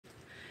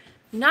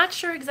Not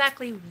sure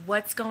exactly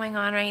what's going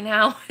on right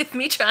now with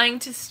me trying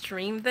to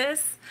stream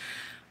this,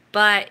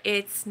 but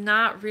it's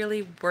not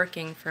really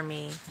working for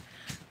me.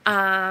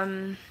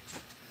 So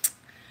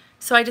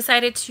I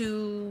decided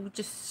to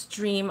just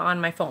stream on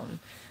my phone.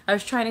 I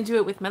was trying to do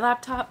it with my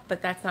laptop,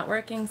 but that's not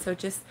working, so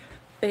just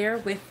bear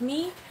with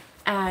me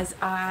as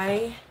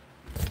I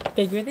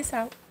figure this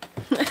out.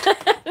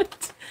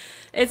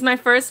 It's my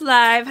first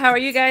live. How are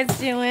you guys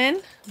doing?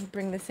 Let me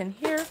bring this in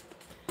here.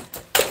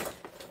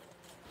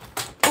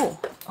 Oh,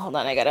 hold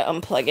on, I gotta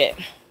unplug it.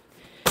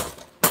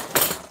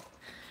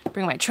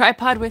 Bring my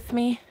tripod with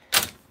me.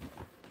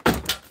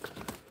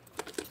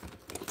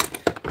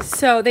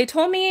 So they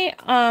told me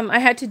I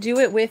had to do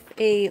it with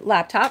a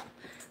laptop.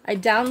 I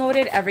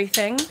downloaded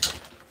everything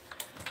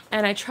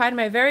and I tried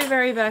my very,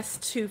 very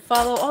best to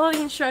follow all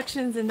the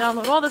instructions and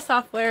download all the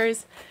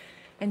softwares,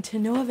 and to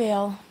no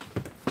avail.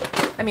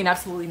 I mean,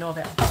 absolutely no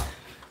avail.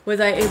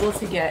 Was I able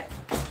to get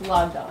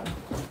logged on.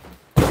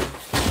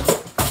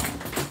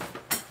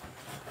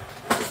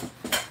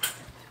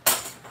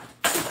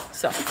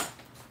 So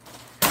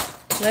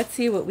let's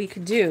see what we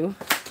could do,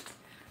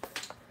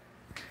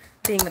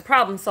 being the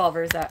problem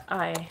solvers that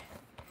I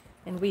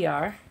and we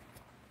are.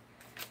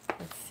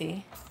 Let's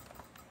see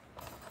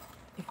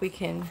if we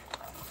can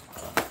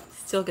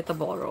still get the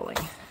ball rolling.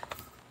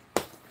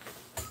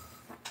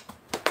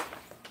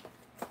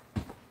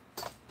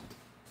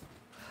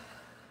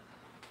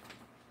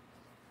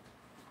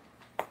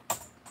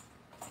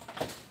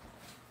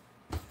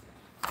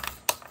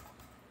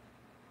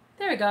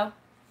 There we go.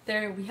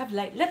 There we have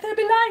light. Let there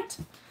be light.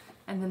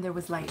 And then there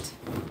was light.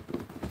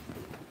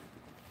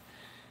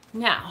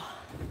 Now,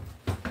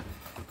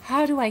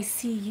 how do I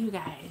see you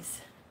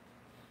guys?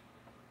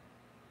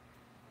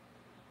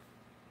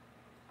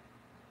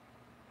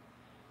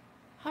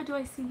 How do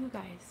I see you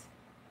guys?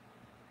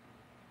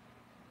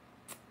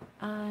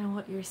 On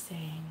what you're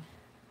saying.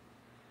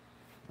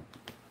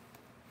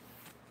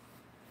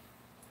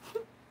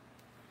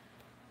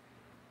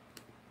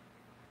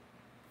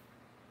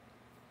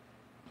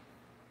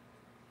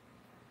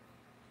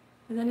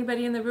 Is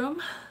anybody in the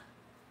room?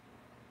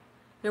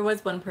 There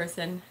was one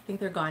person. I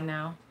think they're gone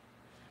now.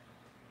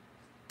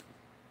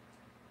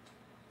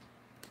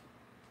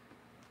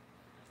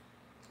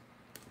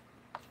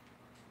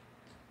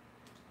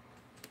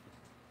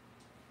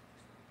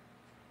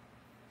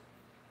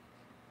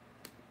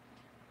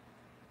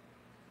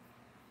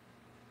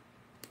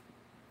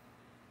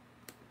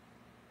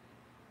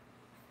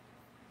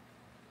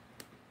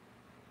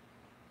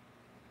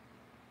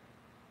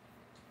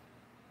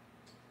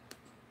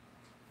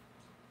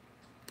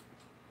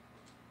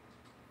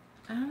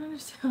 I don't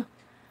understand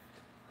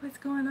what's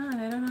going on.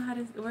 I don't know how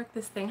to work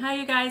this thing. Hi,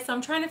 you guys. So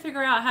I'm trying to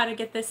figure out how to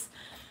get this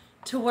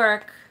to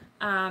work.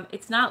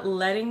 It's not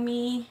letting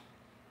me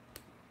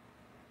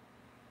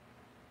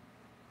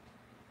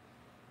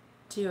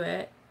do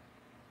it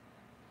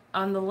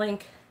on the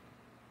link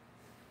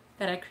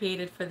that I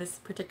created for this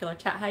particular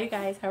chat. Hi, you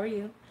guys. How are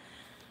you?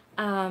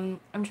 I'm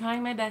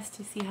trying my best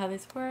to see how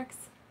this works.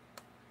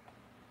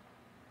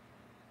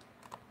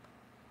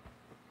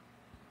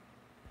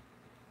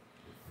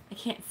 I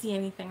can't see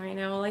anything right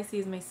now. All I see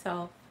is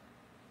myself.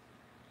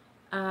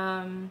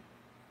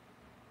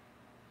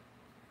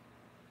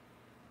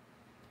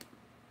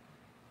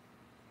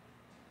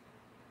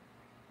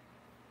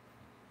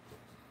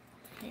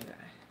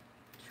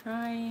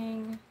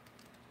 Trying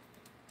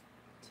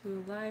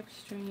to live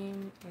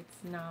stream.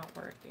 It's not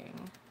working.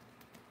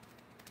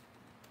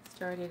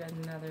 Started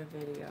another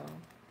video.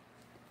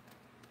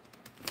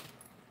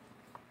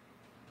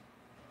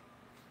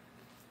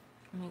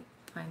 Let me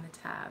find the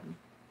tab.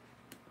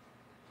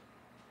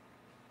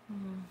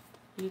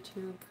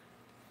 YouTube.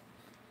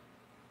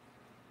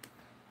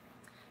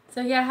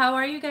 So yeah, how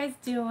are you guys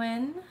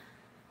doing?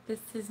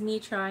 This is me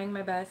trying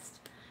my best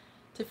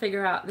to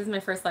figure out. This is my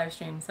first live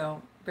stream,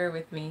 so bear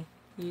with me.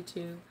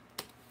 YouTube.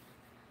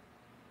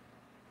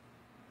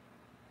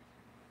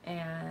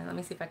 And let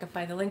me see if I can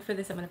find the link for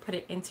this. I'm going to put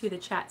it into the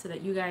chat so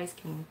that you guys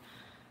can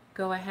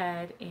go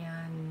ahead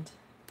and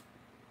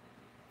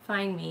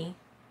find me.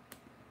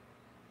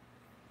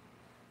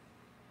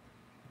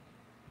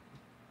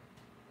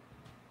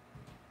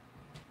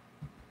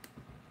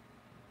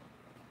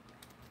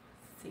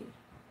 Let's see.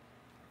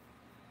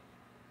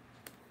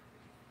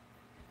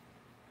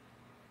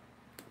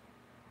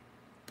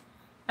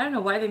 I don't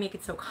know why they make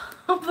it so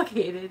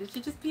complicated. It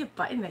should just be a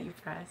button that you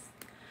press.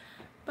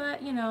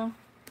 But, you know.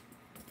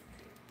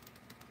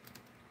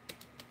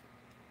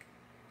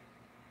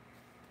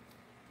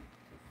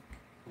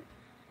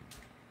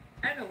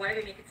 I don't know why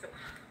they make it so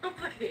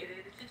complicated.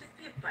 It should just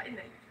be a button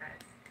that you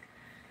press.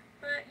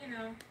 But, you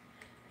know.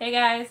 Hey,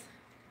 guys.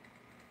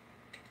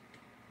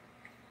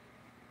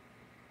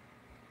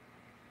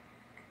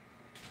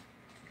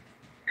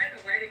 I don't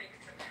know why they make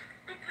it so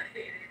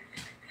complicated. It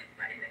should just be a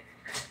button that you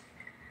press.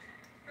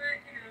 But,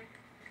 you know.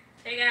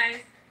 Hey, guys.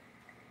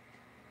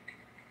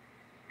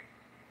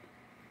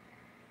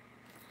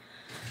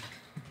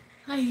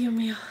 Ay, Dios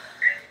mío.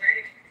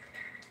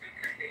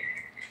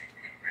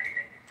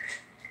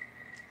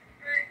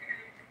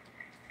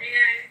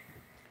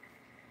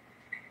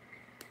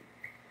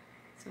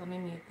 So let me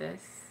mute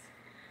this.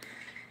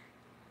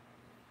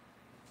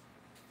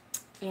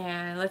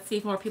 And let's see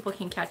if more people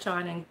can catch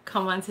on and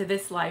come onto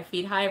this live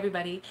feed. Hi,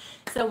 everybody.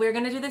 So we're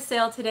going to do the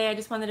sale today. I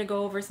just wanted to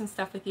go over some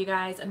stuff with you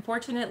guys.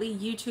 Unfortunately,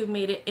 YouTube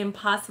made it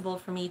impossible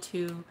for me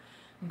to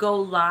go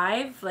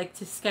live, like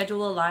to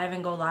schedule a live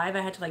and go live.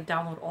 I had to like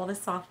download all the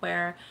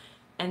software,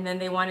 and then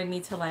they wanted me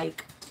to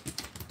like,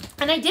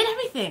 and I did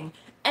everything,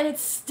 and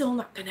it's still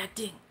not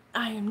connecting.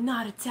 I am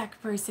not a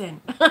tech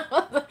person.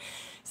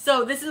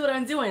 So this is what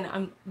I'm doing.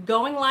 I'm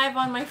going live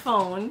on my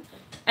phone,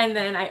 and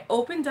then I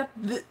opened up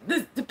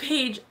the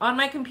page on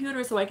my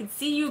computer so I could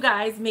see you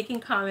guys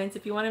making comments.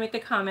 If you want to make a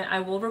comment, I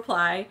will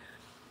reply.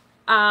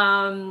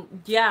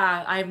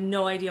 Yeah, I have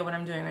no idea what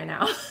I'm doing right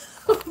now.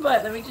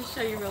 But let me just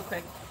show you real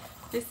quick.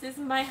 This is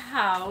my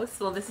house.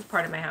 Well, this is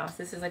part of my house.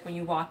 This is like when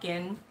you walk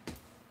in.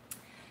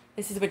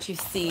 This is what you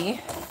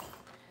see.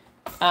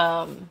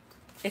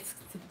 It's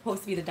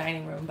supposed to be the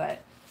dining room,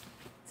 but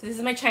so this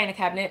is my china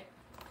cabinet.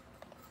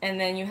 And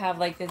then you have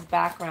like this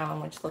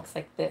background, which looks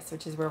like this,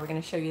 which is where we're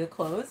going to show you the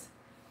clothes.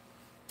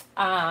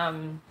 So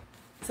I'm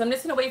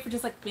just going to wait for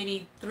just like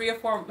maybe 3 or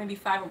 4, maybe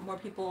 5 more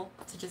people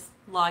to just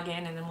log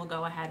in, and then we'll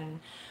go ahead and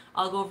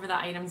I'll go over the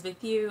items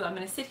with you. I'm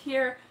going to sit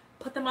here,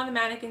 put them on the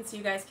mannequin so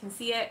you guys can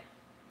see it.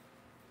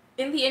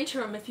 In the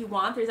interim, if you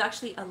want, there's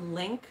actually a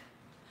link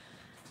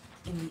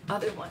in the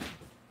other one.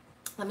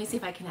 Let me see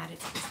if I can add it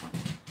to this one.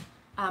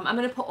 I'm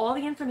going to put all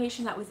the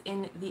information that was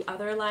in the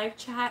other live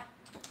chat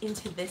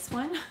into this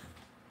one.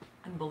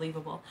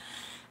 Unbelievable.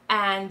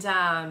 And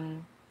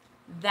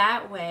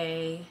that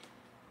way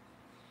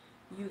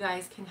you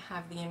guys can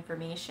have the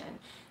information.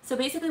 So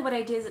basically what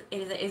I did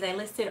is I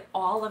listed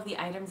all of the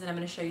items that I'm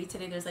going to show you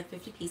today. There's like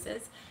 50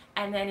 pieces.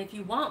 And then if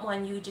you want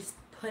one, you just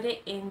put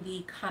it in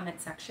the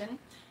comment section.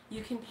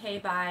 You can pay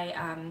by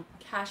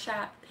Cash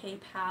App,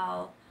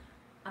 PayPal.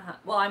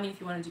 Well, I mean,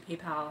 if you want to do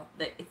PayPal,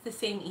 it's the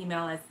same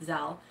email as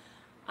Zelle.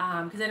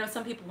 Because I know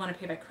some people want to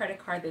pay by credit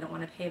card. They don't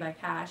want to pay by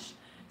cash.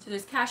 So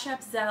there's Cash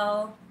App,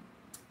 Zelle,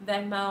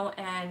 Venmo,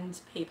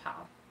 and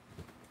PayPal.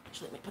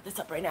 Actually, let me put this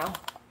up right now.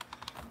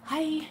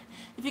 Hi.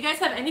 If you guys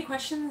have any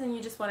questions and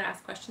you just want to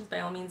ask questions, by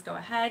all means, go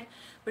ahead.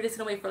 We're just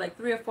going to wait for like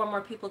 3 or 4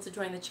 more people to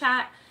join the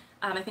chat.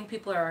 I think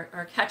people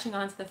are catching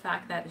on to the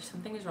fact that there's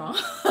something is wrong.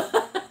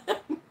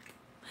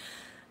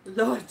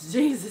 Lord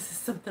Jesus, is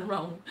something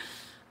wrong.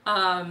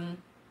 I'm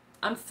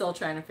still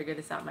trying to figure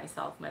this out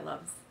myself, my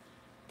loves.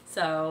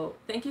 So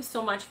thank you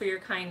so much for your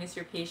kindness,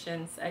 your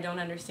patience. I don't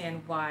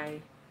understand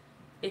why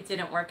it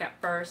didn't work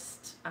at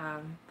first,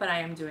 but I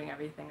am doing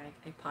everything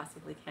I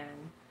possibly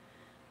can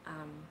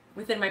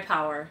within my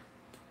power.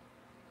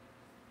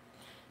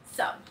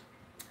 So,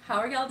 how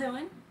are y'all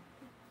doing?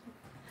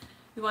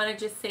 You want to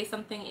just say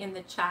something in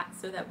the chat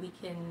so that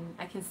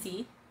I can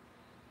see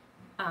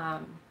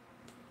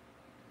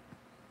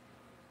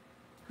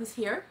who's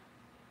here.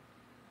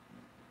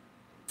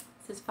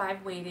 It says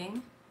 5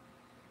 waiting.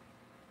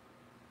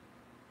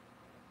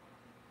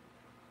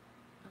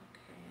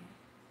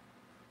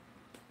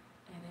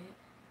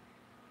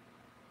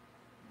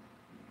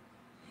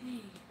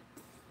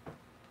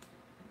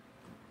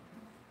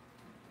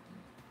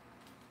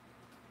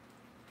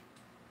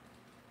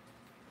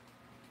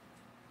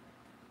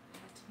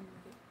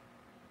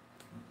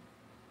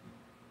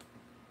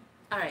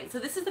 Alright, so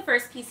this is the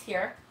first piece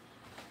here,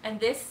 and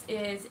this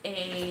is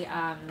a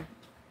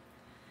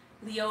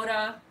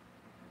Leota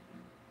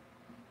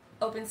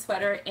open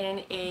sweater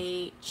in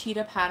a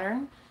cheetah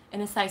pattern in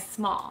a size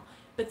small.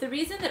 But the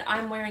reason that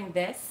I'm wearing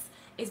this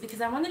is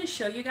because I wanted to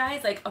show you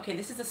guys, like, okay,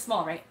 this is a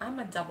small, right? I'm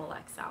a double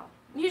XL.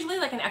 Usually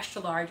like an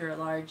extra large or a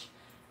large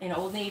in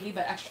Old Navy,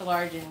 but extra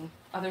large in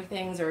other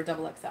things, or a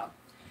double XL.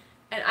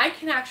 And I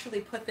can actually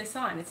put this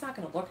on. It's not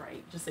going to look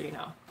right, just so you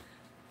know.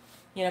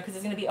 You know, because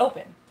it's going to be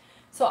open.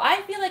 So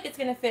I feel like it's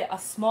going to fit a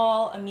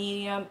small, a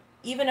medium,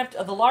 even if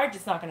the large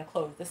is not going to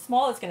close. The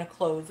small is going to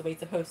close the way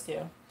it's supposed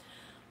to.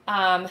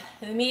 The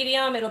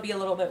medium, it'll be a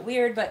little bit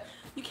weird, but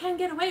you can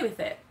get away with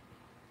it.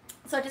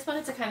 So I just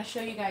wanted to kind of show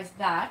you guys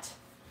that.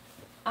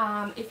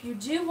 If you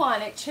do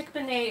want it, Chick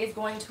Benet is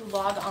going to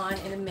log on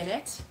in a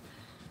minute.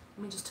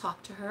 Let me just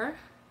talk to her.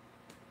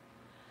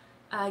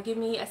 Give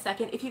me a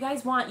second. If you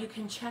guys want, you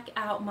can check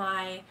out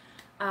my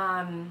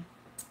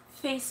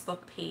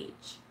Facebook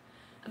page.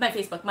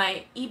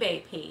 My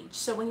eBay page.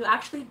 So when you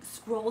actually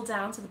scroll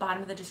down to the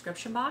bottom of the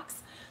description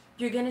box,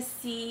 you're going to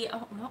see,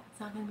 oh, no, it's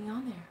not going to be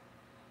on there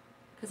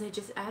because I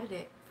just added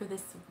it for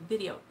this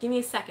video. Give me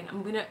a second.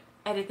 I'm going to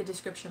edit the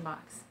description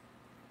box.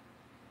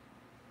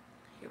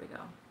 Here we go.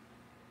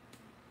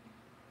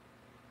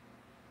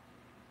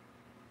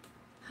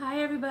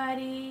 Hi,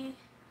 everybody.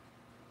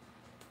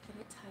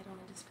 Edit title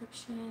and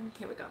description.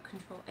 Here we go.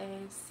 Control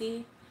A,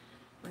 C.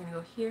 We're going to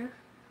go here,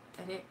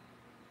 edit.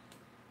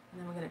 And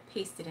then we're going to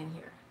paste it in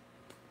here.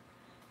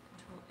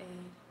 Control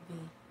A, V.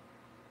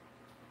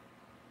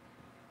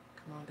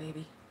 Come on,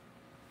 baby.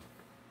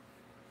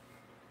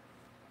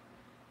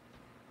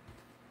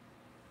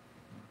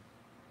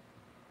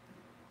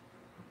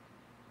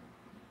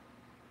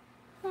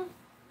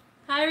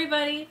 Hi,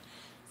 everybody.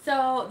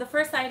 So the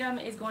first item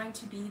is going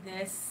to be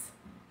this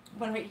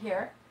one right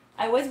here.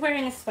 I was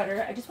wearing a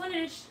sweater. I just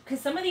wanted to, because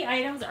some of the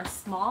items are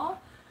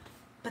small,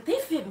 but they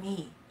fit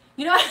me.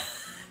 You know,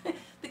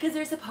 because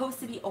they're supposed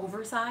to be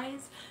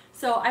oversized.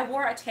 So I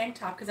wore a tank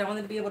top because I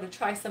wanted to be able to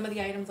try some of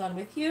the items on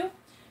with you,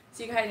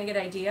 so you kind of get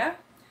an idea.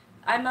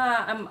 I'm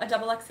a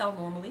double XL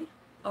normally.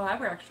 Oh, I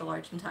wear extra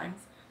large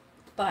sometimes,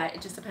 but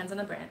it just depends on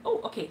the brand. Oh,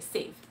 okay,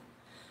 save.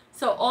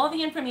 So all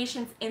the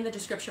information's in the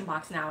description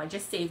box now. I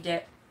just saved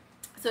it.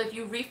 So if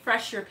you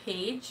refresh your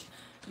page,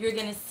 you're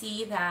gonna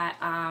see that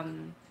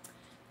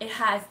it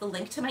has the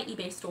link to my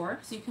eBay store.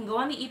 So you can go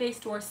on the eBay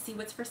store, see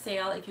what's for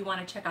sale if you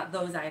want to check out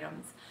those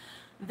items.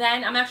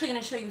 Then I'm actually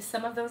going to show you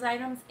some of those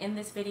items in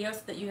this video so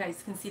that you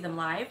guys can see them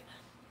live.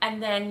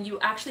 And then you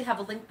actually have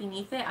a link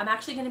beneath it. I'm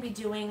actually going to be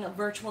doing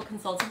virtual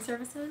consulting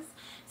services.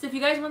 So if you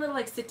guys want to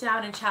like sit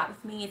down and chat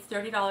with me, it's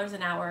 $30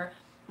 an hour.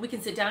 We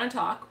can sit down and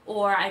talk,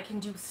 or I can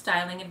do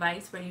styling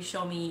advice where you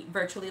show me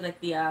virtually like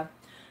via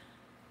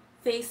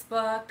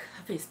Facebook,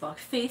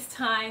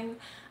 FaceTime,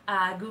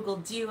 Google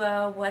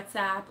Duo,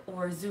 WhatsApp,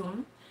 or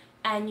Zoom.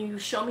 And you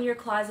show me your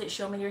closet,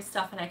 show me your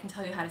stuff, and I can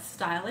tell you how to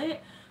style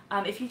it.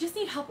 If you just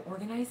need help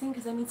organizing,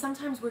 because I mean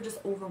sometimes we're just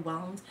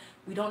overwhelmed,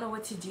 we don't know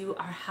what to do,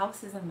 our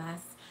house is a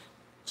mess,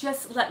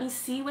 just let me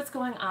see what's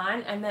going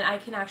on, and then I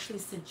can actually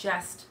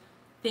suggest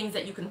things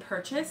that you can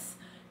purchase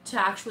to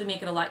actually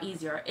make it a lot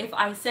easier. If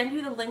I send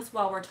you the links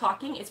while we're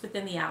talking, it's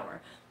within the hour.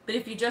 But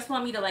if you just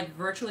want me to like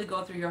virtually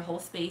go through your whole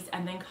space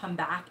and then come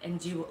back and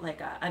do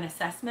like an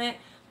assessment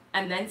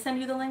and then send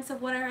you the links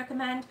of what I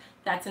recommend,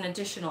 that's an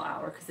additional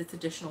hour because it's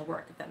additional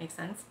work, if that makes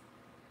sense.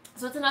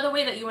 So it's another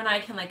way that you and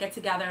I can like get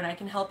together and I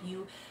can help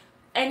you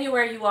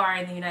anywhere you are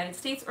in the United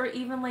States or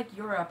even like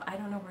Europe. I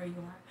don't know where you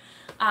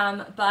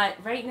are. But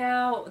right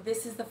now,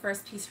 this is the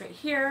first piece right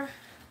here.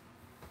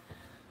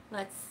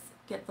 Let's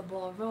get the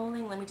ball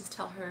rolling. Let me just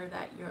tell her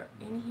that you're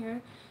in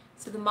here.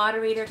 So the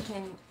moderator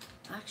can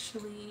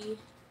actually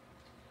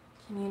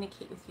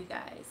communicate with you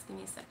guys. Give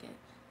me a second.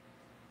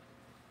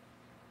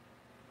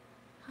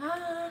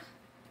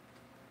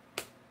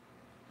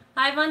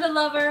 Hi, Vonda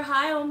Lover.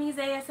 Hi, Omi's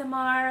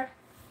ASMR.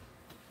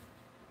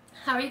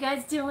 How are you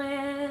guys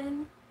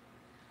doing?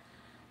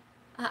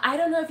 I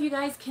don't know if you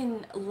guys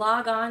can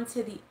log on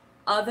to the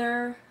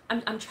other,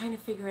 I'm trying to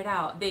figure it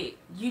out.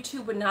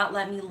 YouTube would not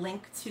let me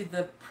link to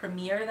the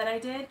premiere that I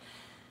did.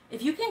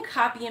 If you can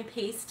copy and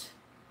paste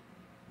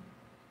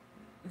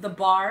the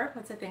bar,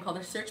 what's that thing called,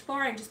 the search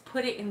bar, and just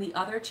put it in the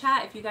other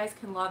chat, if you guys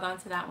can log on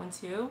to that one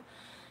too.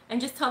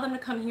 And just tell them to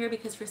come here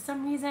because for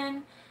some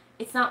reason,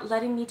 it's not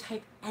letting me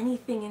type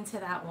anything into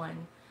that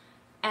one.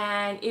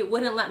 And it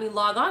wouldn't let me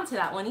log on to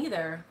that one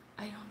either.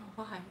 I don't know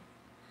why.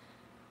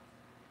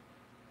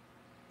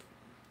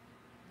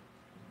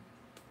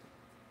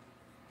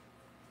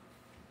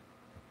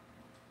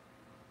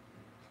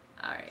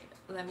 Alright,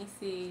 let me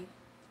see.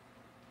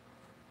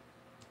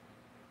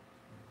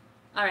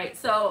 Alright,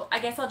 so I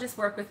guess I'll just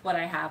work with what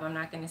I have. I'm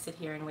not going to sit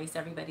here and waste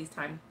everybody's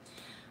time.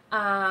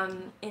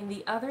 In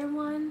the other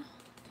one,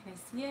 can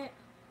I see it?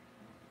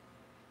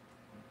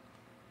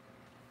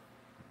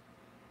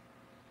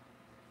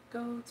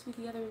 Go to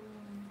the other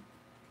room.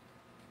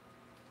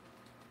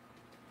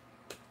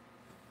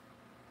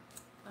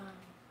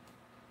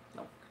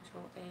 No,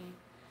 Control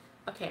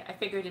A. Okay, I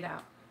figured it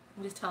out.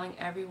 I'm just telling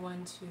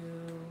everyone to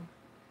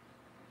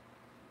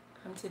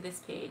come to this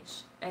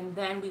page, and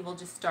then we will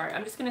just start.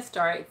 I'm just going to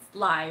start. It's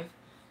live,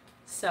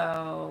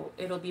 so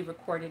it'll be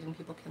recorded and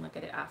people can look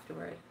at it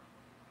afterward.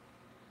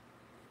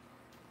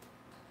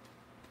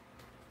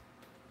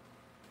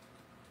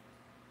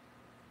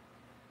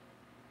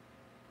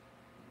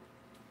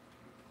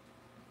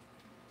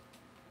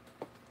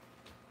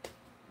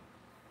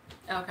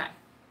 Okay.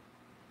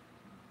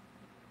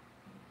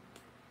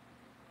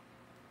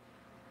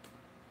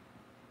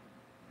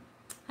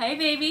 Hi,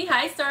 baby.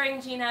 Hi,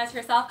 starring Gina as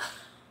herself.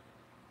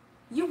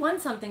 You won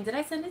something. Did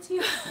I send it to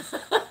you?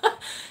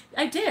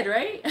 I did,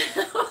 right?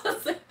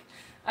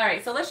 All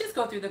right, so let's just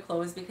go through the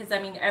clothes because, I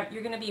mean,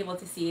 you're going to be able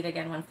to see it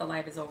again once the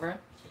live is over.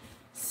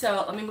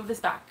 So let me move this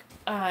back.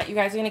 You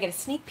guys are going to get a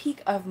sneak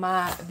peek of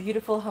my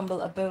beautiful,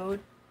 humble abode.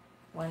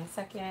 1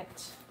 second.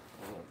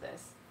 Let me move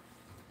this.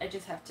 I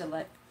just have to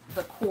let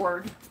the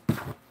cord. There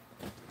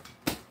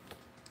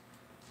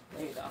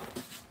you go.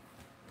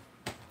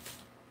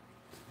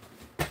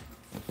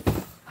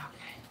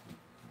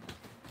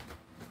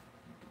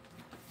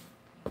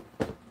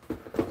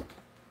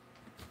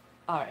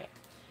 All right.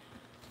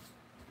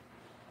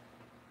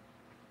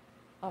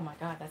 Oh my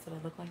God, that's what I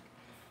look like.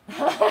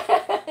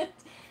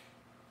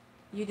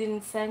 You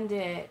didn't send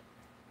it.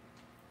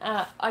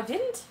 I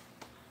didn't?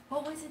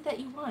 What was it that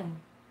you won?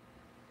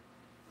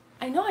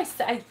 I know I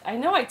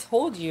I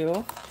told you.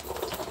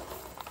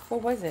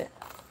 What was it?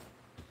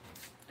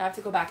 I have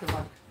to go back and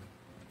look.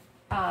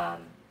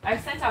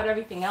 I've sent out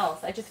everything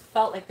else. I just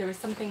felt like there was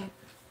something,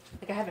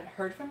 like I haven't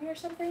heard from you or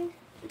something.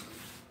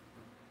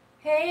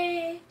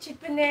 Hey,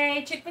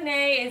 Chick-fil-A.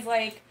 Chick-fil-A is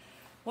like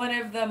one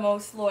of the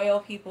most loyal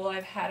people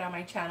I've had on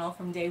my channel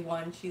from day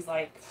one. She's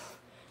like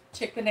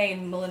Chick-fil-A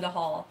and Melinda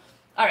Hall.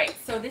 All right,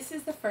 so this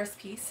is the first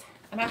piece.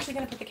 I'm actually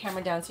going to put the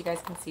camera down so you guys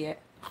can see it.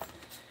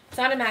 It's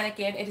not a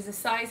mannequin. It is a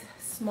size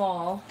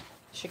small.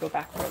 Should go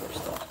back further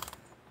still.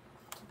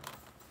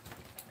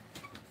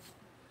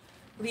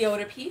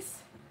 Leota piece.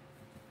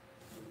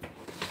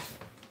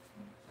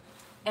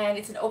 And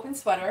it's an open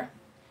sweater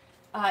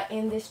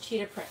in this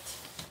cheetah print.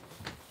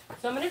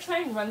 So I'm going to try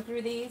and run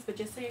through these, but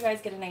just so you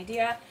guys get an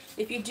idea,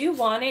 if you do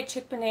want it,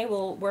 Chick-fil-A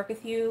will work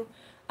with you.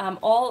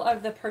 All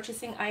of the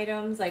purchasing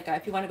items, like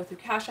if you want to go through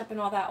Cash App and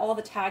all that, all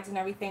the tags and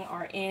everything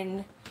are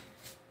in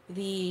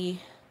the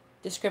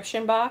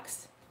description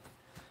box.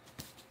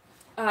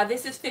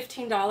 This is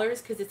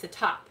 $15 because it's a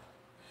top.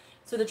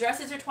 So the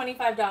dresses are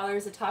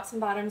 $25, the tops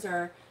and bottoms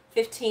are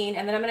 $15,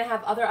 and then I'm going to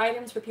have other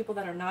items for people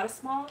that are not a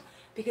small,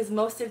 because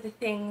most of the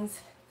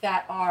things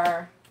that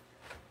are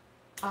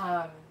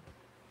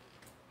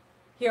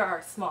here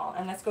are small.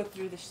 And let's go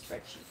through the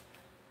spreadsheet.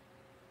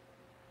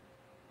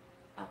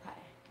 Okay.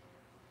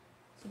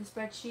 So the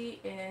spreadsheet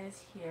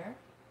is here.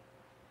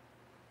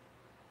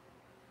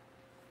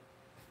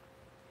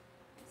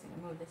 Just going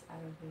to move this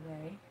out of the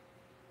way.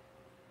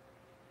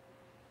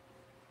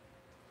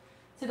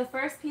 So the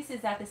first piece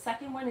is that. The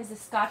second one is the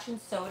Scotch and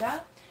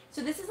soda.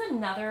 So this is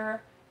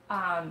another,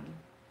 put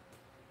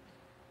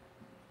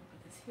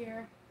this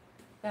here.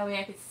 That way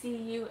I could see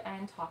you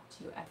and talk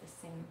to you at the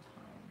same time.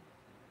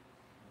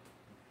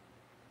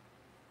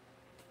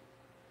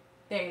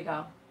 There you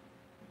go.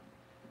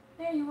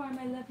 There you are,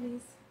 my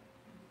lovelies.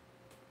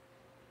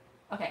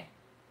 Okay.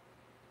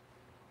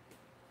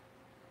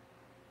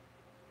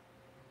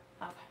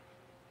 Okay.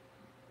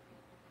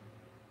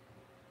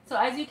 So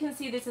as you can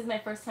see, this is my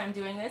first time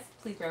doing this.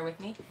 Please bear with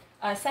me.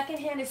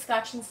 Secondhand is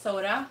Scotch and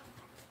soda.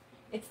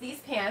 It's these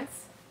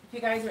pants, if you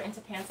guys are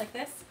into pants like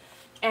this.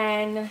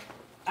 And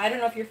I don't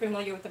know if you're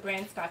familiar with the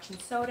brand Scotch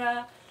and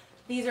Soda.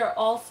 These are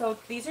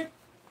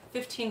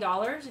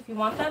 $15 if you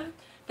want them.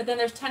 But then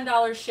there's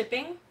 $10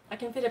 shipping. I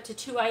can fit up to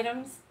 2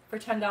 items for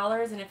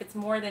 $10. And if it's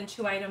more than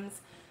 2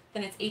 items,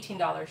 then it's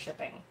 $18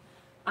 shipping.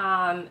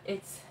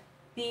 It's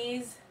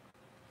these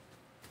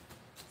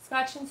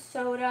Scotch and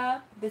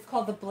Soda. It's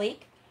called the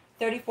Blake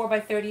 34 by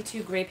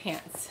 32 gray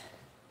pants.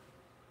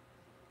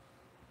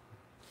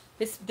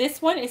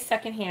 This one is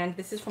secondhand.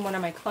 This is from one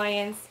of my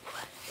clients.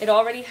 It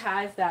already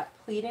has that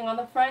pleating on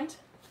the front.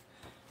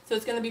 So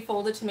it's going to be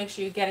folded to make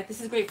sure you get it.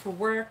 This is great for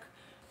work,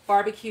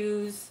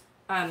 barbecues.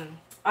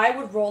 I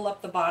would roll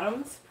up the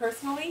bottoms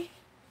personally.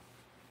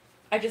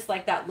 I just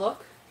like that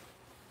look.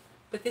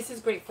 But this is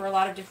great for a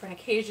lot of different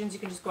occasions. You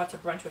can just go out to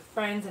brunch with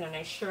friends in a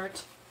nice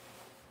shirt.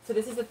 So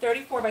this is a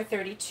 34 by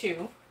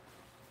 32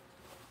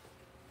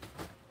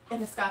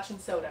 in the Scotch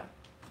and Soda.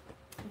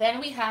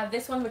 Then we have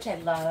this one, which I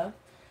love.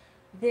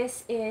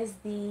 This is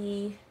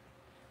the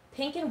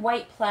pink and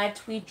white plaid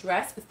tweed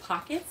dress with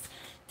pockets.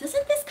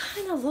 Doesn't this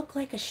kind of look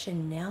like a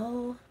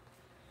Chanel?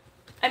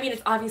 I mean,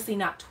 it's obviously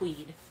not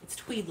tweed. It's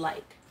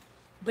tweed-like.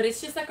 But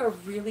it's just like a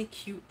really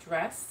cute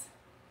dress.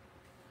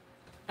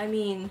 I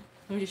mean,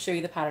 let me just show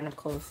you the pattern up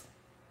close.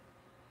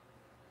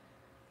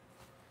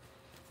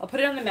 I'll put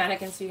it on the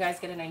mannequin so you guys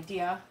get an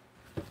idea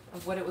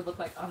of what it would look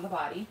like on the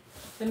body.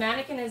 The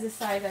mannequin is a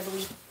size, I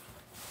believe,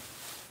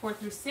 4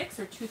 through 6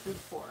 or 2 through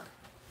 4.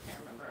 I can't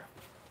remember.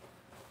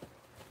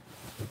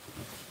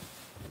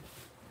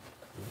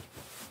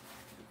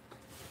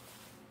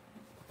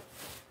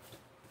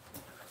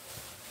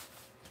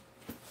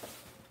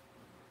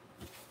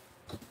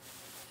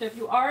 So if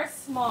you are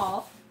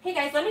small, hey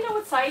guys, let me know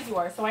what size you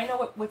are so I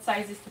know what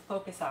sizes to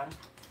focus on.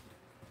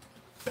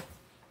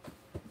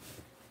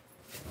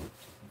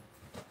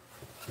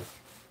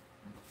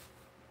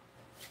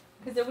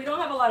 Because if we don't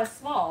have a lot of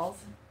smalls,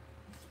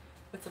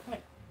 what's the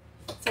point?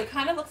 So it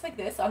kind of looks like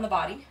this on the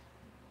body.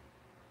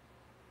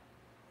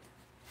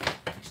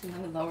 Actually,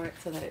 let me lower it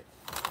so that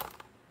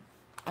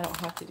I don't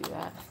have to do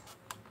that.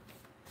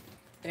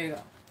 There you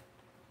go.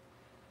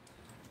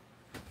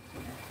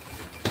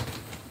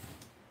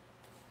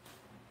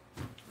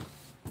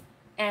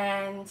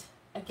 And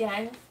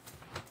again,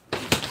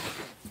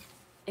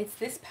 it's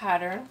this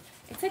pattern.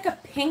 It's like a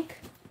pink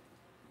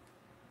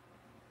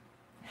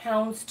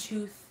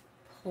houndstooth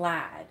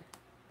plaid.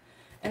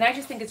 And I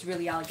just think it's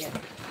really elegant.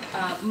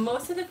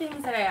 Most of the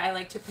things that I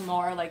like to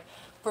promote are like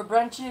for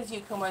brunches.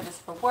 You can wear this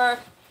for work.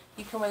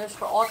 You can wear this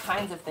for all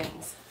kinds of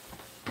things.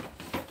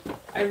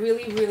 I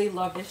really, really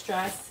love this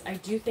dress. I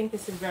do think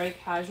this is very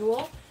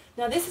casual.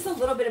 Now this is a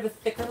little bit of a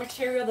thicker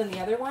material than the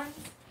other ones.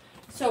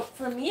 So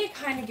for me, it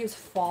kind of gives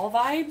fall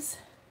vibes.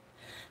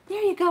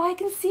 There you go. I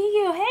can see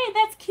you. Hey,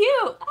 that's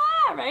cute.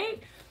 Ah,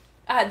 right?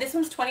 This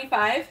one's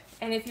 $25.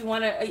 And if you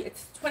want to,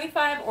 it's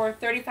 $25 or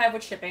 $35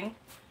 with shipping.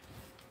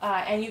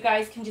 And you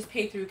guys can just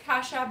pay through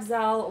Cash App,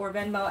 Zelle, or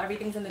Venmo.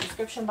 Everything's in the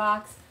description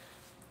box.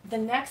 The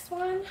next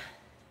one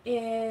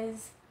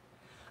is,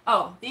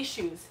 oh, these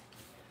shoes.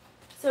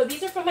 So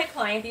these are from my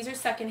client. These are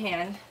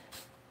secondhand.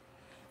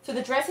 So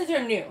the dresses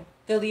are new.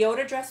 The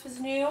Leota dress was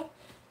new.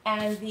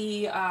 And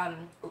the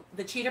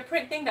cheetah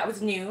print thing, that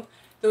was new.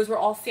 Those were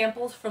all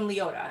samples from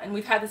Leota. And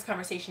we've had this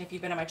conversation if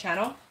you've been on my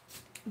channel.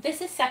 This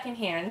is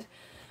secondhand.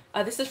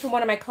 This is from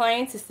one of my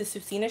clients. It's the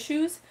Susina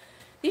shoes.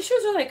 These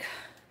shoes are like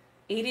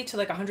 $80 to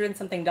like $100 and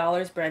something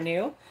brand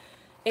new.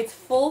 It's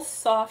full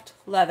soft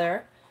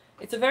leather.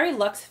 It's a very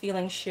luxe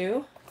feeling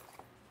shoe.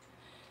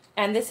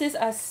 And this is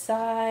a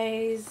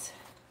size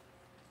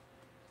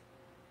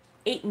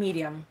 8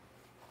 medium.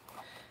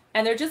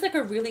 And they're just like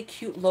a really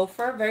cute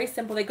loafer, very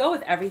simple. They go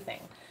with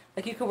everything.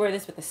 Like you could wear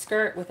this with a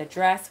skirt, with a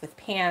dress, with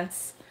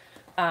pants,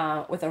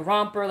 with a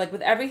romper, like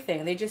with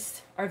everything. They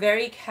just are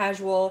very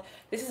casual.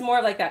 This is more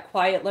of like that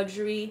quiet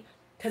luxury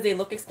because they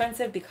look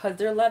expensive because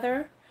they're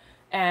leather.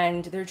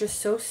 And they're just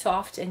so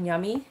soft and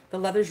yummy. The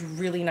leather's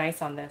really nice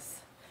on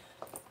this.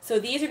 So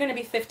these are going to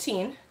be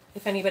 15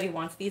 if anybody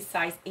wants these,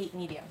 size 8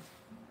 medium.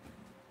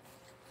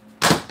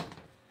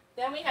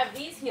 Then we have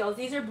these heels.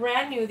 These are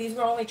brand new. These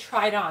were only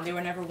tried on. They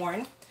were never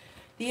worn.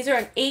 These are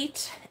an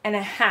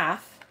 8.5.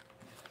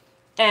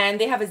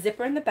 And they have a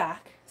zipper in the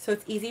back. So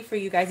it's easy for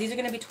you guys. These are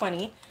going to be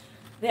 20.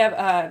 They have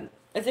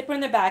a zipper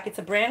in the back. It's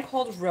a brand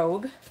called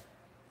Robe.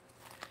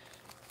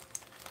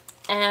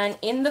 And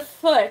in the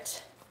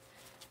foot,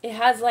 it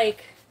has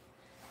like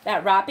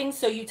that wrapping.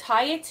 So you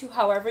tie it to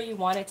however you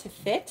want it to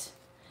fit.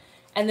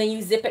 And then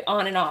you zip it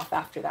on and off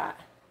after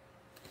that.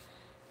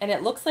 And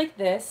it looks like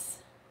this.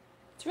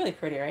 It's really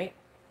pretty, right?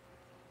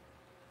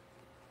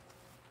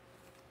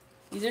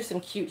 These are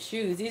some cute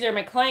shoes. These are,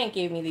 my client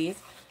gave me these.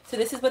 So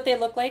this is what they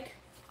look like.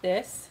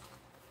 This.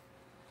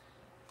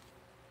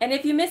 And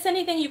if you miss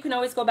anything, you can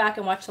always go back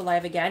and watch the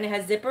live again. It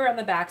has zipper on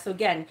the back. So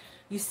again,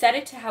 you set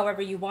it to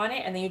however you want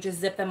it, and then you just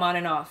zip them on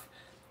and off.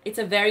 It's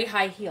a very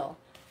high heel.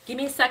 Give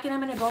me a second. I'm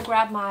going to go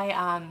grab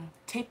my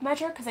tape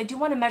measure because I do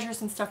want to measure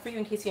some stuff for you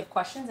in case you have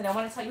questions. And I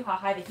want to tell you how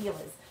high the heel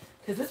is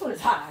because this one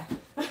is high.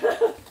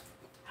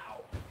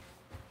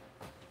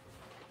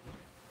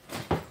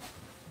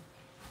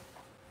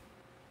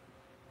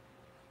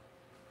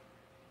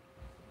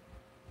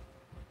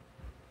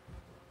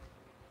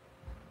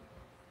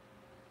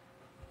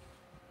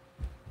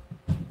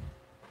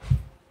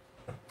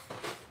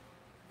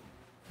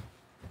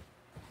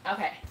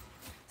 Okay,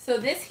 so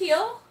this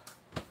heel,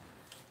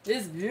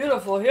 this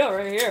beautiful heel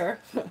right here,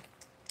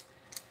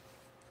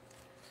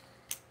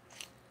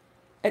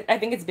 I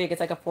think it's big.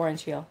 It's like a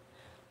 4-inch heel.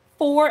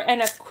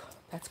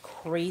 That's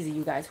crazy,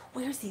 you guys.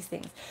 Who wears these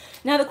things?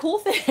 Now the cool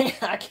thing,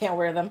 I can't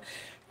wear them.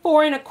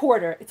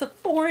 4.25. It's a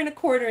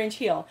 4.25-inch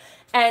heel.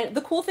 And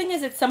the cool thing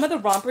is that some of the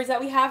rompers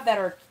that we have that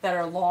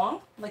are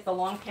long, like the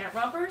long pant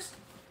rompers,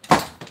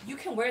 you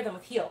can wear them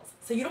with heels.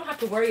 So you don't have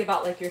to worry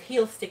about like your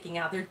heels sticking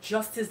out. They're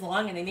just as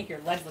long and they make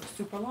your legs look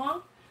super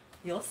long.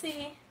 You'll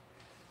see.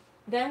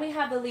 Then we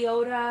have the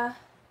Leota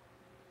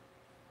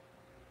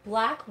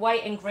Black,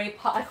 White, and Gray.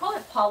 I call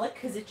it Pollack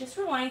because it just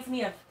reminds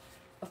me of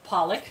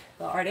Pollack,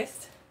 the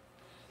artist.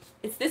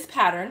 It's this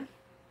pattern.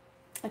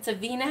 It's a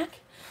V-neck.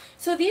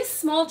 So these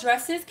small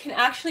dresses can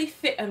actually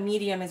fit a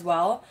medium as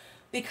well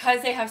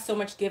because they have so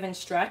much give and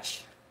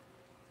stretch.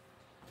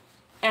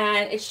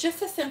 And it's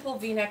just a simple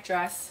V-neck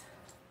dress.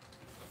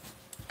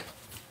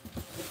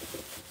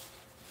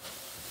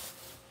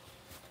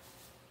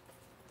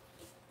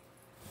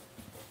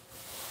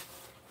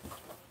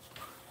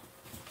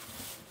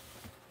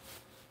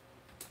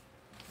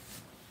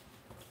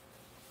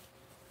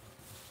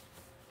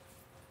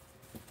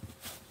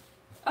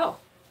 Oh,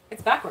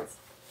 it's backwards.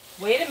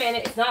 Wait a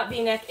minute, it's not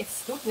V-neck, it's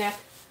scoop neck.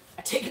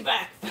 I take it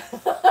back.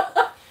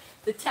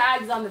 The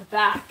tag's on the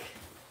back.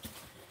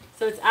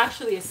 So it's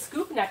actually a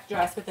scoop neck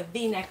dress with a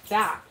V-neck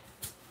back.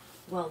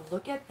 Well,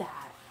 look at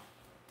that.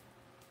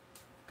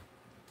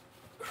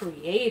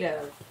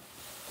 Creative.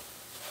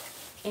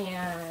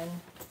 And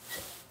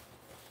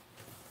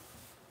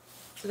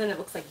so then it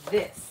looks like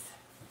this.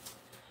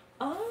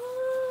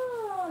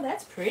 Oh,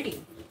 that's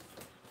pretty.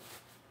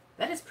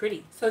 That is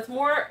pretty. So it's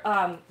more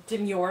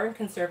demure and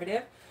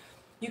conservative.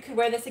 You could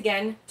wear this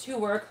again to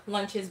work,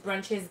 lunches,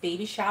 brunches,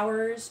 baby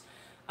showers,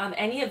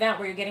 any event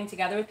where you're getting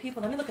together with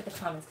people. Let me look at the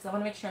comments because I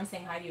want to make sure I'm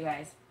saying hi to you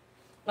guys.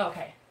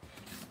 Okay.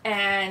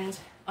 And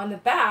on the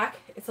back,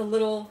 it's a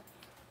little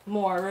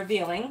more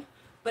revealing,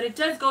 but it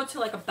does go to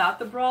like about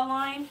the bra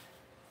line.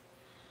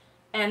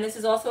 And this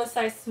is also a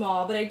size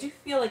small, but I do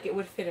feel like it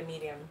would fit a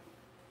medium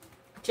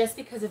just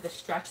because of the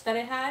stretch that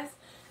it has.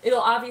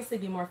 It'll obviously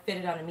be more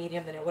fitted on a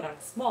medium than it would on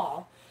a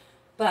small.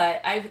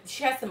 But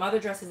she has some other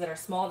dresses that are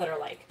small that are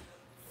like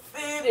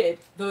fitted.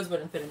 Those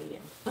wouldn't fit a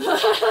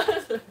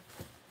medium.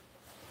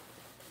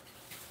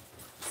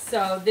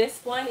 So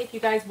this one, if you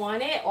guys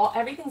want it,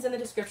 everything's in the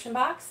description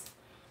box.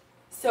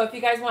 So if you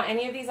guys want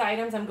any of these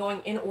items, I'm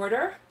going in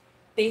order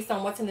based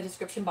on what's in the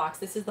description box.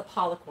 This is the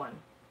Pollack one.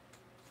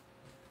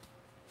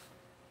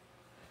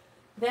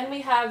 Then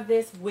we have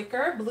this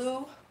wicker,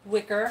 blue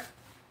wicker.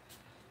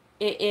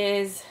 It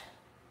is...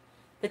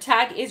 The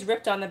tag is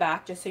ripped on the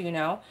back, just so you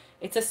know.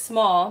 It's a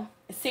small,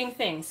 same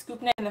thing,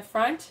 scoop neck in the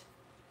front,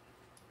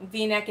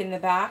 V-neck in the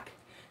back.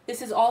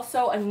 This is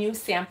also a new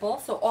sample.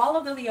 So all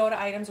of the Leota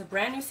items are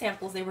brand new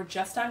samples. They were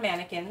just on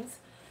mannequins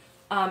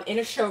in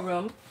a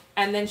showroom.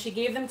 And then she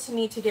gave them to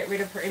me to get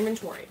rid of her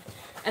inventory.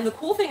 And the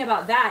cool thing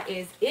about that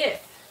is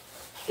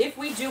if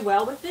we do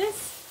well with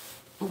this,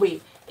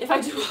 if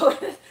I do well with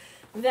this,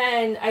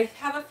 then I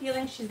have a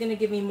feeling she's going to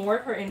give me more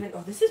of her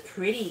inventory. Oh, this is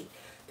pretty.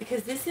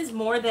 Because this is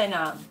more than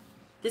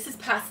This is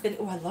past the,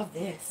 oh, I love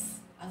this.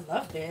 I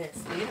love this.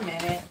 Wait a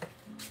minute.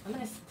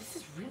 This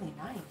is really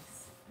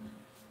nice.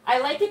 I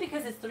like it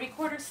because it's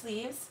 3/4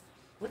 sleeves.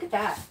 Look at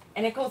that.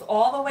 And it goes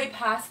all the way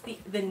past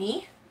the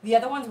knee. The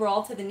other ones were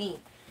all to the knee.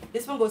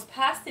 This one goes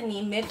past the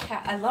knee,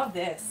 mid-calf. I love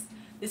this.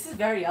 This is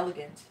very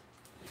elegant.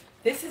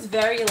 This is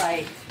very,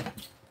 like,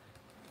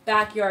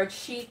 backyard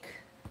chic.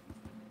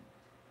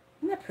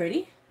 Isn't that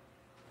pretty?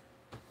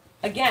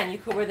 Again, you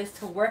could wear this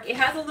to work. It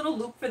has a little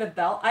loop for the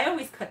belt. I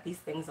always cut these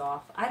things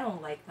off. I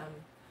don't like them.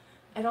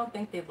 I don't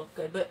think they look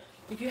good. But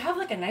if you have,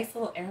 like, a nice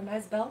little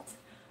Hermes belt,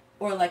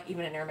 or, like,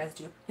 even an Hermes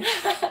dupe,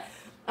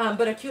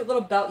 but a cute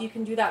little belt, you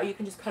can do that, or you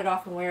can just cut it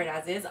off and wear it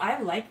as is. I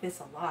like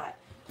this a lot.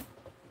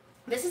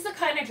 This is the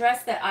kind of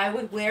dress that I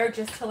would wear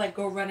just to, like,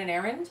 go run an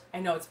errand. I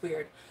know it's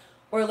weird.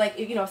 Or, like,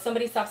 if, you know,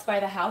 somebody stops by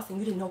the house and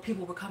you didn't know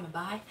people were coming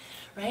by,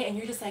 right? And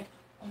you're just like,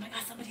 oh my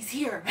God, somebody's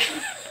here.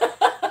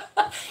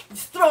 You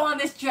just throw on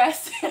this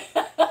dress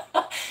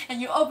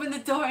and you open the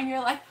door and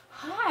you're like,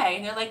 hi.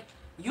 And they're like,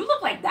 you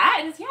look like that?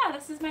 And it's, yeah,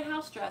 this is my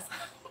house dress.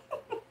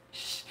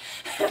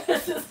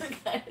 This is the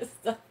kind of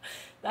stuff.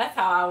 That's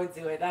how I would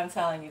do it. I'm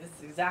telling you, this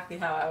is exactly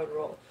how I would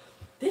roll.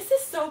 This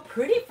is so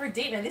pretty for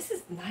dating. This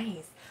is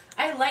nice.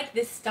 I like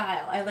this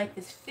style. I like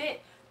this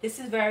fit. This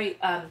is very,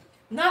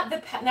 not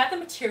the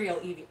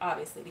material,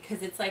 obviously,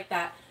 because it's like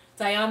that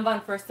Diane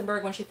von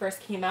Furstenberg when she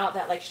first came out,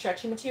 that like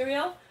stretchy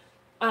material.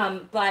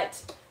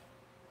 But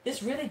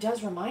this really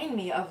does remind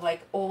me of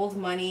like old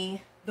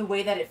money, the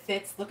way that it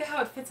fits. Look at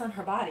how it fits on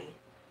her body.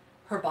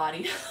 Her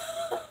body.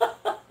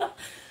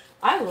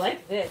 I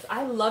like this.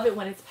 I love it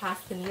when it's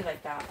past the knee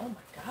like that. Oh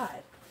my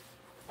God.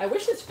 I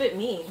wish this fit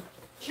me.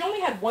 She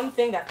only had one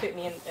thing that fit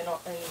me in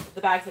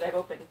the bags that I've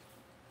opened.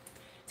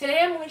 Today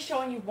I'm only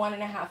showing you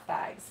 1.5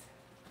 bags.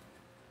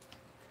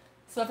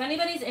 So if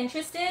anybody's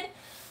interested,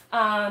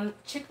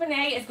 Chick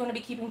Benet is going to be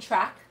keeping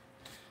track.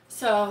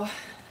 So,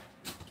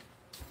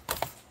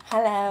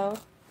 hello.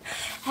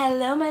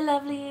 Hello, my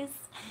lovelies.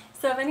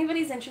 So if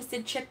anybody's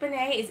interested, Chick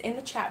Benet is in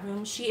the chat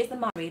room. She is the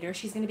moderator.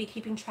 She's going to be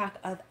keeping track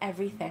of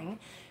everything.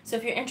 So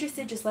if you're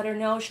interested, just let her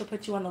know. She'll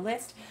put you on the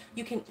list.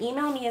 You can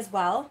email me as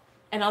well,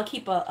 and I'll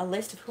keep a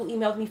list of who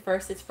emailed me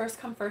first. It's first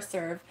come, first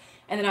serve.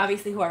 And then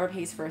obviously whoever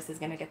pays first is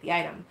going to get the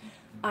item.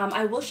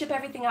 I will ship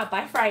everything out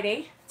by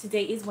Friday.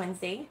 Today is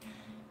Wednesday.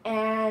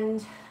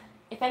 And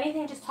if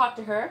anything, just talk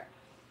to her.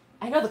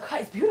 I know the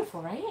cut is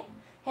beautiful, right?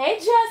 Hey,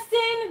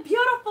 Justin.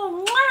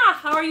 Beautiful. Mwah!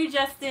 How are you,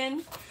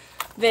 Justin?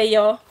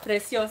 Bello,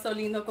 precioso,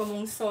 lindo como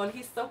un sol.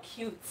 He's so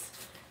cute.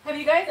 Have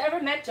you guys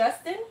ever met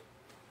Justin?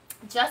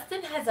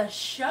 Justin has a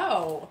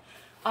show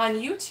on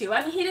YouTube.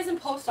 I mean, he doesn't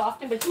post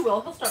often, but he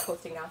will. He'll start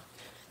posting now.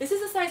 This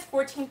is a size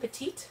 14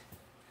 petite.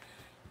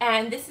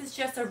 And this is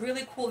just a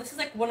really cool, this is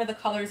like one of the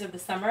colors of the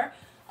summer.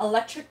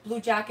 Electric blue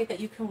jacket that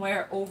you can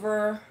wear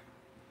over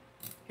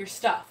your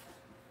stuff.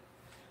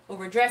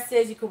 Over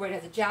dresses, you could wear it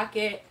as a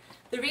jacket.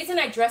 The reason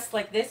I dressed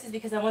like this is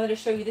because I wanted to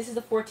show you, this is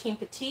a 14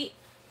 petite.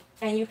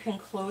 And you can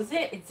close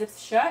it, it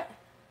zips shut.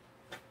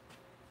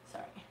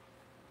 Sorry.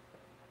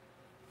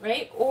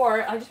 Right?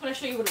 Or I just want to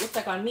show you what it looks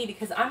like on me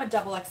because I'm a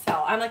double XL.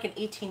 I'm like an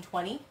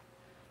 18-20.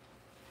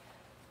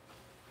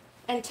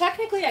 And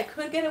technically I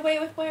could get away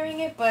with wearing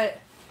it, but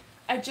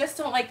I just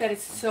don't like that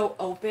it's so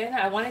open.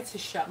 I want it to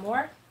shut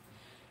more.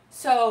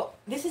 So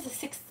this is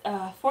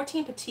a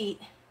 14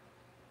 petite.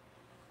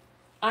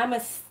 I'm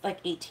a like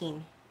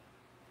 18.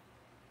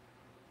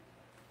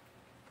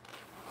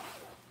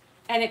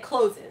 And it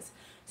closes.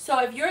 So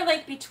if you're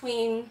like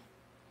between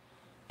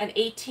an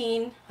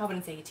 18, I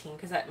wouldn't say 18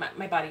 because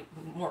my body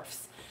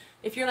morphs.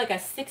 If you're like a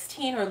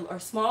 16 or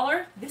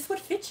smaller, this would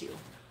fit you.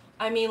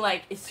 I mean,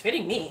 like, it's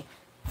fitting me.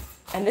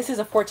 And this is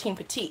a 14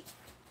 petite.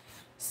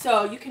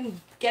 So you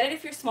can get it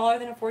if you're smaller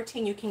than a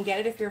 14. You can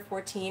get it if you're a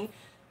 14.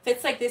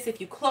 Fits like this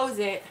if you close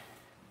it.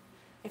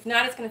 If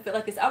not, it's going to fit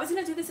like this. I was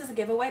going to do this as a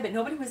giveaway, but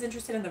nobody was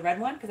interested in the red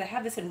one because I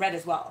have this in red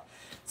as well.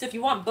 So if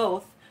you want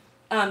both,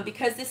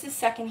 because this is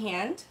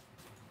secondhand,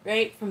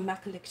 right, from my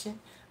collection,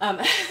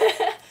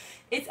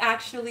 it's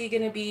actually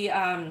going to be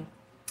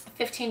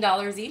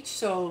 $15 each,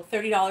 so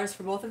 $30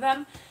 for both of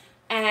them.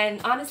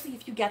 And honestly,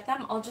 if you get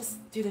them, I'll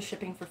just do the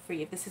shipping for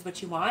free if this is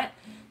what you want,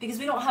 because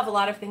we don't have a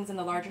lot of things in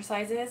the larger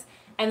sizes,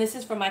 and this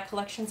is from my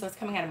collection, so it's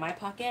coming out of my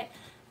pocket.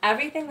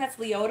 Everything that's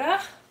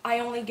Leota, I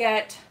only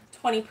get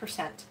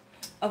 20%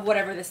 of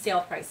whatever the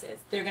sale price is.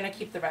 They're going to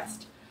keep the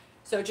rest.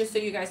 So just so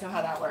you guys know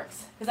how that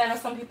works, because I know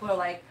some people are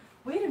like,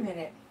 wait a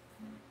minute.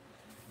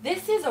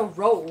 This is a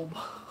robe.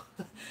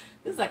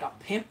 This is like a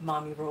pimp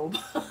mommy robe.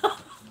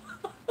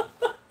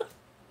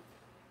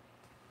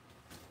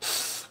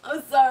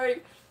 I'm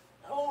sorry.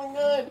 Oh my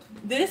God.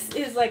 This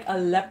is like a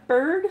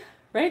leopard,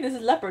 right? This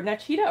is leopard, not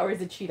cheetah, or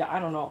is it cheetah? I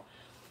don't know.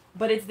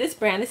 But it's this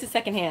brand. This is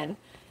secondhand.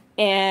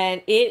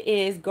 And it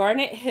is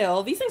Garnet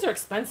Hill. These things are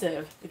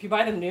expensive if you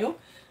buy them new.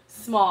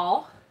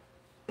 Small.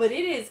 But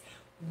it is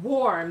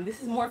warm.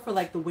 This is more for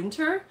like the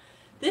winter.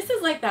 This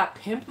is like that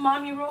pimp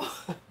mommy robe.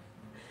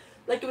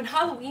 Like when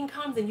Halloween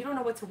comes and you don't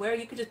know what to wear,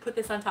 you could just put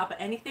this on top of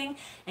anything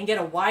and get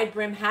a wide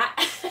brim hat.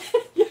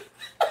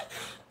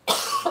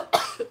 Oh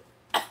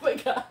my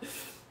God.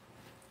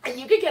 And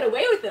you could get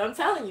away with it, I'm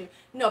telling you.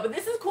 No, but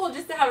this is cool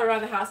just to have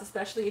around the house,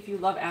 especially if you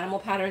love animal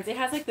patterns. It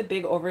has like the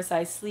big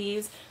oversized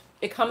sleeves.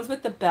 It comes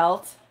with the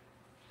belt.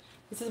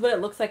 This is what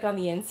it looks like on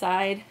the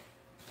inside.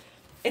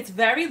 It's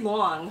very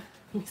long.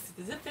 Let me see,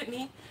 does it fit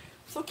me? I'm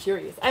so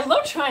curious. I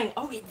love trying.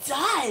 Oh, it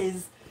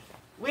does.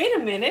 Wait a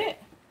minute.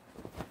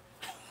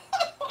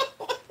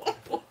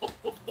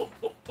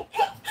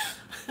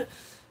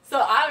 So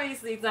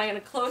obviously it's not going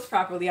to close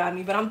properly on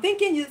me, but I'm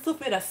thinking this will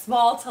fit a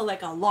small to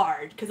like a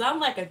large, because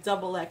I'm like a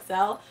double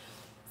XL.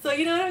 So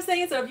you know what I'm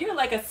saying? So if you're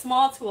like a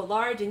small to a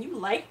large and you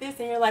like this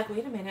and you're like,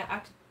 wait a minute,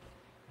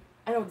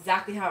 I know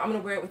exactly how I'm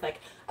going to wear it with like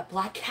a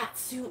black cat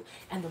suit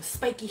and those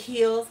spiky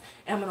heels,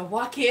 and I'm going to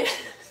walk in.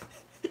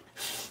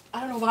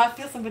 I don't know why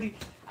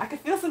I could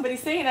feel somebody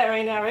saying that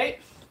right now, right?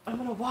 I'm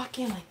going to walk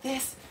in like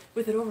this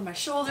with it over my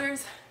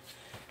shoulders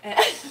and,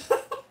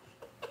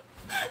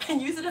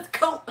 and use it as a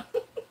coat.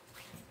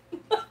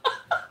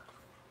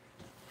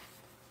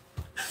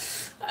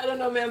 I don't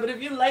know, man, but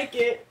if you like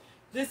it,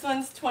 this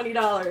one's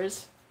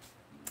 $20.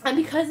 And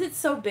because it's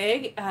so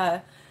big,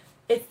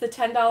 it's the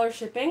 $10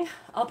 shipping.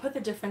 I'll put the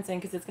difference in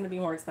because it's going to be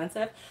more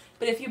expensive.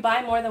 But if you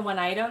buy more than one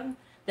item,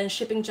 then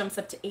shipping jumps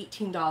up to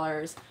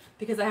 $18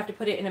 because I have to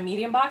put it in a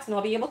medium box, and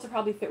I'll be able to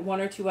probably fit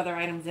 1 or 2 other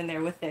items in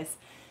there with this.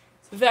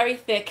 It's very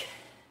thick.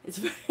 It's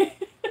very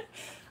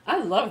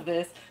I love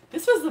this.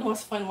 This was the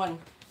most fun one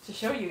to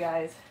show you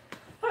guys.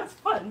 That was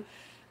fun.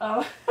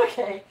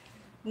 Okay,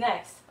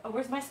 next. Oh,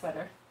 where's my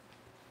sweater?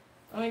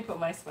 Let me put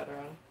my sweater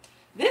on.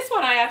 This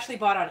one I actually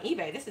bought on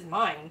eBay. This is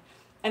mine.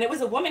 And it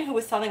was a woman who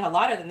was selling a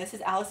lot of them. This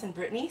is Allison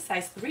Brittany,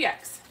 size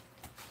 3X.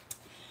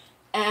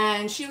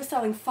 And she was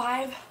selling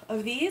 5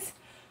 of these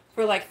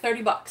for like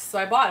 30 bucks. So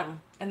I bought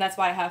them. And that's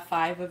why I have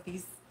 5 of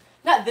these.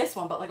 Not this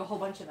one, but like a whole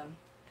bunch of them.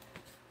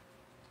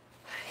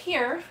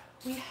 Here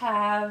we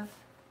have...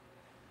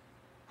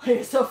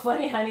 You're so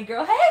funny, honey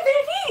girl. Hey,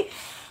 baby!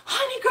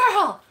 Honey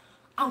girl!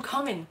 I'm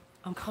coming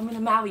to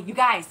Maui. You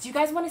guys, do you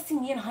guys want to see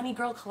me and Honey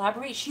Girl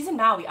collaborate? She's in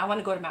Maui. I want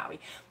to go to Maui.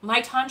 My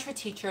Tantra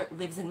teacher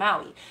lives in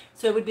Maui.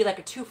 So it would be like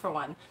a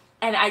 2-for-1.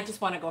 And I just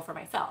want to go for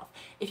myself.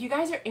 If you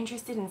guys are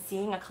interested in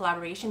seeing a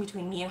collaboration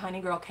between me and Honey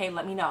Girl K,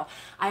 let me know.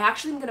 I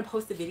actually am going to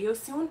post a video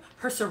soon.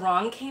 Her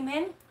sarong came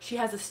in. She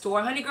has a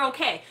store. Honey Girl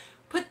K,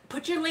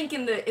 put your link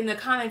in the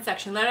comment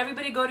section. Let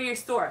everybody go to your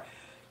store.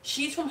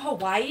 She's from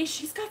Hawaii.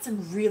 She's got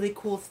some really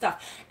cool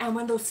stuff. And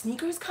when those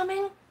sneakers come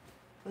in,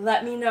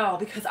 let me know,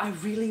 because I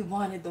really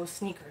wanted those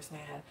sneakers,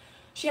 man.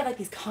 She had like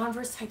these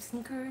Converse type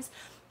sneakers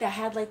that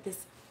had like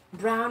this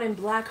brown and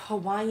black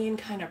Hawaiian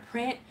kind of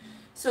print.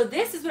 So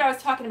this is what I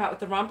was talking about with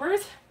the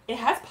rompers. It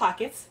has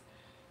pockets.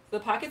 The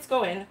pockets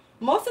go in.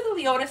 Most of the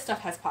Leota stuff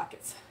has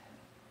pockets.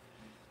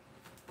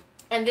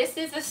 And this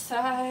is a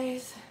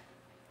size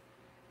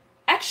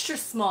extra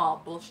small.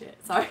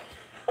 Bullshit. Sorry.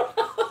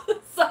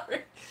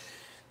 Sorry.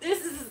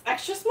 This is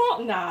extra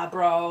small? Nah,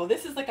 bro.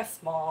 This is like a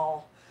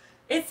small.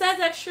 It says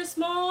extra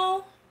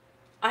small.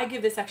 I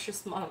give this extra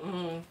small.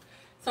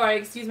 Sorry,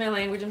 excuse my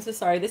language. I'm so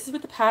sorry. This is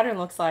what the pattern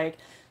looks like.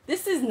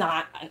 This is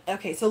not.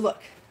 Okay, so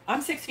look.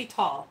 I'm 6 feet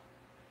tall.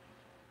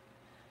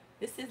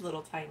 This is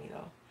little tiny,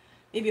 though.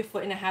 Maybe 1.5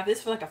 feet. This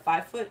is for like a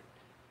 5-foot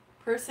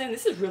person.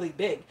 This is really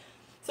big.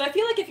 So I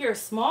feel like if you're a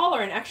small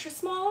or an extra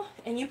small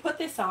and you put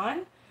this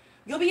on,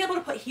 you'll be able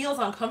to put heels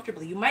on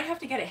comfortably. You might have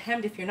to get it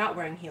hemmed if you're not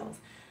wearing heels.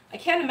 I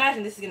can't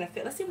imagine this is going to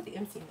fit. Let's see what the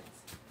inseam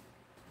is.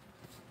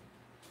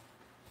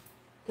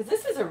 Because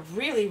this is a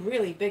really,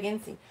 really big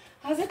inseam.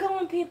 How's it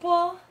going,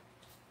 people?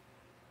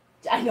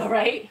 I know,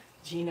 right?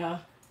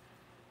 Gina.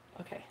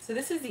 Okay, so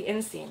this is the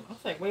inseam. I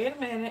was like, wait a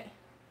minute.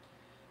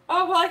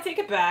 Oh, well, I take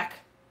it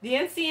back. The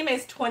inseam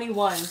is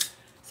 21.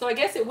 So I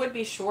guess it would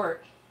be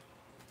short.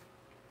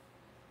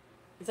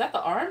 Is that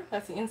the arm?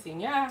 That's the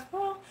inseam. Yeah.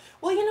 Well,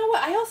 you know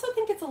what? I also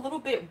think it's a little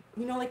bit,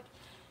 you know, like,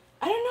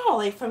 I don't know,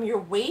 like from your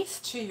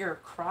waist to your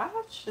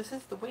crotch. This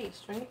is the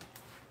waist, right?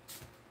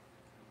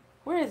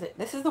 Where is it?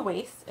 This is the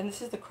waist, and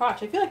this is the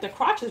crotch. I feel like the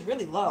crotch is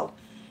really low.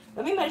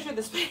 Let me measure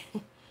the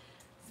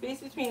space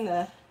between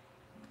the...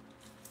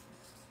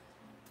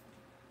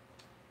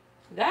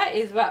 That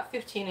is about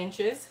 15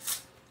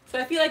 inches. So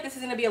I feel like this is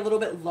going to be a little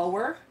bit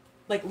lower,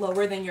 like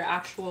lower than your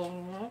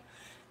actual...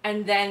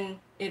 And then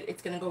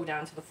it's going to go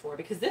down to the floor,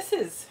 because this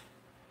is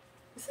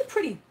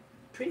pretty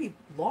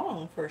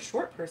long for a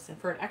short person.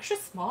 For an extra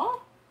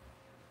small?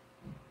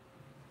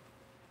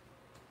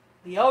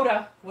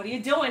 Leota, what are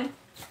you doing?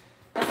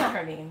 That's not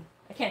her name.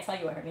 I can't tell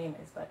you what her name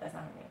is, but that's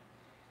not her name.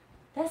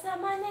 That's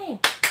not my name.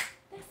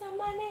 That's not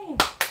my name.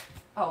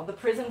 Oh, the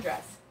prism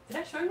dress. Did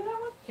I show you that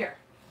one? Here.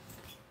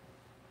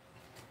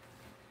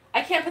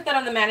 I can't put that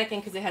on the mannequin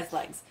because it has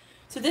legs.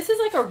 So this is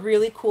like a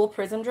really cool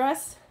prism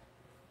dress.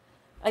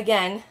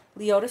 Again,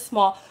 Leota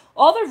Small.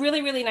 All the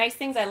really, really nice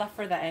things I left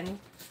for the end,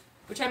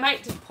 which I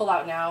might just pull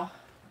out now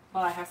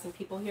while I have some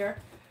people here.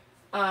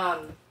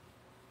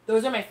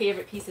 Those are my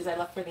favorite pieces I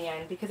left for the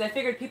end because I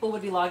figured people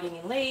would be logging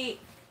in late.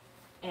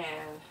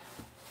 And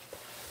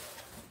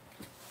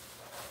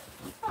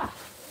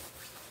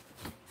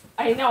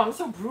I know I'm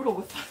so brutal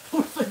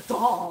with the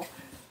doll.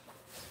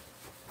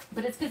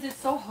 But it's because it's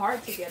so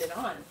hard to get it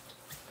on.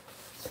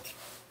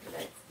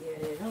 Let's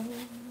get it on.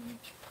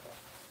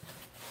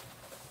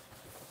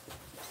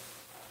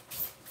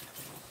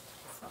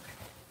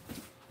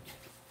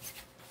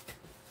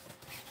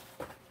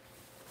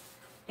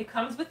 It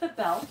comes with a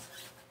belt.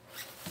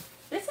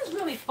 This is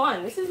really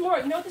fun. This is more,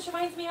 you know what this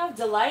reminds me of?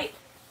 Delight.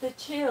 The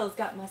chills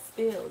got my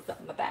spills on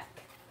my back.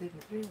 Leave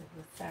me through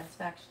with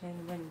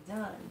satisfaction when you're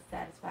done.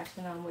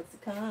 Satisfaction on what's to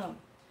come.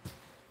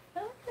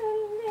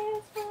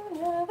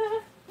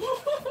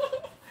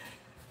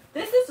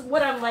 This is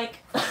what I'm like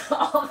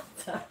all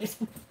the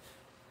time.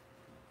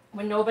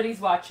 When nobody's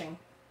watching.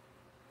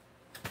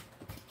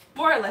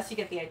 More or less, you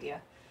get the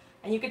idea.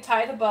 And you could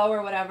tie the bow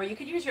or whatever. You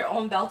could use your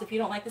own belt. If you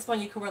don't like this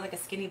one, you could wear like a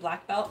skinny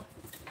black belt.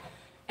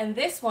 And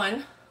this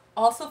one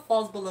also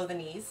falls below the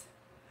knees,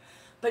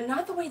 but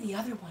not the way the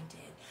other one did.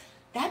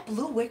 That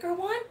blue wicker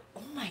one,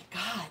 oh my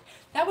God,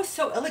 that was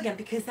so elegant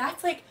because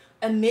that's like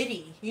a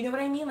midi. You know what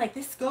I mean? Like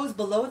this goes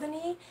below the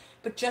knee,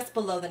 but just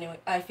below the knee,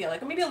 I feel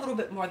like, or maybe a little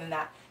bit more than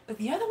that. But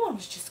the other one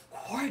was just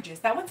gorgeous.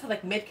 That went to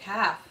like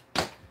mid-calf.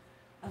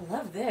 I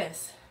love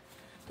this.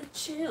 The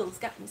chills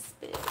got me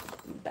spit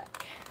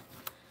back.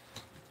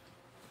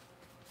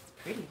 It's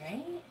pretty,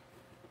 right?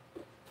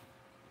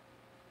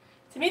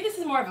 To me, this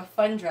is more of a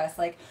fun dress.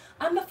 Like,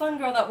 I'm the fun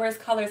girl that wears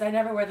colors. I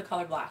never wear the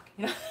color black.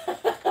 You know?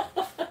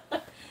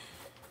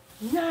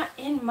 Not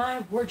in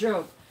my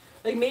wardrobe.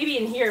 Like, maybe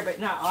in here, but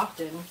not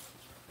often.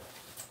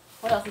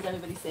 What else is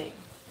everybody saying?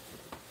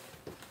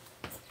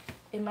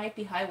 It might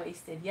be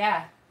high-waisted.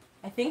 Yeah,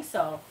 I think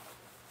so.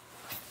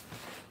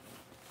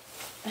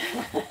 What's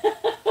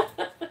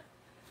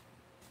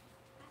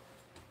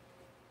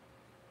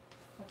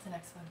the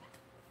next one?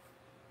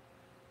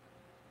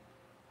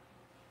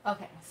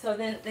 Okay, so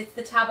then it's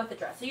the Tabitha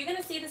dress. So you're going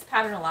to see this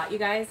pattern a lot, you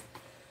guys.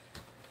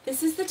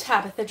 This is the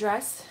Tabitha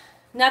dress.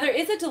 Now there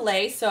is a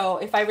delay, so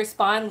if I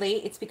respond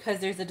late, it's because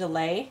there's a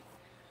delay.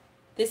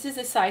 This is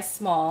a size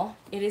small.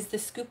 It is the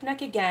scoop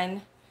neck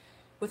again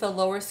with a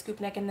lower scoop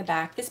neck in the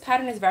back. This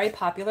pattern is very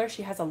popular.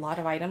 She has a lot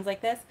of items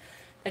like this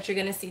that you're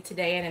going to see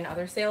today and in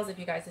other sales if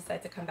you guys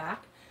decide to come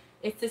back.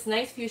 It's this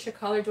nice fuchsia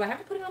color. Do I have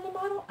to put it on the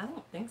model? I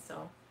don't think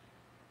so.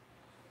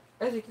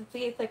 As you can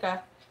see, it's like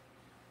a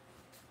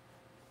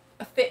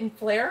fit and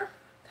flare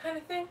kind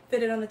of thing.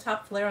 Fitted on the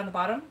top, flare on the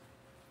bottom.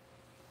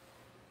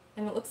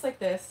 And it looks like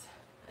this.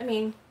 I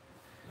mean,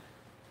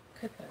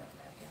 could put it on the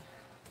mannequin.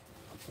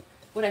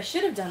 What I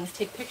should have done is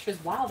take pictures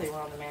while they were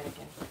on the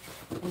mannequin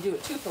and do a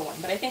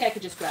 2-for-1. But I think I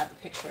could just grab the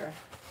picture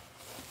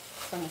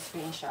from the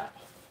screenshot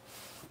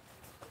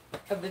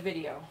of the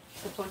video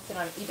to post it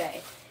on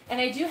eBay.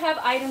 And I do have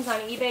items on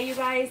eBay, you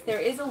guys. There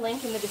is a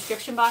link in the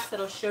description box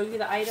that'll show you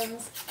the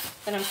items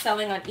that I'm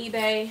selling on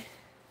eBay.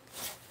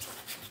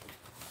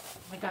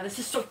 Oh my God, this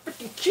is so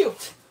freaking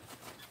cute.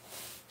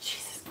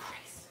 Jesus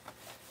Christ.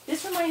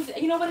 This reminds me,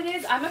 you know what it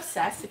is? I'm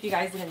obsessed, if you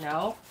guys didn't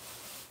know,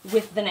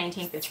 with the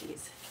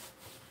 1950s.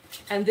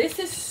 And this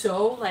is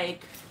so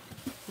like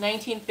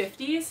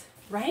 1950s,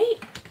 right?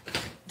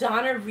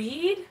 Donna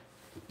Reed.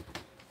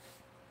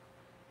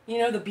 You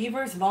know, the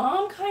Beaver's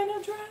mom kind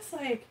of dress.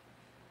 Like,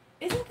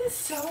 isn't this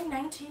so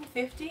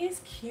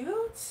 1950s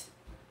cute?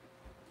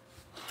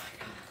 Oh my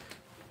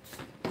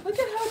God. Look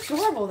at how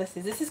adorable this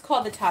is. This is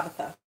called the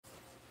Tabitha.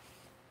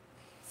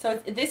 So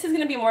this is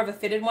going to be more of a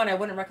fitted one. I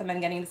wouldn't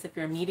recommend getting this if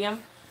you're a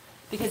medium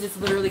because it's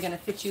literally going to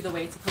fit you the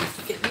way it's supposed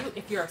to fit you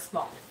if you're a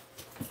small.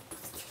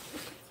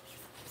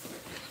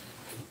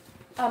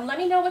 Let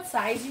me know what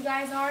size you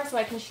guys are so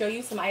I can show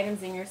you some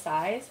items in your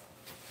size.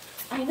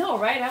 I know,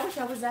 right? I wish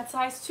I was that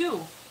size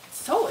too.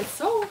 It's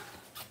so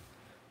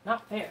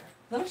not fair.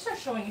 Let me start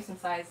showing you some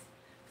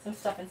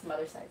stuff in some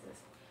other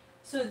sizes.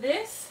 So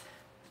this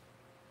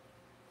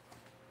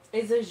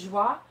is a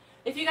joie.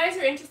 If you guys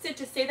are interested,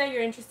 just say that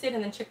you're interested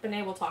and then Chick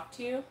Benet will talk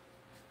to you.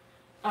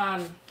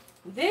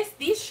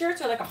 These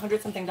shirts are like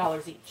 $100-something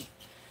each.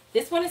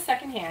 This one is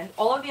secondhand.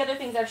 All of the other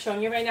things I've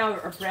shown you right now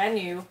are brand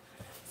new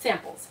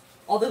samples.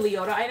 All the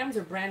Leota items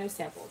are brand new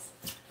samples.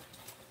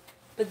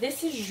 But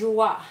this is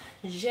Joie.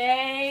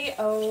 J-O-I-E.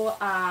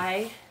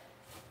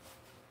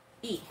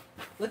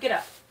 Look it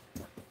up.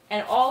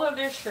 And all of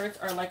their shirts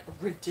are like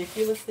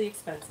ridiculously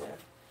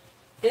expensive.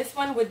 This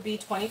one would be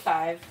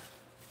 $25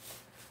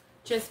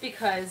 just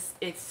because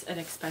it's an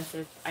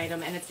expensive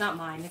item and it's not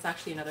mine. It's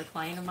actually another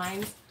client of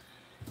mine's.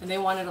 And they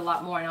wanted a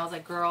lot more. And I was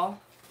like, girl,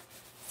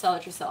 sell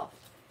it yourself.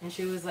 And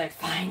she was like,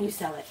 fine, you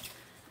sell it.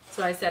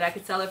 So I said I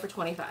could sell it for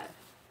 $25.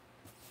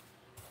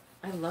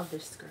 I love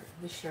this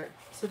shirt.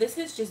 So this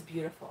is just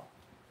beautiful.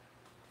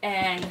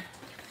 And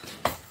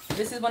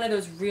this is one of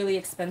those really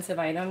expensive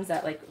items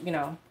that, like, you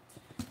know,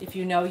 if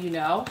you know, you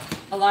know.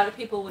 Some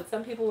people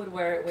would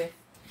wear it with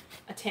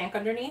a tank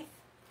underneath.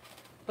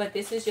 But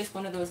this is just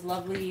one of those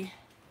lovely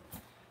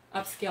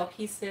upscale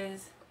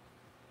pieces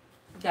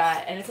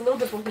that, and it's a little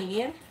bit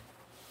bohemian,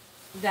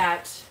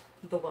 that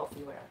the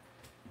wealthy wear.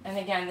 And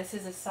again, this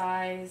is a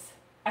size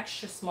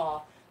extra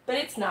small, but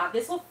it's not.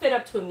 This will fit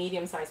up to a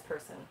medium-sized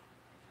person.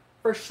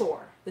 For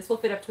sure. This will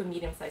fit up to a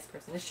medium-sized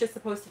person. It's just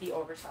supposed to be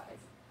oversized.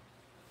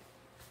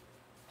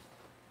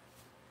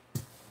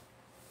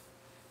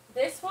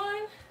 This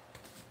one,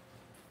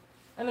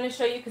 I'm going to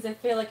show you because I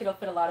feel like it'll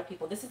fit a lot of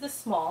people. This is the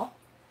small.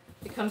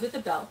 It comes with a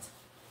belt.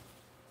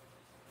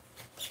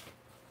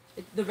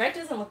 The red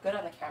doesn't look good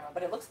on the camera,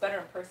 but it looks better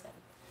in person.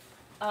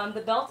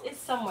 The belt is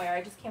somewhere.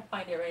 I just can't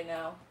find it right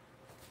now.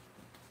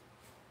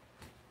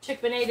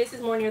 Chick Benet, this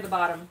is more near the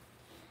bottom.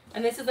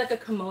 And this is like a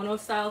kimono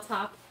style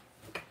top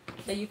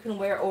that you can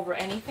wear over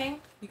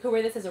anything. You could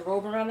wear this as a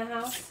robe around the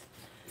house.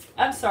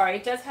 I'm sorry,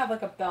 it does have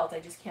like a belt. I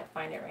just can't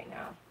find it right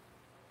now.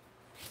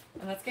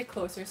 And let's get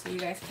closer so you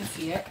guys can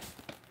see it.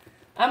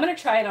 I'm going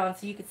to try it on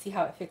so you can see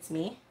how it fits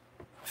me.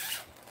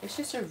 It's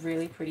just a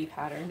really pretty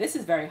pattern. This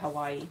is very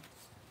Hawaii.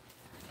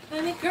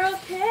 Honey girl,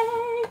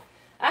 hey!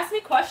 Ask me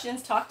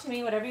questions, talk to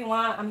me, whatever you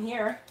want. I'm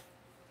here.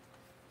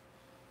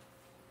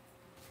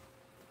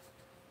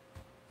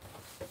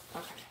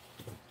 Okay.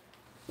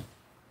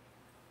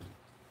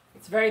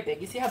 It's very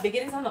big. You see how big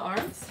it is on the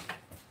arms?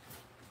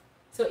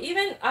 So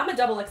even, I'm a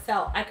double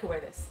XL, I could wear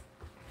this.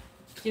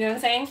 Do you know what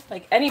I'm saying?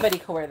 Like anybody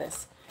could wear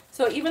this.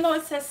 So even though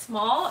it says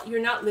small,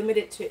 you're not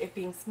limited to it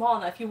being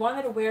small. Now if you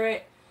wanted to wear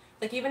it,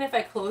 like even if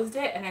I closed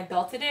it and I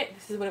belted it,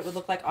 this is what it would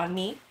look like on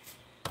me,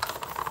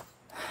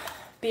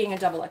 being a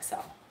double XL.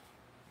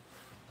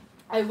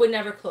 I would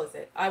never close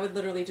it. I would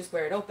literally just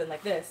wear it open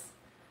like this.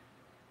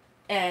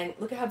 And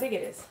look at how big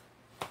it is.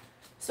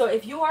 So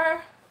if you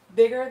are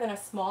bigger than a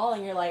small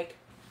and you're like,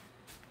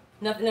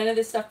 none of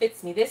this stuff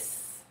fits me,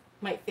 this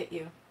might fit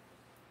you.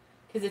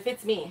 Because it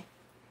fits me.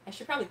 I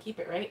should probably keep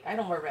it, right? I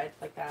don't wear red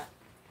like that.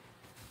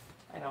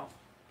 I don't.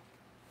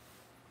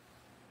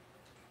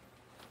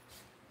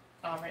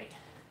 Alright.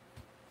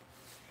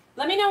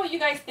 Let me know what you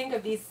guys think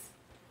of these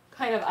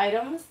kind of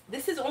items.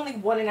 This is only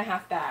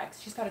 1.5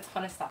 bags. She's got a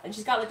ton of stuff. And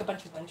she's got like a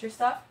bunch of winter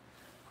stuff.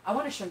 I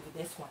want to show you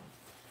this one.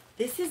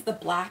 This is the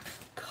black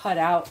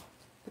cutout.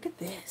 Look at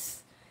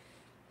this.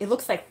 It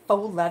looks like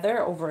faux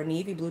leather over a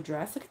navy blue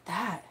dress. Look at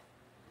that.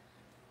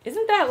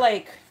 Isn't that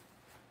like,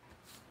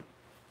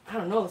 I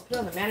don't know. Let's put it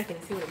on the mannequin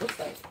and see what it looks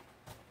like.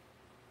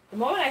 The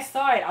moment I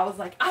saw it, I was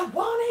like, I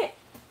want it.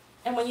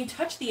 And when you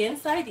touch the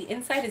inside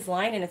is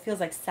lined and it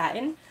feels like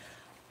satin.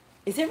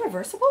 Is it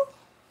reversible?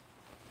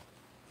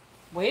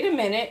 Wait a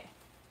minute.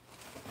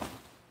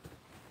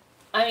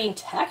 I mean,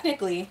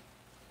 technically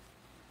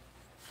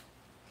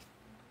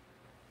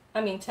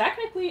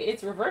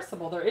it's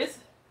reversible. There is,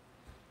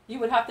 you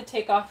would have to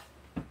take off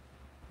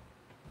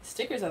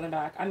stickers on the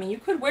back. I mean, you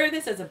could wear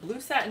this as a blue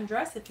satin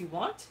dress if you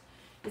want.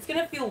 It's going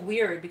to feel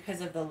weird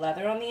because of the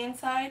leather on the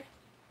inside.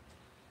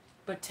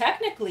 But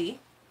technically,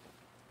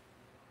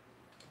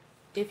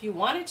 if you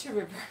wanted to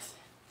reverse,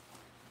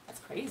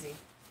 that's crazy.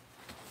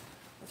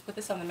 Let's put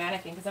this on the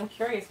mannequin because I'm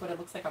curious what it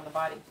looks like on the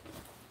body.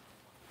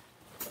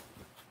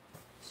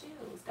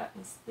 Chills got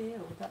me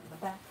spilled up in the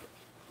back.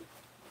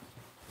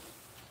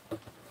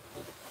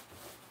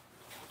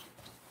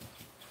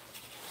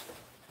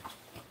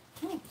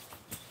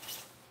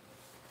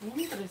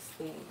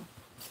 Interesting.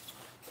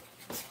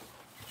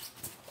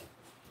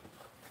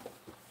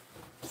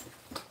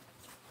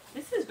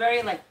 This is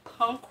very like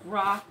punk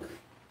rock,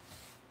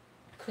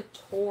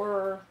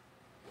 couture,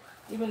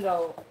 even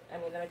though, I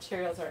mean, the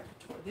materials aren't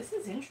couture. This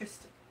is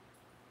interesting.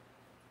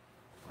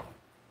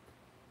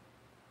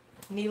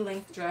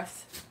 Knee-length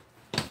dress.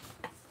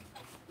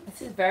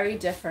 This is very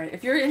different.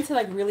 If you're into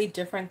like really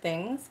different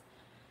things,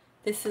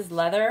 this is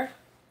leather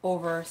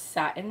over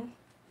satin.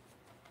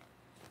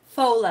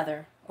 Faux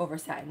leather over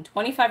satin.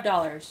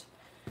 $25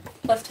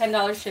 plus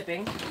 $10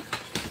 shipping.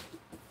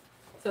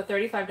 So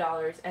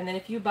 $35. And then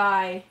if you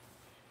buy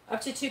up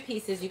to 2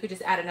 pieces, you could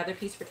just add another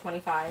piece for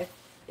 $25.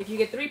 If you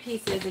get 3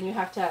 pieces, then you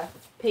have to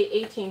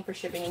pay $18 for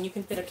shipping, and you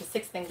can fit up to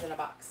 6 things in a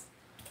box.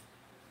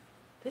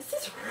 This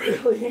is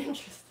really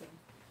interesting.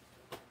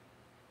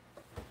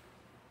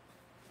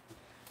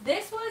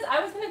 This was,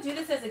 I was going to do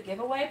this as a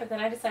giveaway, but then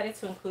I decided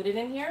to include it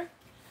in here.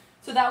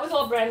 So that was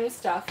all brand new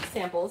stuff,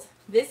 samples.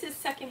 This is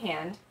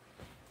secondhand.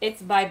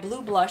 It's by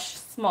Blue Blush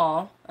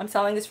Small. I'm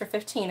selling this for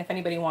 $15 if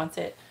anybody wants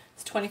it.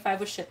 It's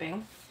 $25 with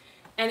shipping.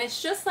 And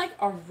it's just like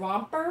a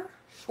romper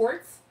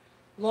shorts,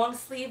 long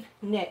sleeve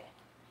knit.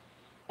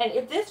 And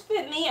if this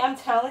fit me, I'm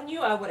telling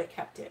you, I would have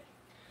kept it.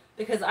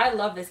 Because I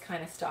love this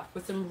kind of stuff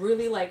with some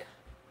really like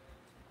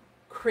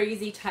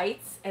crazy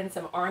tights and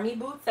some army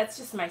boots. That's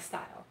just my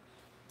style.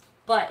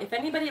 But if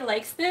anybody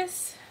likes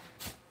this,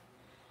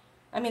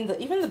 I mean,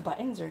 even the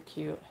buttons are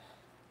cute.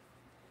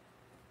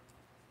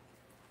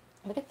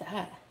 Look at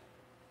that.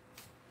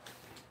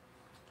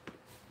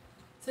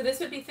 So this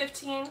would be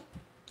 $15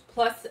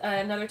 plus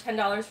another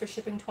 $10 for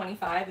shipping,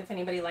 $25 if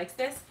anybody likes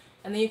this.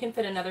 And then you can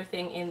fit another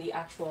thing in the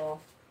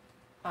actual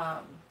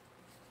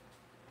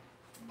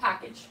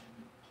package.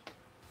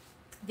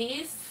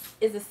 This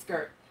is a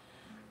skirt.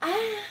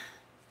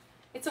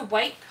 It's a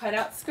white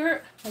cutout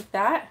skirt like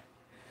that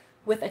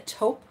with a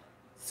taupe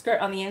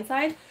skirt on the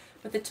inside,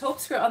 but the taupe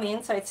skirt on the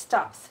inside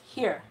stops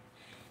here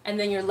and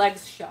then your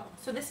legs show.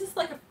 So this is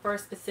like for a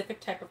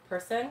specific type of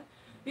person.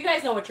 You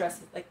guys know what dress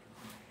is like,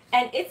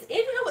 and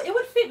it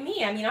would fit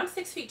me. I mean, I'm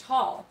 6 feet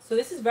tall, so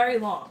this is very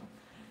long.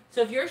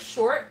 So if you're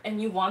short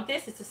and you want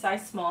this, it's a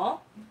size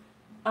small.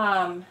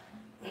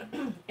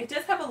 It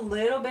does have a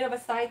little bit of a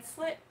side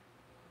slit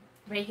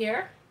right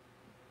here.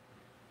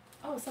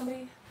 Oh,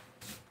 somebody.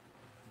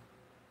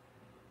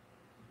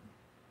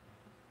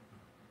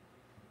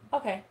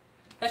 Okay,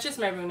 that's just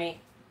my roommate.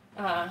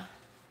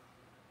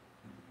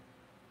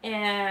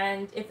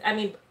 And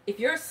if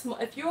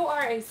you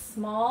are a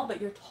small but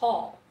you're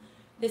tall,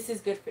 this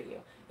is good for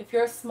you. If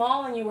you're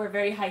small and you wear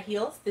very high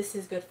heels, this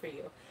is good for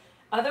you.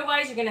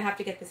 Otherwise, you're gonna have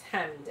to get this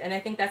hemmed, and I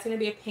think that's gonna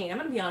be a pain. I'm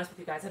gonna be honest with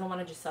you guys. I don't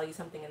want to just sell you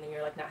something and then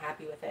you're like not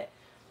happy with it.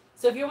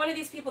 So if you're one of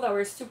these people that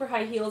wears super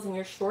high heels and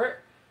you're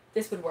short,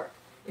 this would work.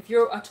 If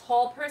you're a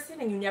tall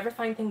person and you never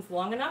find things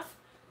long enough,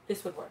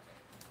 this would work.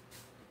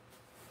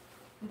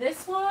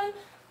 This one,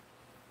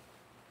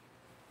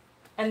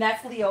 and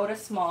that's Leota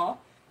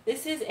Small.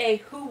 This is a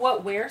Who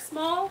What Wear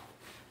Small.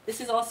 This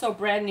is also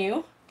brand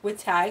new with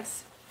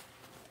tags.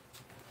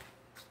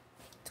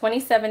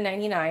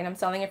 $27.99. I'm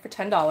selling it for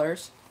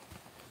 $10.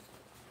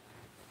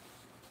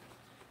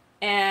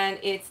 And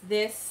it's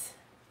this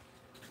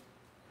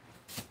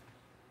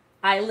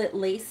eyelet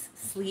lace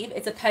sleeve.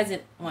 It's a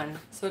peasant one,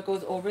 so it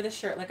goes over the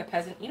shirt like a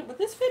peasant. You know, would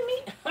this fit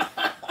me?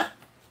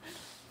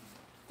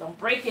 Don't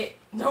break it.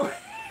 No.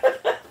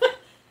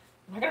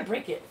 I'm not gonna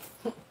break it.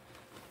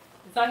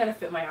 It's not gonna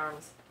fit my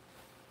arms.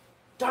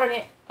 Darn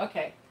it.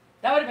 Okay,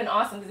 that would have been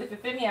awesome because if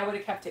it fit me, I would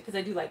have kept it because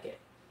I do like it.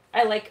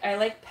 I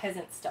like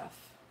peasant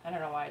stuff. I don't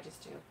know why, I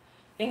just do.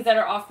 Things that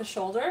are off the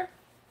shoulder.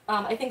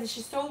 I think it's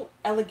just so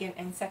elegant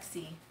and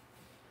sexy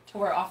to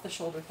wear off the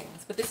shoulder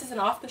things. But this is an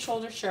off the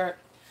shoulder shirt,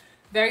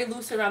 very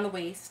loose around the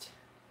waist.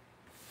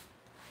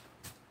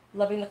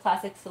 Loving the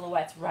classic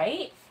silhouettes,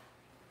 right?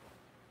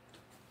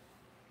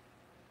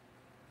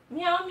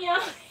 Meow meow.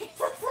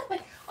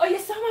 Oh, you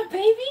saw my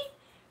baby?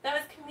 That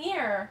was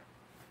Camille.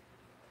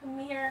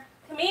 Camille.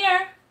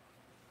 Camille.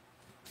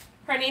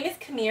 Her name is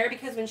Camille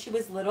because when she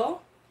was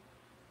little,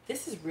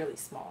 this is really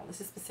small. This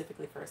is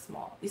specifically for a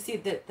small. You see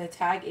the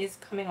tag is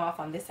coming off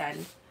on this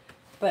end,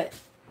 but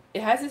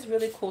it has this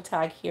really cool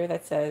tag here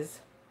that says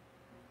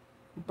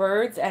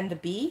birds and the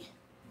bee.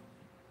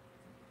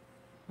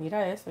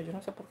 Mira eso, yo no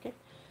sé por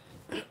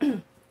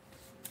qué.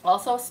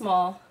 Also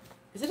small.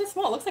 Is it a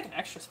small? It looks like an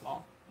extra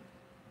small.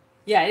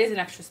 Yeah, it is an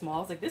extra small. I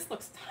was like, this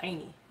looks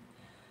tiny.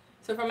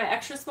 So for my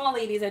extra small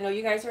ladies, I know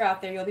you guys are out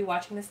there. You'll be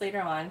watching this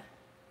later on.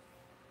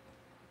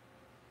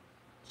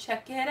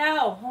 Check it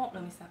out. Oh,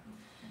 let me stop.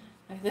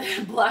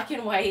 Black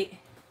and white,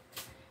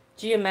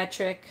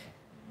 geometric,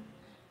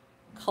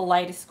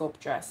 kaleidoscope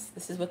dress.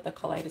 This is what the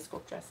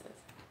kaleidoscope dress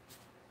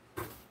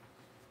is.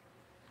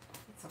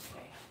 It's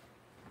okay.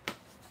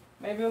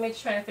 My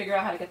roommate's trying to figure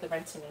out how to get the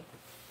rent to me.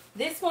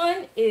 This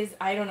one is,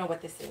 I don't know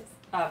what this is.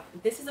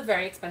 This is a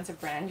very expensive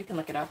brand. You can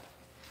look it up.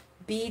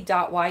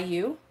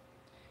 B.YU.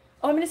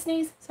 Oh, I'm going to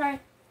sneeze. Sorry.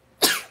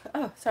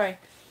 Oh, sorry.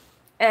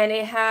 And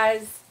it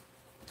has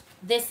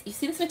this, you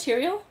see this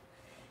material?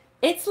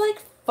 It's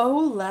like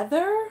faux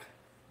leather,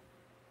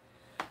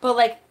 but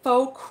like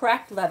faux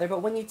cracked leather.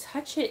 But when you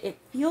touch it, it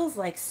feels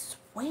like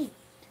suede.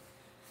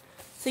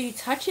 So you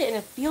touch it and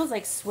it feels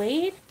like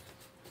suede,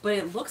 but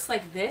it looks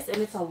like this, and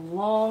it's a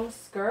long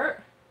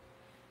skirt.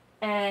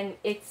 And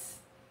it's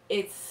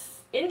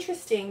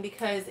interesting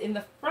because in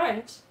the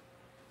front,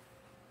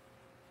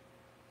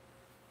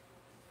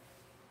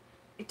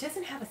 it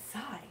doesn't have a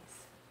size.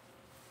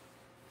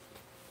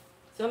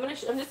 So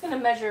I'm just gonna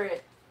measure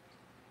it.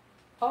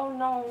 Oh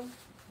no.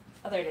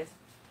 Oh, there it is.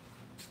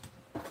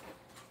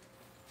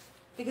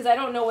 Because I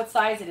don't know what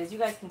size it is. You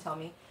guys can tell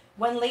me.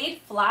 When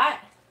laid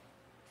flat,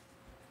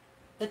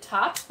 the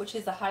top, which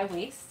is the high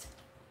waist,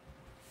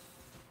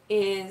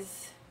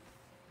 is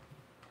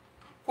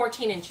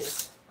 14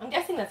 inches. I'm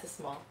guessing that's a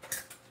small.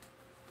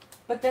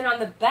 But then on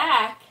the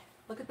back,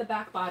 look at the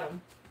back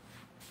bottom.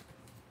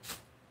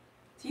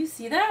 Do you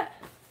see that?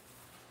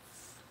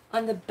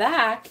 On the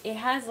back, it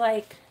has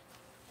like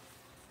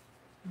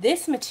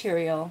this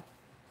material.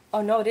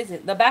 Oh, no, it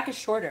isn't. The back is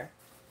shorter.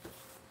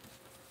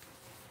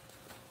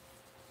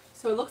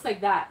 So it looks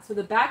like that. So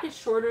the back is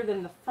shorter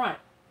than the front.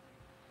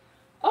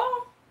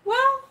 Oh,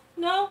 well,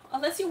 no.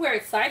 Unless you wear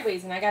it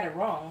sideways and I got it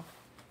wrong.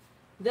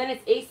 Then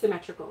it's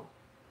asymmetrical.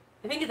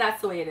 I think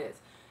that's the way it is.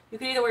 You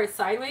can either wear it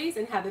sideways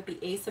and have it be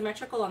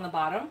asymmetrical on the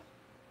bottom.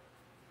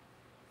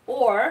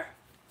 Or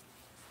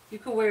you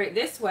could wear it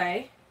this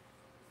way.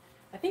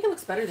 I think it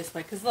looks better this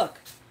way because look.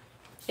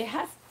 It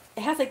has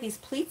like these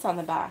pleats on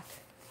the back.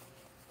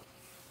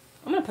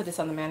 I'm going to put this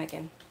on the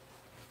mannequin.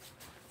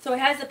 So it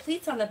has the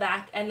pleats on the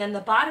back, and then the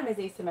bottom is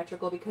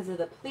asymmetrical because of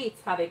the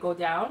pleats, how they go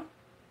down.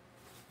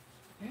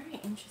 Very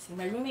interesting.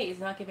 My roommate is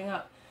not giving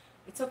up.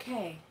 It's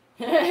okay.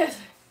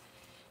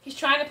 He's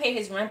trying to pay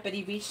his rent, but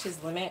he reached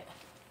his limit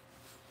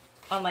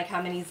on like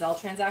how many Zelle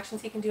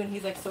transactions he can do, and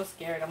he's like so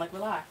scared. I'm like,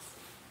 relax.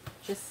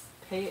 Just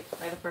pay it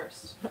by the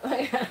first.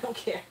 Like, I don't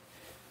care.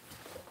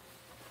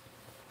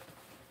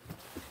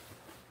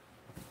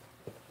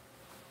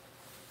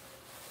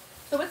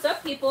 So what's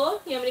up,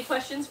 people? You have any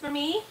questions for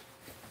me?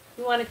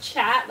 You want to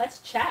chat? Let's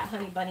chat,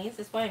 honey bunnies.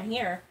 That's why I'm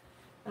here.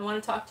 I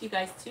want to talk to you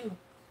guys too.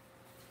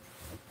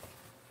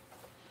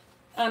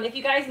 If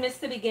you guys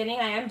missed the beginning,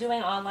 I am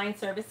doing online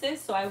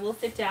services, so I will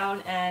sit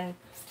down and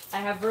I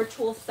have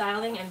virtual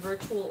styling and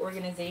virtual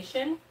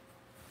organization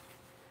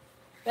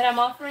that I'm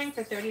offering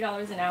for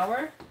 $30 an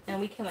hour, and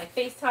we can like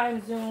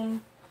FaceTime,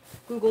 Zoom,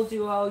 Google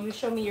Duo. You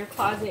show me your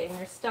closet and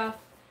your stuff.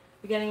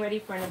 We're getting ready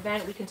for an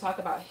event. We can talk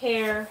about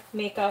hair,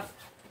 makeup,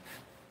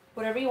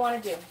 whatever you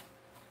want to do.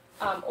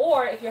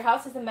 Or if your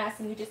house is a mess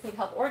and you just need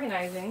help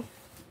organizing,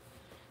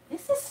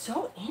 this is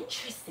so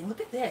interesting.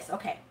 Look at this.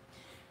 Okay,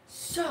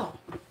 so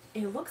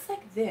it looks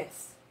like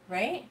this,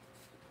 right?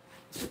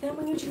 But then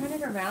when you turn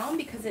it around,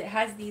 because it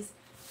has these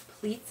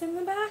pleats in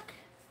the back,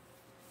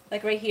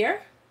 like right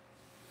here,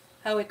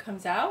 how it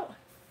comes out,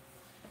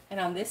 and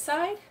on this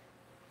side,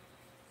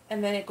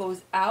 and then it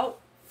goes out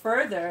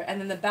further,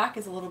 and then the back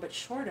is a little bit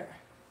shorter.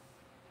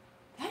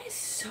 That is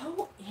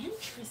so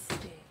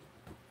interesting.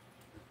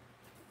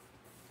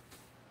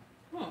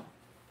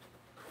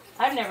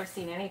 I've never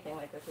seen anything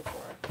like this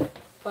before,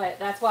 but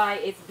that's why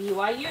it's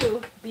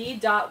BYU,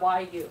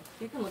 B.YU.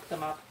 You can look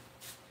them up.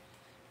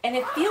 And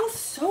it feels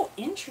so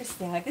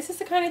interesting. Like, this is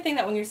the kind of thing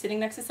that when you're sitting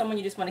next to someone,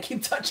 you just want to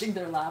keep touching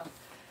their lap,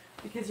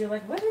 because you're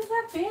like, what is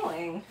that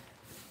feeling?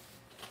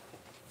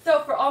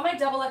 So for all my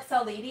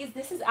XXL ladies,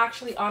 this is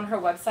actually on her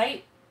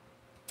website.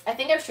 I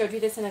think I've showed you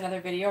this in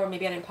another video, or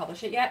maybe I didn't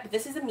publish it yet, but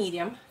this is a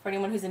medium. For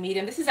anyone who's a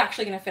medium, this is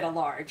actually going to fit a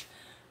large.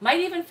 Might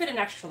even fit an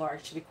extra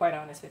large, to be quite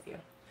honest with you.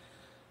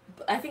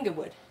 But I think it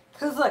would.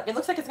 Because look, it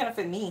looks like it's going to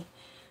fit me.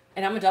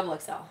 And I'm a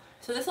XXL.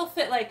 So this will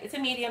fit, like, it's a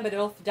medium, but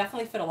it'll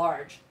definitely fit a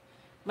large.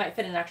 Might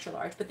fit an extra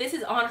large. But this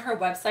is on her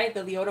website,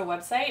 the Leota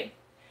website.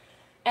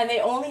 And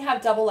they only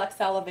have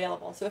XXL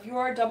available. So if you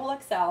are a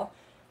XXL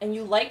and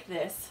you like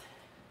this,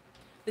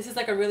 this is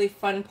like a really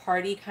fun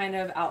party kind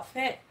of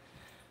outfit.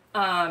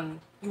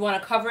 You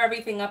want to cover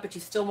everything up, but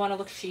you still want to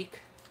look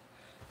chic.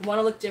 You want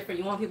to look different.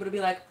 You want people to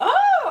be like,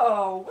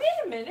 oh,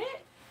 wait a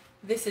minute.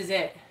 This is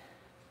it.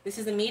 This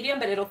is a medium,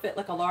 but it'll fit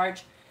like a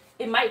large.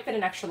 It might fit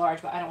an extra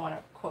large, but I don't want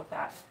to quote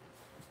that.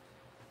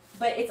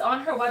 But it's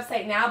on her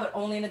website now, but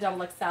only in the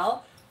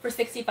XXL for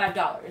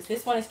 $65.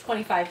 This one is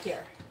 $25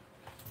 here.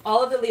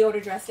 All of the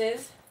Leota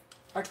dresses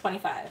are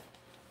 $25.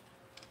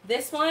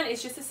 This one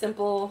is just a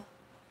simple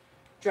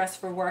dress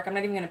for work. I'm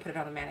not even going to put it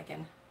on the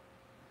mannequin.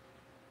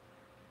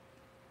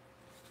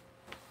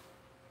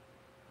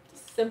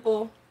 Just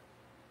simple,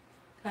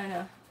 kind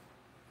of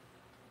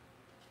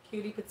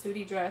cutie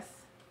patootie dress.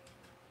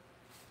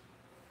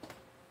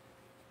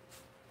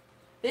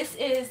 This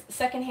is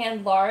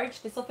secondhand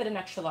large. This will fit an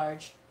extra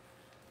large.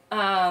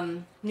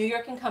 New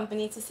York &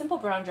 Company. It's a simple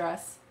brown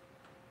dress.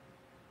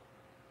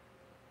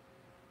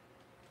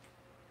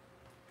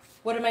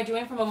 What am I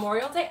doing for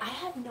Memorial Day? I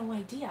have no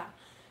idea.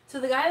 So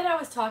the guy that I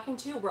was talking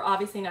to, we're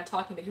obviously not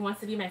talking, but he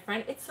wants to be my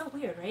friend. It's so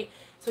weird, right?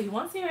 So he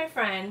wants to be my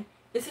friend.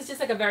 This is just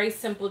like a very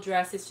simple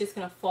dress. It's just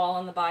going to fall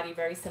on the body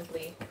very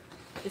simply.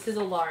 This is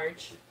a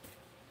large.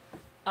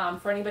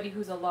 For anybody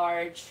who's a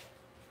large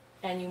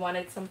and you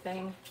wanted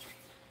something,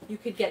 you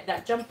could get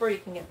that jumper. You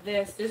can get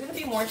this. There's going to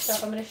be more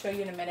stuff I'm going to show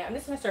you in a minute. I'm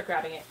just going to start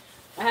grabbing it.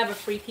 I have a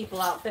free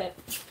people outfit.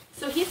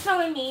 So he's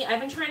telling me, I've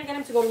been trying to get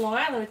him to go to Long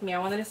Island with me. I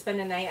wanted to spend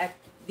a night at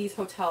these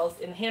hotels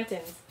in the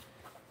Hamptons,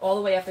 all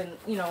the way up in,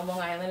 you know, Long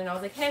Island. And I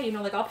was like, hey, you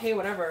know, like, I'll pay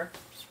whatever,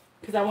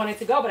 because I wanted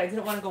to go, but I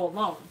didn't want to go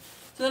alone.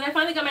 So then I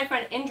finally got my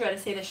friend Indra to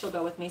say that she'll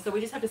go with me. So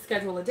we just have to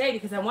schedule a day,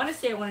 because I want to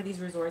stay at one of these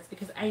resorts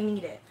because I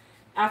need it.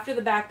 After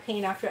the back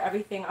pain, after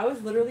everything, I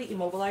was literally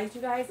immobilized,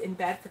 you guys, in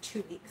bed for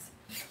 2 weeks.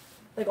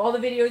 Like, all the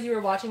videos you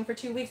were watching for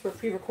 2 weeks were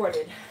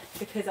pre-recorded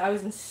because I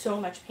was in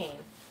so much pain.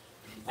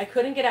 I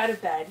couldn't get out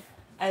of bed.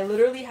 I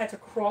literally had to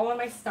crawl on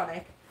my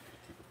stomach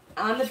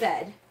on the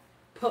bed,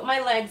 put my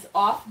legs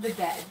off the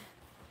bed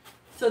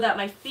so that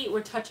my feet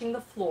were touching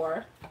the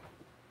floor,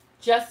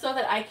 just so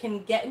that I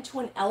can get into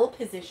an L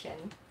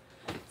position.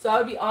 So I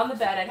would be on the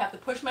bed, I'd have to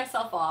push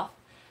myself off,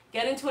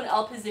 get into an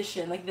L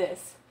position like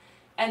this,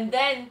 and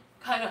then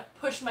kind of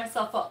push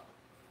myself up.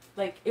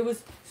 Like, it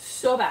was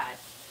so bad.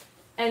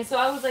 And so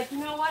I was like, you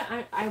know what,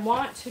 I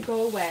want to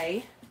go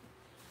away.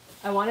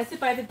 I want to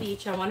sit by the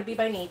beach, I want to be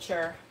by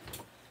nature,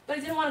 but I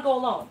didn't want to go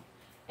alone.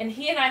 And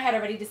he and I had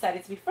already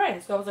decided to be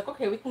friends, so I was like,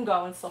 okay, we can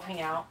go and still hang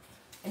out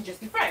and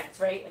just be friends,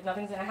 right? Like,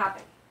 nothing's going to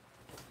happen.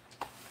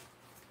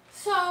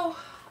 So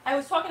I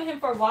was talking to him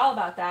for a while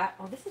about that.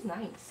 Oh, this is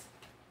nice.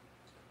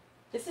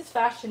 This is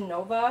Fashion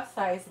Nova,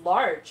 size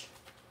large.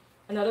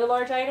 Another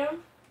large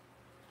item.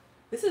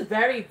 This is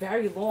very,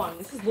 very long.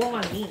 This is long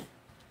on me.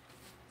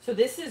 So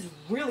this is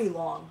really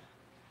long.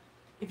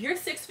 If you're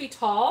 6 feet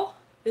tall,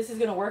 this is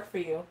going to work for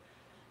you.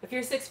 If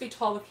you're 6 feet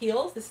tall with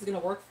heels, this is going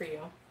to work for you.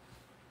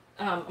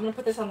 I'm going to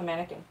put this on the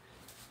mannequin.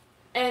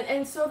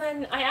 And so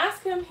then I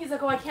asked him, he's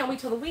like, oh, I can't wait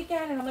till the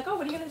weekend. And I'm like, oh,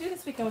 what are you going to do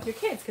this weekend with your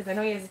kids? Because I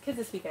know he has his kids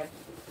this weekend.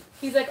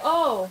 He's like,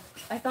 oh,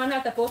 I found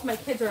out that both my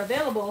kids are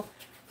available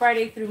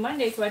Friday through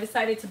Monday, so I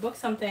decided to book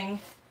something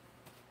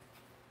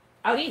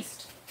out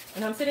east.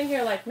 And I'm sitting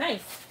here like,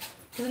 nice.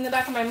 Because in the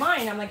back of my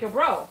mind, I'm like, yo,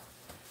 bro,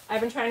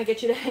 I've been trying to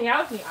get you to hang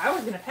out with me. I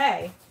was going to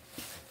pay.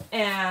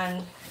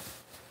 And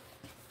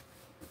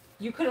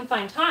you couldn't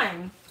find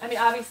time. I mean,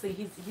 obviously,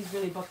 he's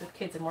really booked with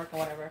kids and work and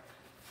whatever.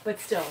 but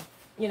still,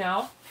 you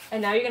know.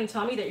 And now you're gonna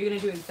tell me that you're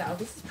gonna do exactly. Oh,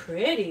 this is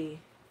pretty.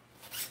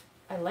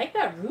 I like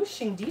that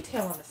ruching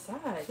detail on the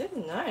side. This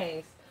is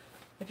nice.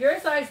 If you're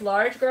a size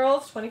large,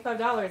 girls,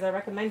 $25. I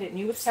recommend it.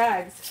 New with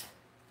tags.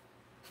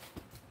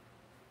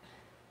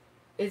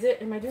 Is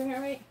it? Am I doing it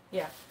right?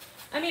 Yeah.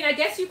 I mean, I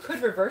guess you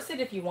could reverse it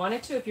if you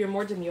wanted to, if you're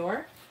more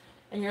demure.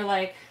 And you're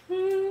like, I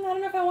don't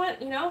know if I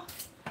want, you know,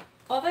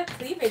 all that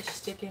cleavage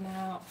sticking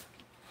out.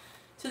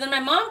 So then my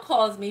mom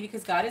calls me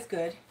because God is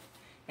good.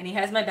 And he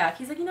has my back.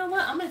 He's like, you know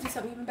what? I'm going to do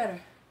something even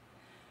better.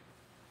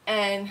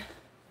 And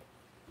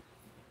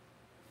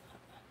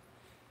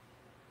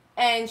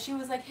she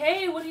was like,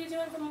 hey, what are you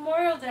doing for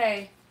Memorial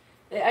Day?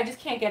 I just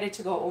can't get it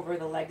to go over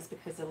the legs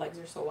because the legs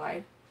are so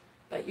wide.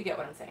 But you get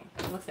what I'm saying.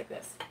 It looks like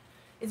this.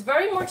 It's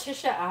very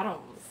Morticia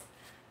Adams.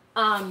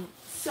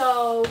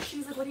 So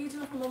she's like, what are you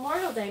doing for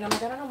Memorial Day? And I'm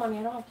like, I don't know, Mommy.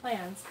 I don't have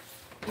plans.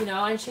 You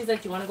know, and she's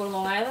like, do you want to go to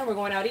Long Island? We're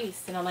going out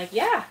east. And I'm like,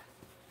 yeah.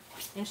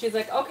 And she's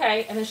like,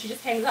 okay. And then she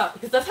just hangs up.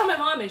 Because that's how my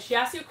mom is. She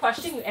asks you a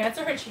question, you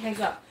answer her, and she hangs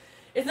up.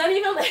 It's not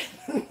even like,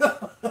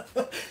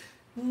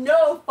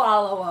 no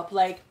follow-up.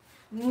 Like,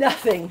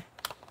 nothing.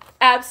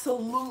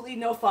 Absolutely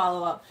no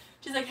follow-up.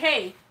 She's like,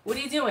 hey, what are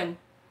you doing?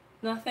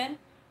 Nothing.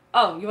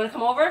 Oh, you want to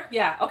come over?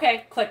 Yeah.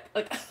 Okay. Click.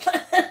 Like,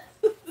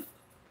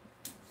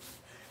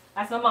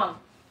 that's my mom.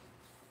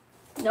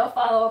 No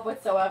follow-up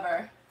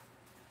whatsoever.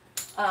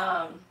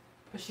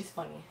 But she's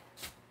funny.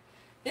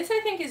 This,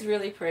 I think, is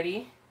really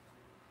pretty.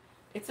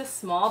 It's a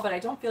small, but I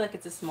don't feel like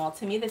it's a small.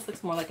 To me, this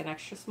looks more like an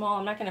extra small.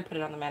 I'm not going to put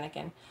it on the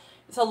mannequin.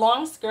 It's a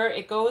long skirt.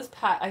 It goes,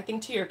 I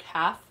think, to your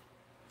calf.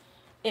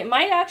 It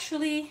might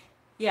actually,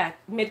 yeah,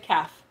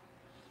 mid-calf.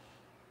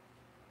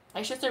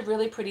 It's just a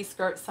really pretty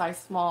skirt, size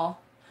small.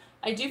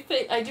 I do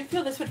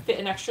feel this would fit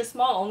an extra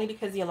small only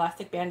because the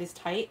elastic band is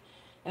tight.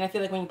 And I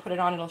feel like when you put it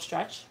on, it'll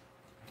stretch.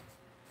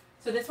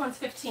 So this one's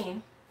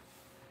 $15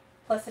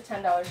 plus the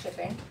 $10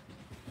 shipping.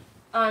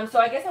 So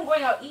I guess I'm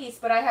going out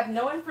east, but I have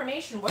no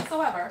information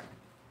whatsoever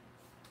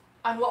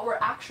on what we're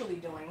actually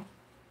doing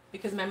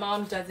because my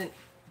mom doesn't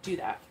do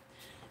that.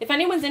 If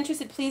anyone's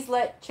interested, please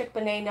let Chick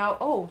Benet know.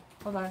 Oh,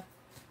 hold on.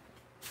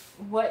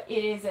 What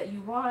it is that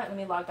you want. Let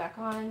me log back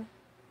on.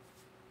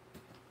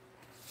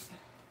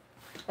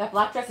 That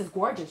black dress is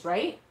gorgeous,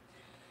 right?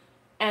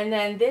 And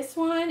then this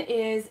one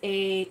is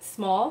a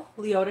small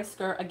Leota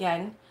skirt.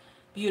 Again,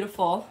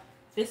 beautiful.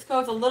 This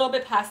goes a little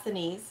bit past the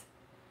knees.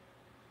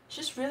 It's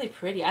just really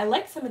pretty. I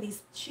like some of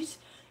these. She's,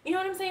 you know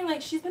what I'm saying?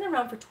 Like, she's been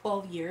around for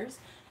 12 years.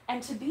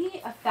 And to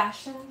be a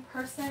fashion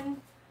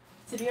person,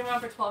 to be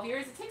around for 12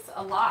 years, it takes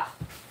a lot.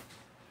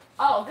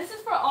 Oh, this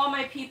is for all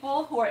my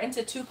people who are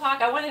into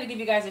Tupac. I wanted to give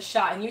you guys a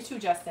shot, and you too,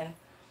 Justin.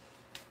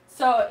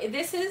 So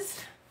this is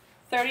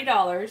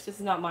 $30. This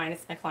is not mine.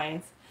 It's my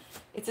client's.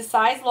 It's a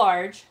size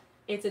large.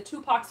 It's a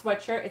Tupac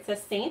sweatshirt. It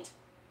says Saint.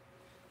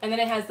 And then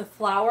it has the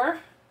flower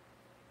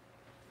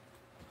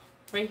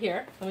right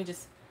here. Let me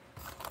just...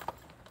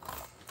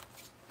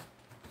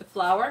 The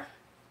flower.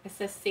 It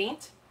says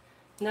Saint.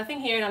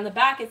 Nothing here. And on the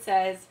back it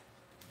says,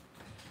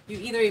 you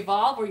either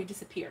evolve or you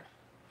disappear.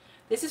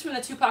 This is from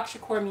the Tupac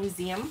Shakur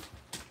Museum.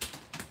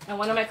 And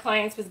one of my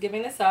clients was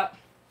giving this up.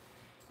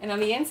 And on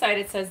the inside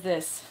it says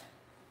this.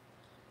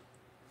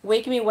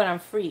 Wake me when I'm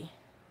free.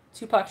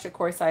 Tupac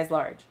Shakur size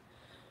large.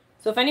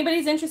 So if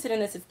anybody's interested in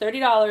this, it's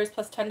 $30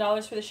 plus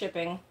 $10 for the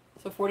shipping.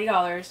 So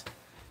 $40.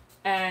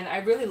 And I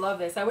really love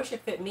this. I wish it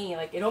fit me.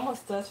 Like, it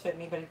almost does fit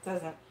me, but it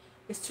doesn't.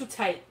 It's too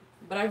tight.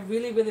 But I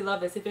really, really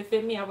love this. If it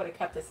fit me, I would have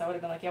kept this. I would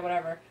have been like, yeah,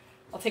 whatever.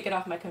 I'll take it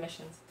off my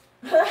commissions.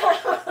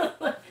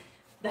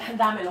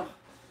 Dámelo.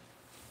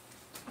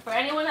 For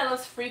anyone that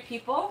loves Free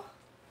People,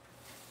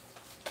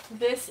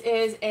 this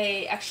is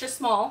a extra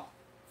small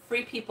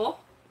Free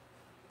People.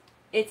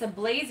 It's a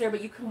blazer,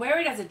 but you can wear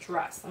it as a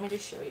dress. Let me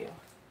just show you.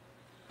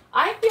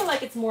 I feel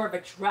like it's more of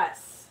a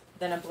dress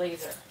than a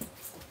blazer.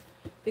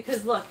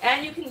 Because look,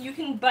 and you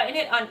can button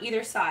it on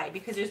either side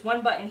because there's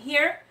one button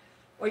here,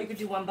 or you could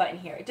do one button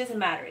here. It doesn't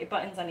matter. It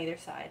buttons on either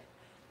side.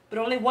 But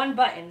only one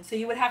button, so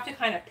you would have to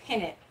kind of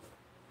pin it.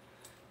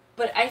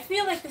 But I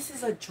feel like this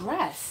is a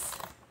dress.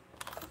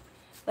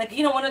 Like,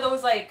 you know, one of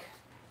those, like,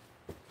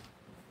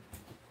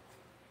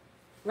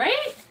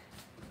 right?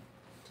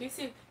 Do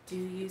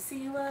you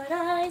see what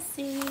I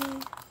see?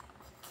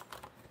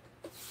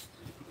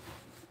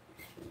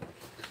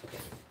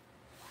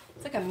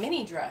 It's like a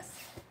mini dress.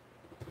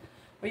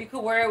 Or you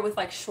could wear it with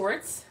like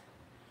shorts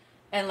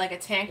and like a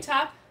tank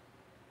top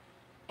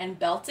and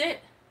belt it.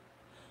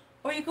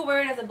 Or you could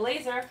wear it as a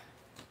blazer.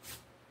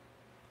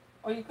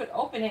 Or you could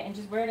open it and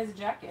just wear it as a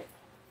jacket.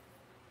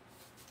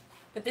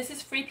 But this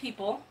is Free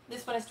People.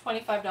 This one is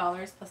 $25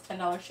 plus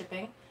 $10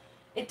 shipping.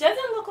 It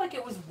doesn't look like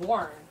it was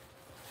worn.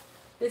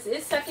 This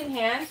is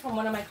secondhand from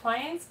one of my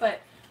clients,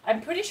 but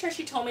I'm pretty sure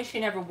she told me she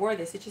never wore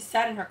this. It just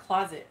sat in her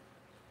closet.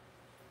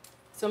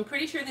 So I'm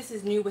pretty sure this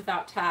is new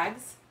without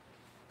tags.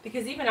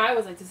 Because even I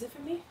was like, does it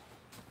fit me?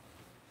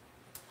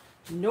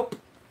 Nope.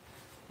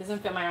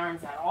 Doesn't fit my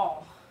arms at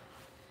all.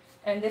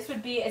 And this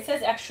would be, it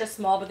says extra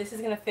small, but this is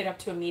going to fit up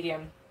to a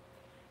medium.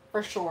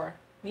 For sure.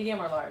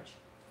 Medium or large.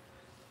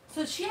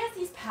 So she has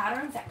these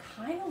patterns that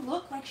kind of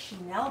look like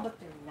Chanel, but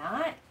they're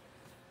not.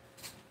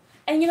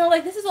 And you know,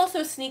 like, this is also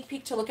a sneak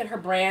peek to look at her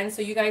brand,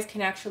 so you guys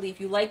can actually, if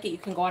you like it, you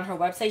can go on her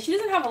website. She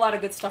doesn't have a lot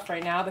of good stuff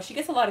right now, but she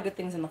gets a lot of good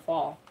things in the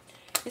fall.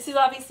 This is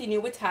obviously new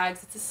with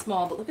tags. It's a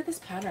small, but look at this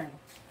pattern.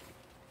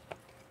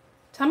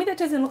 Tell me that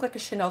doesn't look like a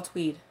Chanel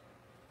tweed.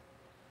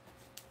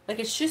 Like,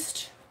 it's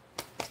just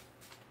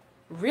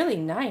really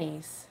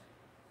nice.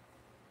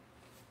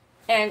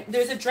 And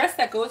there's a dress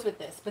that goes with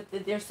this, but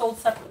they're sold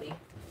separately.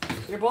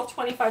 They're both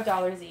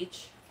 $25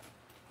 each.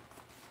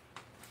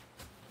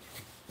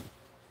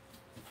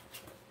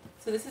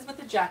 So this is what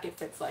the jacket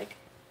fits like.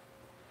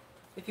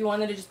 If you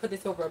wanted to just put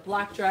this over a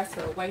black dress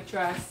or a white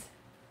dress.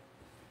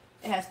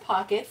 It has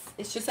pockets.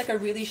 It's just like a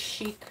really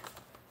chic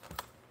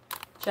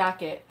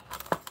jacket.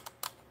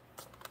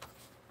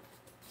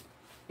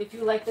 If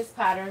you like this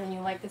pattern and you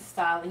like this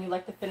style and you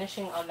like the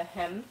finishing on the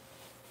hem.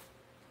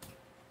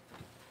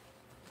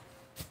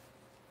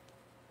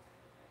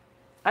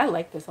 I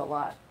like this a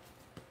lot.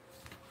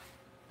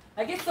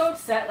 I get so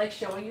upset like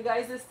showing you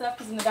guys this stuff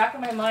because in the back of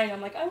my mind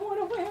I'm like, I want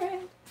to wear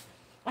it.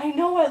 I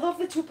know, I love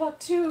the Tupac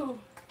too.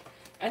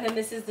 And then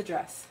this is the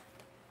dress.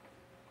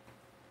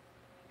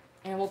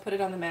 And we'll put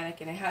it on the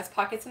mannequin. It has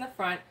pockets in the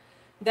front.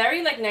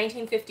 Very like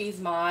 1950s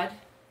mod.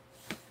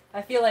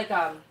 I feel like,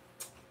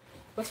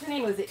 what's her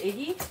name? Was it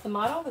Iggy? The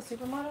model? The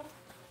supermodel?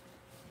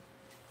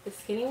 The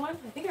skinny one?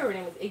 I think her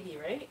name was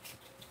Iggy, right?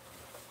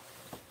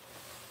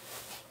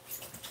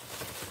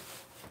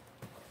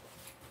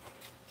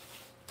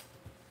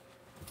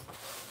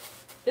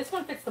 This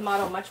one fits the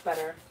model much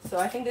better. So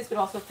I think this would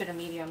also fit a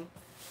medium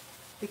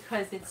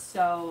because it's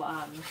so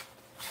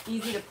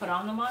easy to put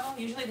on the model.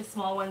 Usually the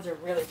small ones are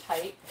really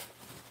tight.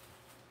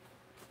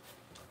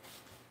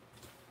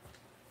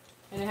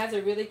 And it has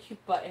a really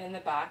cute button in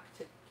the back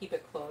to keep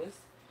it closed.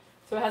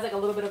 So it has like a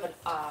little bit of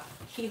a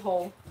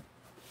keyhole.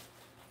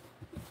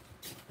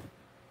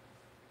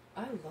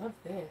 I love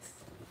this.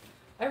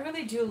 I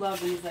really do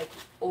love these like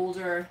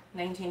older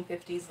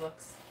 1950s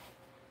looks.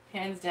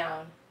 Hands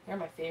down. They're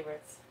my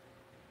favorites.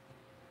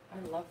 I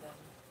love them.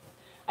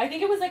 I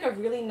think it was like a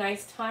really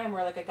nice time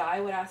where like a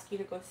guy would ask you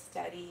to go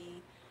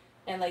steady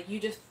and like you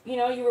just, you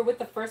know, you were with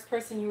the first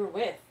person you were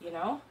with, you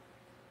know,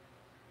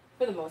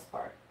 for the most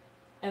part.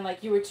 And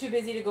like you were too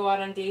busy to go out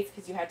on dates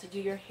because you had to do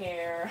your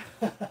hair.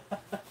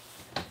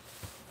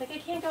 Like, I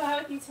can't go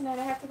out with you tonight,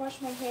 I have to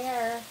wash my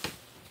hair.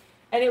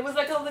 And it was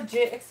like a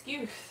legit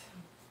excuse.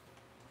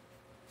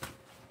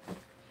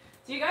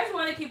 Do you guys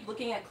want to keep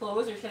looking at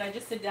clothes or should I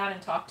just sit down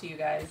and talk to you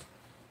guys?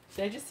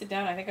 Should I just sit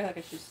down? I think I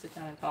should sit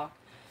down and talk.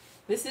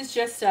 This is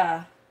just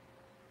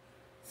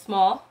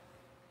small.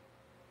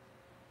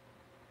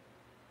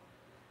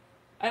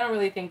 I don't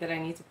really think that I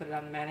need to put it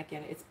on the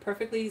mannequin. It's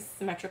perfectly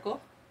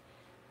symmetrical.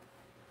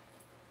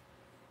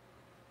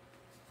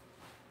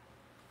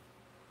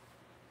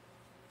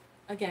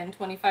 Again,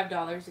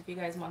 $25 if you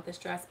guys want this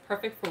dress.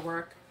 Perfect for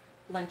work,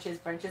 lunches,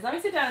 brunches. Let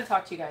me sit down and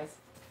talk to you guys.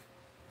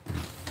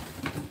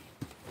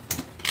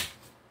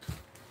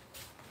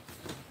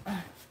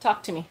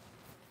 Talk to me.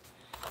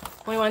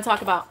 What do you want to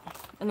talk about?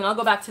 And then I'll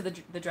go back to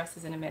the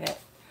dresses in a minute.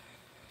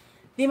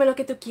 Dime lo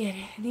que tú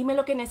quieres. Dime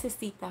lo que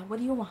necesita. What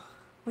do you want?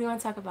 What do you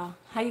want to talk about?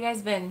 How you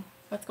guys been?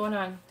 What's going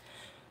on?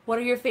 What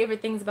are your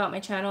favorite things about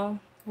my channel?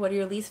 What are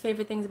your least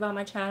favorite things about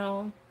my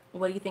channel?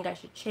 What do you think I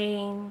should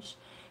change?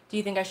 Do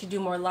you think I should do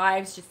more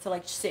lives just to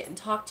like sit and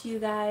talk to you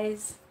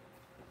guys?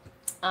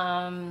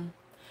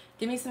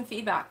 Give me some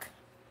feedback.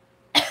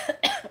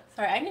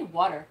 Sorry, I need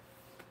water.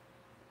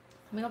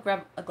 Let me go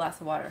grab a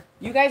glass of water.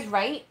 You guys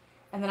write,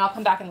 and then I'll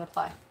come back and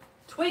reply.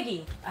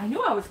 Twiggy, I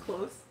knew I was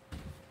close.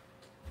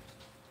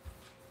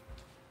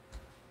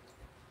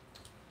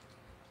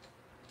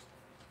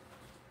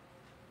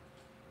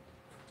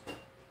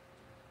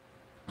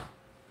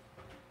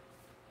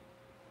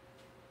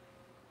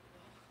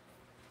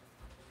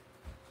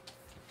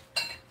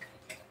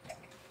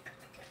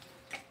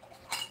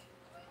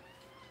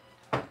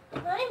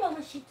 Hi,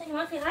 Mama Sheepta. You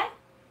want to say hi?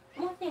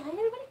 You want to say hi to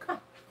everybody? Come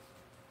on.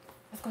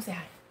 Let's go say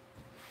hi.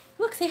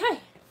 Look, say hi.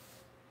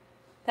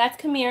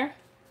 That's Kamir.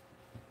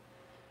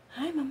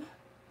 Hi, Mama.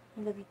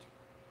 I love you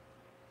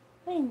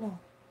too. I know.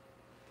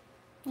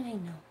 I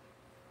know.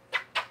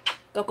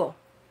 Go, go.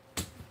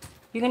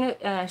 You're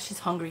gonna, she's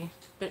hungry.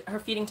 But her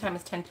feeding time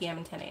is 10 p.m.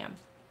 and 10 a.m.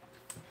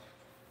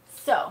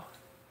 So,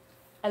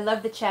 I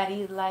love the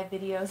chatty live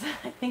videos.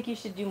 I think you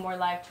should do more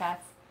live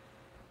chats.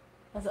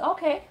 I was like,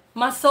 okay.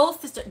 My soul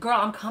sister. Girl,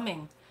 I'm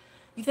coming.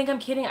 You think I'm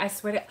kidding? I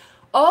swear to...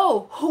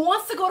 Oh, who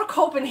wants to go to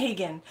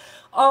Copenhagen?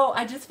 Oh,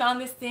 I just found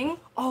this thing.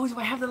 Oh, do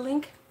I have the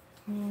link?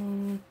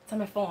 It's on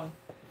my phone.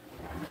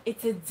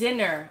 It's a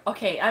dinner.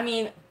 Okay, I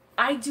mean,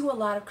 I do a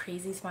lot of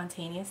crazy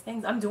spontaneous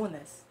things. I'm doing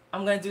this.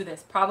 I'm going to do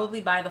this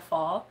probably by the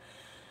fall.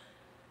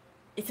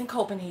 It's in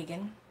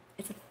Copenhagen.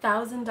 It's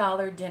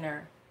 $1,000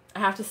 dinner. I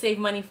have to save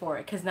money for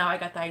it because now I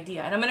got the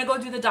idea. And I'm going to go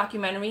do the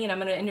documentary and I'm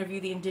going to interview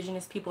the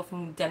indigenous people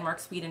from Denmark,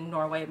 Sweden,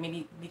 Norway.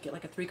 Maybe we get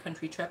like a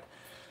 3-country trip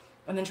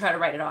and then try to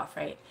write it off,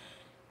 right?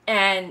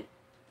 And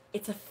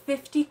it's a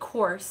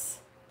 50-course,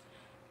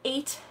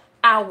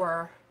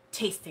 8-hour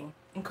tasting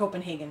in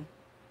Copenhagen.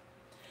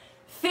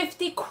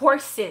 50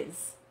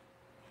 courses,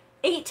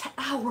 8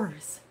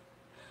 hours,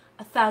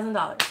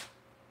 $1,000.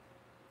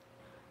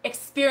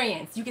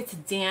 Experience. You get to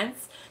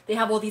dance. They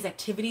have all these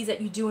activities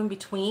that you do in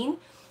between.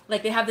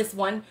 Like they have this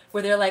one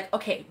where they're like,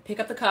 okay, pick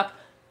up the cup,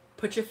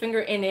 put your finger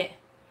in it,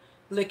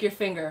 lick your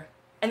finger.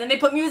 And then they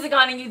put music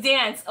on and you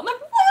dance. I'm like,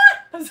 what?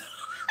 I'm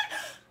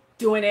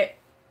doing it.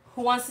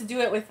 Who wants to do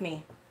it with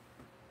me?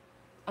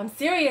 I'm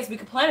serious. We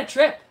could plan a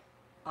trip.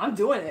 I'm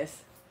doing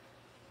this.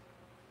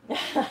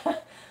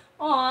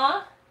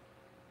 Aw.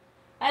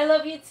 I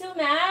love you too,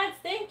 Matt.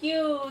 Thank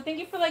you. Thank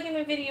you for liking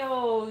my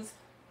videos.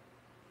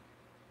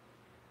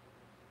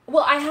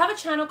 Well, I have a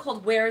channel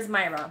called Where's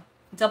Mayra?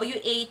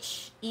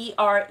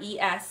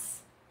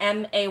 WHERESMAYRA.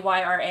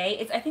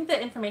 I think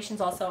the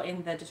information's also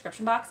in the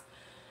description box.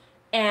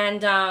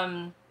 And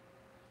that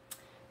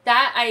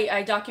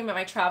I document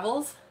my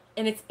travels,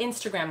 and it's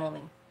Instagram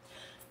only.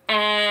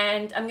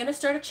 And I'm going to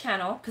start a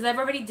channel because I've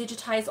already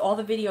digitized all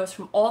the videos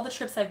from all the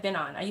trips I've been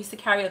on. I used to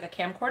carry like a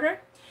camcorder,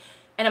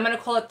 and I'm going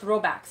to call it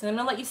Throwbacks, and I'm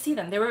going to let you see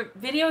them. There were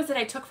videos that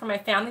I took for my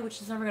family, which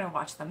is never going to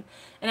watch them.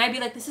 And I'd be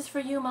like, this is for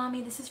you,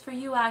 Mommy. This is for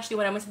you, Ashley.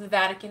 When I went to the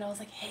Vatican, I was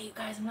like, hey, you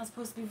guys, I'm not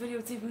supposed to be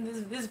videotaping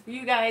this. This is for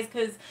you guys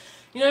because,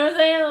 you know what I'm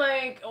saying?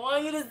 Like, I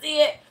want you to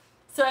see it.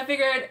 So I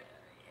figured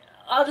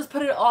I'll just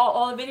put it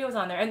all the videos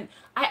on there. And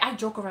I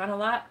joke around a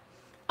lot.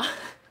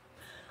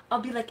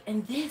 I'll be like,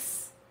 and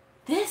this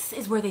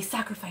is where they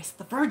sacrificed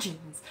the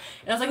virgins.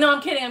 And I was like, no,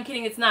 I'm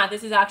kidding, it's not.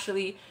 This is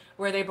actually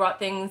where they brought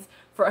things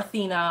for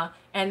Athena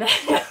and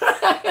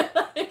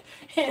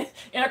in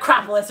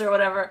Acropolis or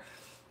whatever.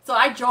 So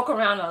I joke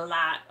around a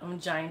lot. I'm a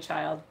giant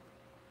child.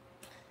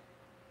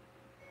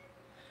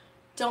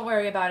 Don't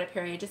worry about it,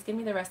 period. Just give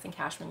me the rest in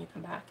cash when you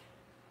come back.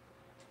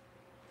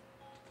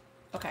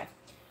 Okay.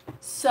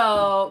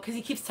 So, because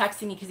he keeps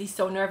texting me because he's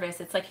so nervous.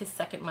 It's like his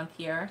 2nd month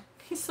here.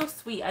 He's so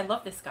sweet. I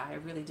love this guy. I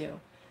really do.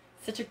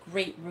 Such a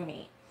great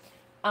roommate.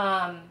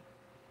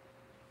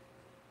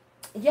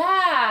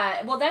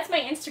 Yeah, well, that's my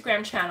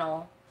Instagram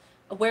channel.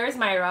 Where is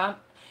Mayra?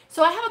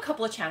 So I have a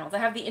couple of channels. I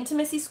have the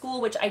Intimacy School,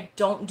 which I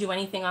don't do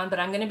anything on, but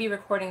I'm going to be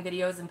recording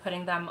videos and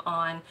putting them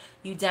on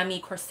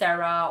Udemy,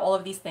 Coursera, all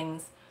of these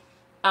things.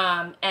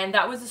 And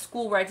that was a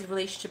school where I did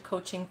relationship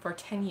coaching for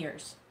 10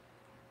 years.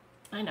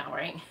 I know,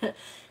 right?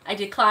 I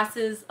did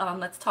classes,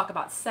 let's talk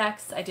about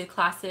sex. I did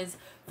classes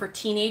for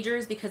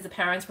teenagers because the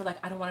parents were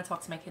like, I don't want to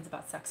talk to my kids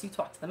about sex. You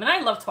talk to them. And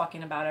I love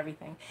talking about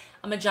everything.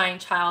 I'm a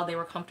giant child. They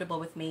were comfortable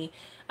with me.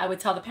 I would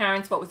tell the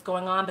parents what was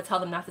going on, but tell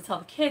them not to tell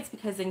the kids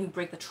because then you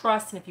break the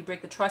trust. And if you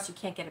break the trust, you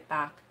can't get it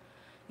back.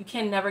 You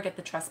can never get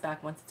the trust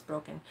back once it's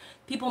broken.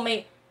 People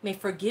may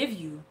forgive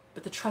you,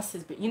 but the trust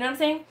is, you know what I'm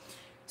saying?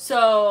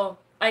 So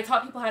I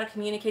taught people how to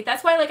communicate.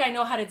 That's why, like, I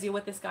know how to deal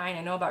with this guy and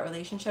I know about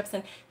relationships.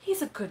 And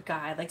he's a good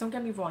guy. Like, don't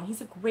get me wrong. He's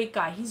a great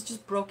guy. He's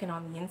just broken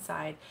on the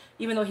inside.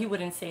 Even though he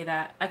wouldn't say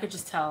that, I could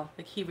just tell.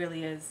 Like, he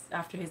really is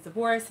after his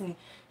divorce. And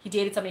he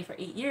dated somebody for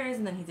 8 years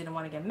and then he didn't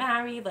want to get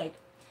married. Like,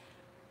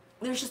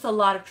 there's just a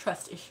lot of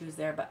trust issues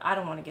there. But I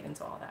don't want to get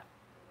into all that.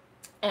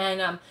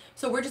 And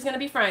so we're just going to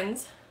be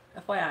friends.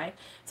 FYI.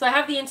 So I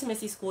have the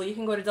Intimacy School. You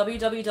can go to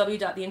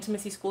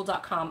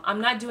www.theintimacyschool.com.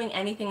 I'm not doing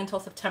anything until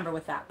September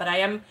with that. But I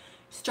am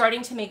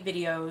starting to make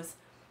videos.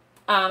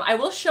 I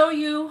will show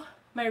you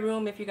my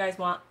room if you guys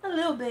want a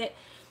little bit.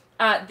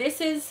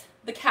 This is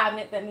the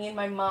cabinet that me and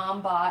my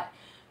mom bought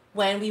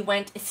when we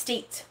went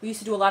estate. We used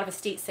to do a lot of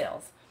estate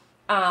sales.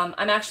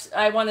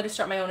 I wanted to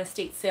start my own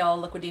estate sale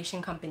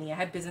liquidation company. I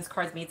had business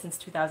cards made since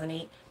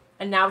 2008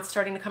 and now it's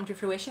starting to come to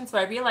fruition. So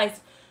I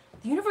realized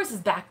the universe is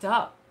backed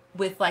up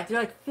with they're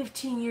like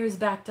 15 years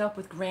backed up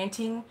with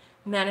granting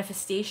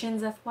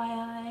manifestations,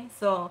 FYI.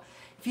 So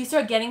if you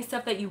start getting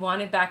stuff that you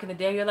wanted back in the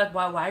day, you're like,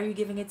 wow, why are you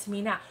giving it to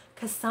me now?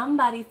 Because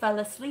somebody fell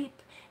asleep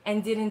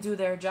and didn't do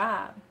their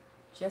job.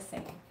 Just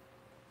saying.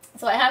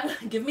 So I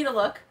have Give Me The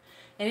Look.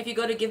 And if you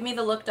go to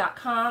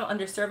givemethelook.com,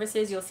 under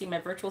services, you'll see my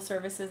virtual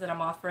services that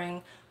I'm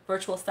offering.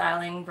 Virtual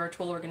styling,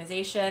 virtual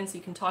organization. So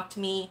you can talk to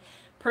me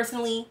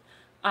personally.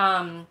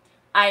 I'm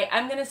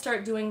going to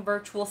start doing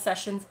virtual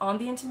sessions on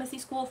the Intimacy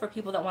School for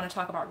people that want to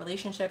talk about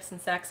relationships and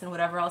sex and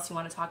whatever else you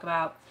want to talk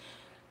about.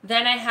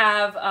 Then I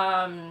have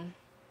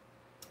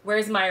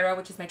Where's Mayra,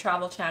 which is my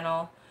travel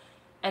channel.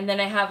 And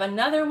then I have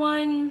another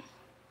one,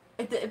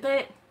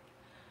 but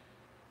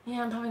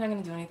yeah, I'm probably not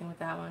going to do anything with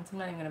that one, so I'm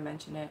not even going to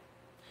mention it.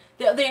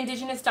 The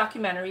Indigenous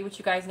documentary, which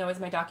you guys know is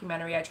my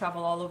documentary. I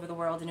travel all over the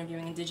world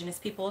interviewing Indigenous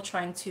people,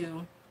 trying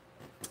to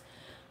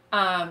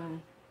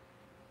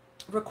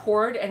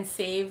record and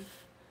save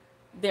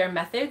their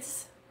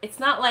methods. It's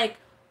not like,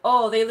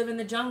 oh, they live in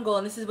the jungle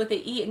and this is what they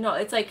eat. No,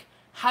 it's like,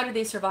 how did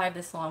they survive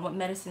this long? What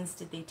medicines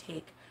did they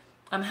take?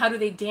 How do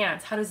they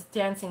dance? How does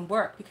dancing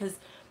work? Because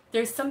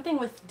there's something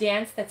with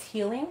dance that's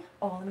healing.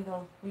 Oh, let me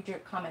go read your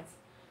comments.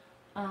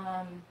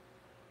 I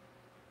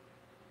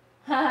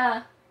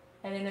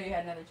didn't know you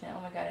had another channel.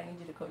 Oh my God, I need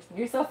you to coach me.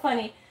 You're so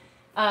funny.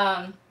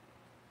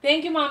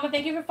 Thank you, Mama.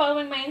 Thank you for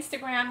following my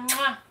Instagram.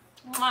 Mwah,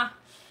 mwah.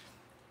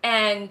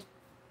 And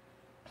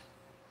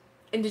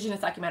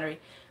Indigenous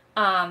documentary.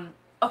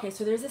 okay,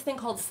 so there's this thing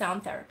called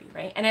sound therapy,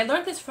 right? And I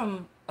learned this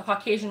from a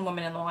Caucasian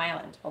woman in Long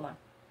Island. Hold on.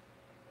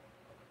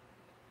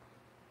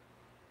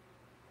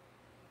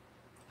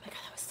 Oh my God,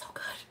 that was so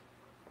good.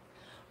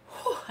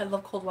 Whew, I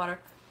love cold water.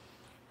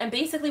 And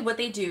basically what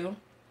they do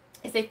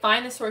is they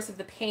find the source of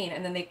the pain,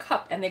 and then they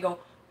cup and they go,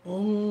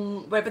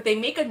 right? But they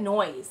make a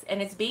noise,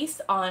 and it's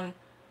based on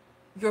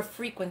your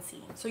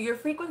frequency. So your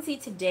frequency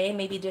today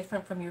may be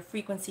different from your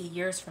frequency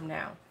years from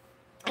now.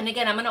 And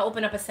again, I'm going to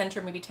open up a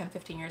center maybe 10,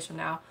 15 years from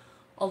now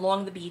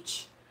along the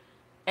beach,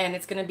 and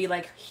it's going to be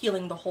like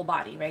healing the whole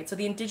body, right? So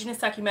the indigenous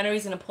documentary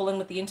is going to pull in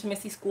with the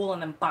intimacy school,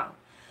 and then bang.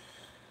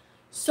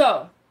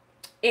 So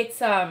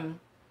it's,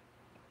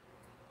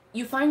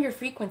 you find your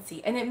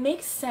frequency, and it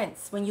makes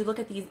sense when you look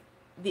at the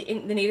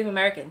Native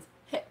Americans.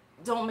 Hey,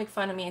 don't make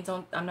fun of me.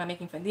 I'm not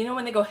making fun. You know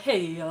when they go,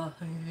 hey,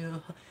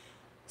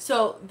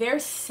 so their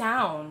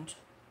sound,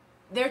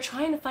 they're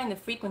trying to find the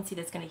frequency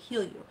that's going to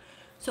heal you.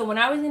 So when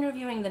I was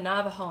interviewing the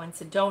Navajo in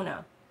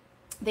Sedona,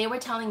 they were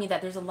telling me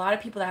that there's a lot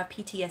of people that have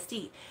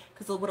PTSD,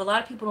 because what a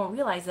lot of people don't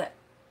realize that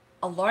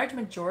a large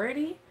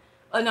majority,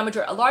 a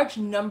large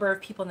number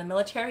of people in the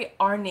military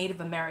are Native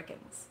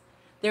Americans.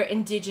 They're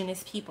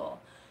indigenous people.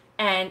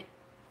 And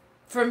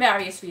for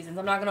various reasons,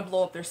 I'm not going to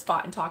blow up their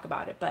spot and talk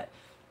about it, but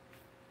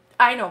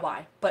I know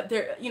why. But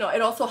they're, you know,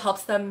 it also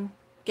helps them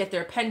get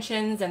their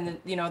pensions and,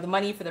 you know, the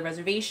money for the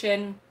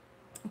reservation,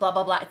 blah,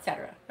 blah, blah,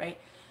 etc. Right?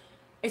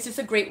 It's just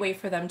a great way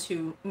for them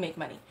to make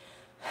money.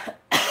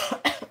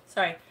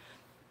 Sorry.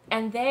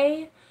 And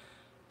they,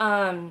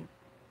 what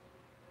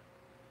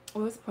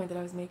was the point that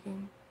I was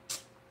making?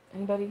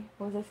 Anybody?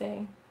 What was I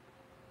saying?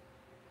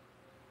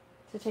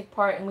 To take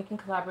part, and we can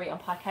collaborate on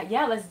podcast.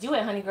 Yeah, let's do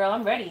it, honey girl.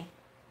 I'm ready.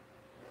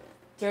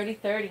 Dirty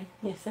 30.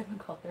 Yes, I've been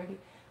called 30.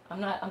 I'm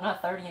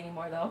not 30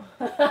 anymore though.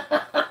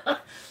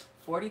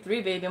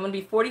 43, baby. I'm gonna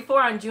be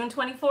 44 on June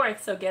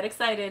 24th. So get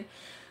excited.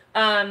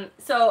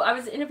 So I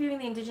was interviewing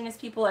the indigenous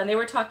people, and they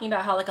were talking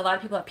about how like a lot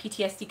of people have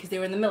PTSD because they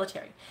were in the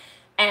military,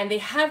 and they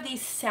have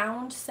these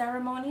sound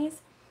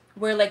ceremonies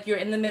where like you're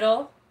in the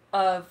middle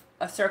of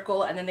a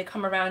circle, and then they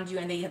come around you,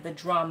 and they have the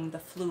drum, the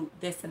flute,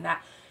 this and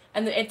that,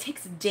 and it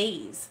takes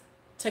days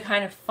to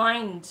kind of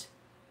find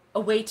a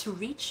way to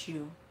reach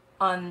you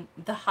on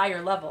the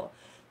higher level.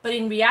 But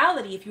in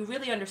reality, if you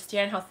really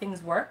understand how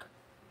things work,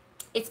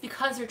 it's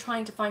because you're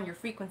trying to find your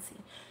frequency.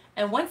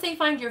 And once they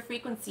find your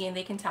frequency and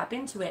they can tap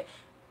into it,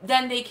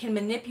 then they can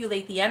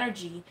manipulate the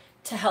energy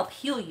to help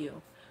heal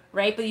you,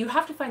 right? But you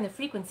have to find the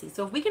frequency.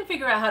 So if we can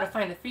figure out how to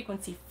find the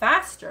frequency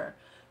faster,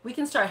 we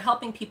can start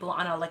helping people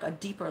on a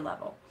deeper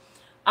level.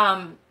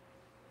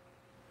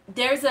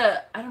 There's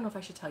a, I don't know if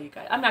I should tell you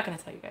guys. I'm not going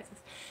to tell you guys this.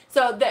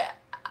 So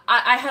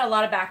I had a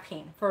lot of back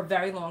pain for a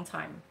very long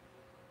time.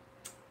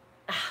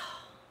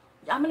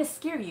 I'm going to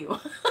scare you.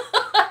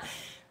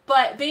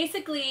 But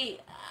basically,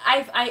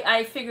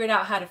 I figured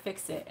out how to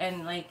fix it.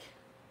 And like,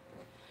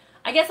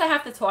 I guess I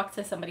have to talk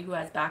to somebody who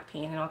has back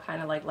pain, and I'll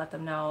kind of like let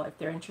them know if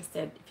they're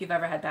interested. If you've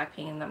ever had back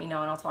pain, let me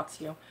know, and I'll talk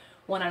to you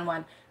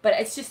one-on-one. But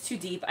it's just too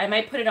deep. I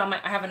might put it on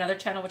I have another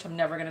channel, which I'm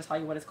never going to tell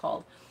you what it's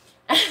called,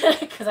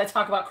 because I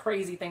talk about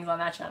crazy things on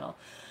that channel.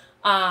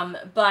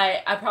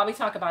 But I probably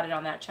talk about it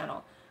on that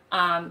channel.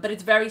 But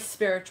it's very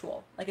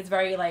spiritual. Like, it's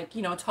very like,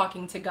 you know,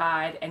 talking to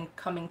God and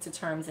coming to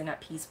terms and at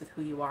peace with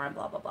who you are and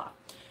blah, blah, blah.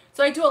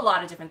 So I do a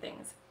lot of different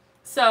things.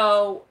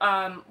 So,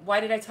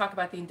 why did I talk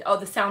about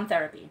the sound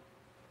therapy?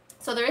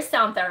 So there is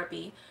sound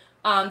therapy.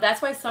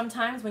 That's why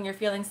sometimes when you're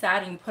feeling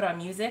sad and you put on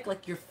music,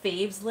 like your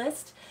faves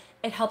list,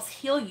 it helps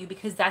heal you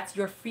because that's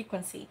your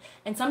frequency.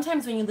 And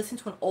sometimes when you listen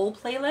to an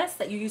old playlist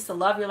that you used to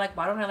love, you're like,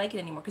 why don't I like it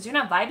anymore? Because you're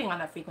not vibing on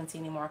that frequency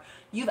anymore.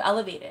 You've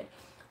elevated.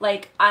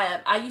 Like,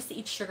 I used to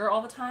eat sugar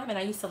all the time, and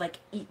I used to like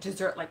eat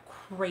dessert like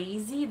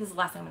crazy. This is the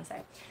last thing I'm going to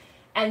say.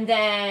 And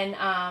then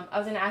I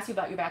was going to ask you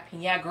about your back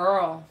pain. Yeah,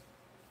 girl.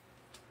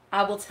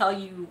 I will tell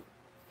you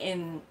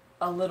in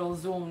a little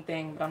Zoom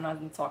thing, but I'm not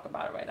going to talk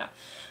about it right now.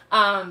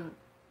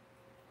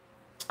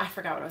 I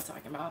forgot what I was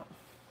talking about.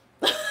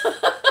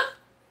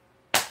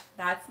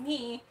 That's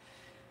me.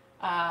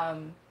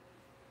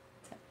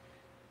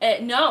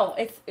 No,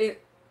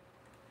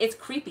 it's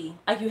creepy.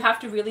 Like, you have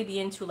to really be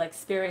into like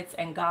spirits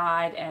and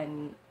God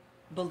and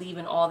believe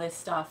in all this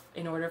stuff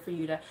in order for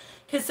you to,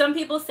 because some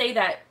people say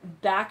that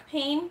back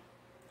pain,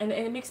 and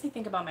it makes me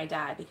think about my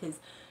dad, because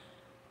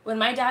when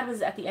my dad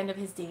was at the end of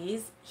his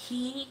days,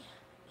 he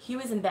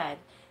was in bed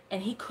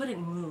and he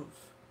couldn't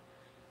move.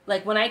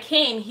 Like, when I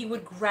came, he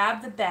would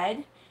grab the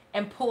bed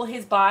and pull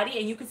his body,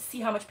 and you could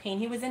see how much pain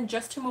he was in,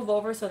 just to move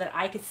over so that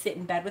I could sit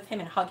in bed with him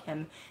and hug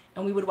him,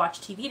 and we would watch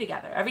TV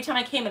together. Every time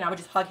I came in, I would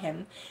just hug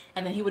him,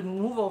 and then he would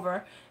move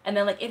over, and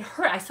then like it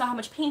hurt. I saw how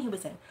much pain he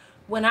was in.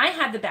 When I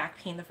had the back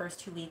pain the first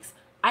 2 weeks,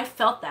 I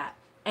felt that,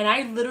 and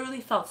I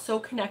literally felt so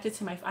connected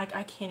to I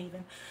can't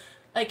even,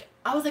 like,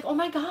 I was like, oh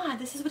my God,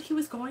 this is what he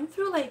was going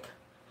through. Like,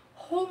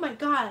 oh my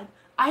God,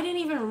 I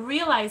didn't even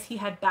realize he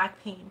had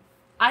back pain.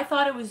 I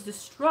thought it was the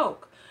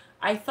stroke.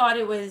 I thought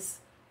it was,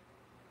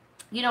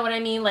 you know what I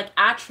mean, like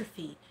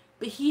atrophy.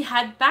 But he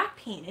had back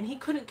pain, and he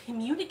couldn't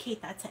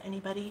communicate that to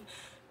anybody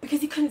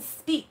because he couldn't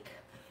speak.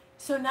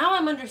 So now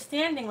I'm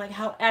understanding like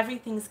how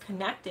everything's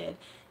connected.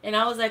 And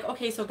I was like,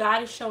 okay, so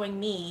God is showing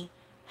me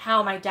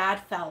how my dad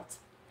felt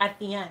at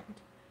the end.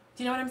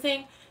 Do you know what I'm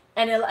saying?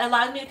 And it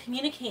allowed me to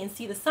communicate and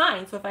see the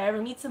signs. So if I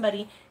ever meet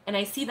somebody and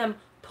I see them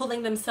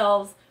pulling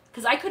themselves,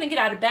 because I couldn't get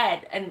out of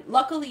bed, and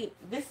luckily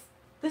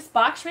this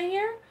box right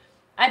here,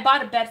 I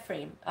bought a bed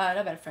frame,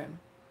 not bed frame,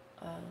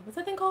 what's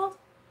that thing called?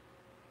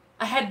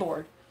 A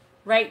headboard,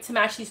 right, to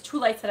match these 2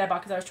 lights that I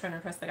bought because I was trying to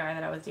impress the guy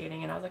that I was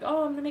dating, and I was like,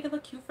 oh, I'm gonna make it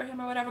look cute for him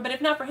or whatever. But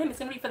if not for him, it's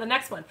gonna be for the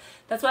next one.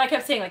 That's what I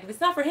kept saying. Like, if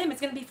it's not for him,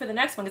 it's gonna be for the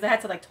next one, because I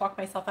had to like talk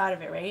myself out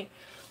of it, right?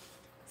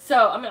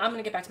 So I'm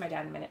gonna get back to my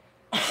dad in a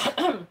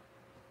minute.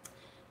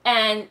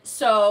 And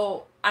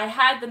so I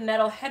had the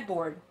metal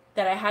headboard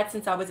that I had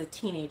since I was a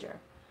teenager.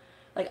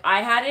 Like,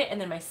 I had it, and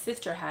then my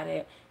sister had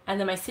it, and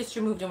then my sister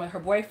moved in with her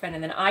boyfriend,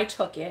 and then I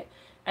took it,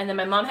 and then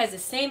my mom has the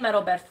same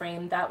metal bed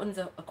frame. That one's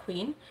a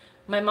queen.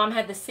 My mom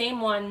had the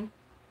same one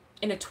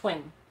in a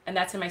twin, and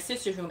that's in my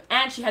sister's room,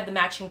 and she had the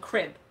matching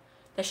crib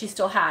that she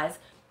still has.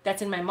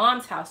 That's in my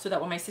mom's house, so that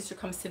when my sister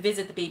comes to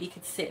visit, the baby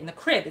could sit in the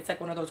crib. It's like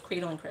one of those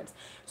cradling cribs.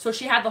 So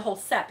she had the whole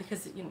set,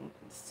 because, you know,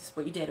 it's just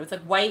what you did. It was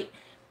like white.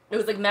 It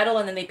was like metal,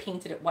 and then they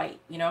painted it white,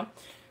 you know?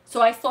 So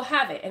I still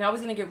have it, and I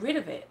was going to get rid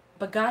of it.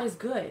 But God is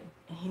good,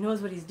 and he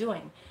knows what he's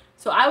doing.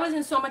 So I was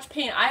in so much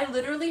pain. I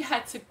literally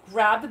had to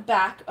grab the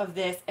back of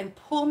this and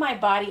pull my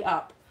body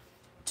up.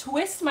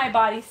 Twist my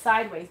body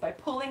sideways by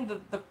pulling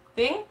the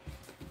thing,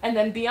 and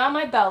then be on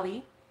my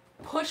belly.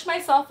 Push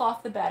myself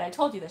off the bed. I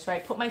told you this,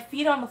 right? Put my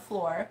feet on the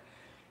floor.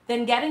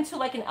 Then get into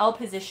like an L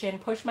position,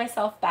 push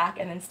myself back,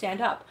 and then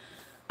stand up.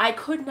 I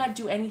could not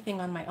do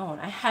anything on my own.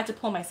 I had to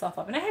pull myself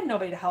up. And I had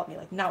nobody to help me.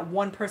 Like, not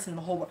one person in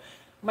the whole world.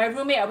 My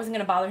roommate, I wasn't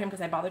going to bother him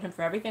because I bothered him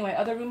for everything. My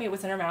other roommate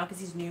wasn't around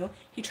because he's new.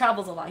 He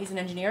travels a lot. He's an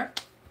engineer.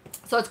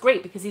 So it's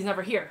great because he's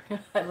never here.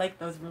 I like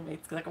those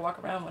roommates because I can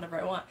walk around whenever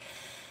I want.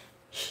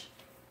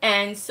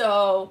 And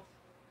so,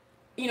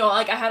 you know,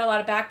 like, I had a lot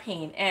of back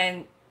pain.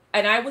 And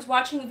I was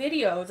watching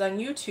videos on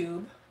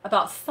YouTube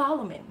about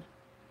Solomon.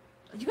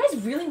 You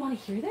guys really want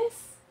to hear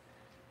this?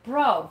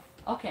 Bro.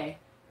 Okay.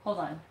 Hold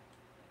on.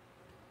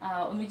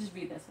 Let me just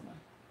read this one.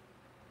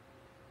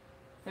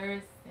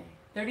 Thursday.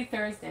 30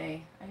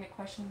 Thursday. I get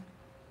question.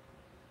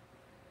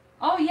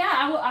 Oh,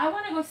 yeah. I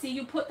want to go see.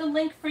 You put the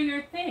link for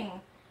your thing.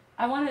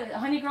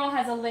 Honey Girl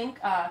has a link,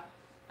 a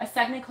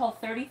segment called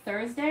 30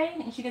 Thursday,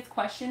 and she gets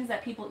questions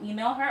that people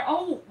email her.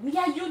 Oh,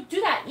 yeah, you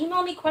do that.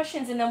 Email me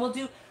questions, and then we'll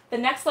do, the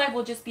next live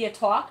will just be a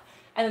talk,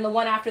 and then the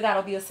one after that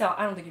will be a sale.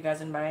 I don't think you guys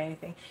are going to buy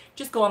anything.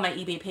 Just go on my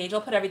eBay page.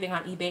 I'll put everything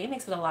on eBay. It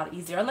makes it a lot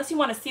easier. Unless you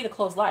want to see the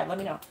closed live, let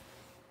me know.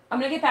 I'm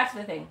going to get back to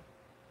the thing.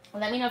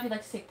 Let me know if you'd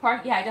like to take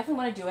part. Yeah, I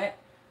definitely want to do it.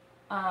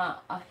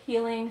 A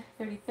healing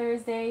 30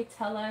 Thursday.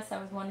 Tell us. I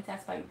was wanting to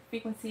ask about your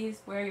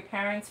frequencies. Where are your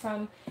parents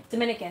from?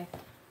 Dominican.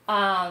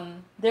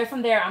 They're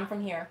from there. I'm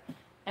from here.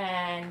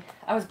 And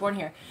I was born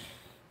here.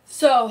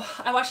 So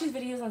I watched these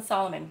videos on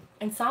Solomon.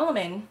 And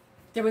Solomon,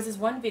 there was this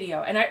one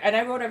video, and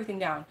I wrote everything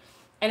down.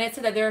 And it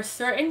said that there are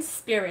certain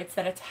spirits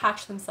that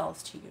attach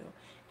themselves to you.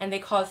 And they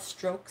cause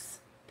strokes,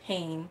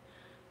 pain,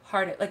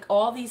 heart, like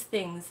all these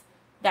things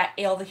that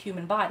ail the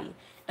human body.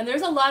 And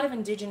there's a lot of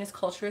indigenous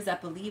cultures that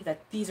believe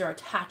that these are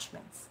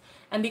attachments.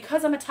 And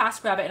because I'm a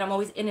task rabbit and I'm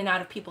always in and out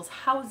of people's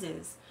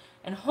houses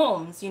and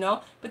homes, you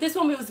know, but this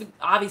one was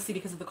obviously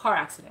because of the car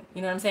accident.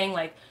 You know what I'm saying?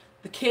 Like,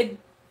 a kid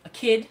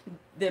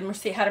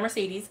had a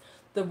Mercedes,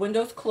 the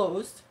windows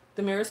closed,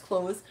 the mirrors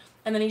closed,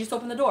 and then he just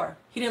opened the door.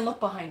 He didn't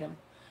look behind him.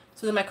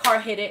 So then my car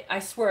hit it, I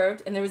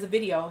swerved, and there was a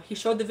video. He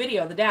showed the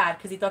video, the dad,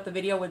 because he thought the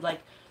video would,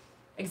 like,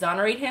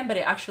 exonerate him, but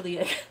it actually,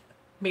 like,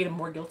 made him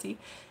more guilty.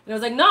 And I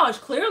was like, no, it's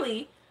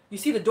clearly, you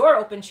see the door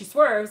open, she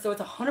swerves, so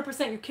it's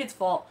 100% your kid's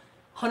fault,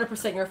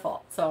 100% your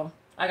fault. So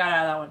I got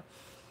out of that one.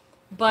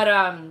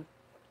 But,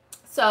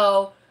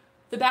 so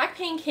the back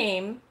pain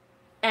came,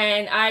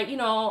 and I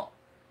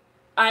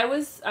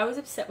was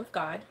upset with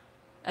God,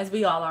 as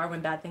we all are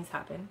when bad things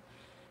happen.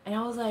 And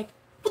I was like,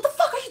 what the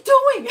fuck are you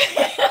doing?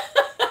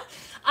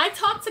 I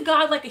talk to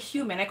God like a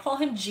human. I call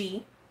him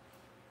G.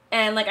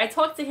 And, like, I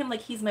talk to him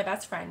like he's my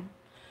best friend.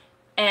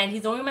 And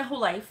he's known me my whole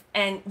life.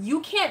 And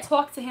you can't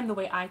talk to him the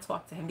way I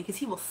talk to him, because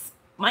he will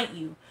smite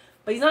you.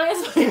 But he's not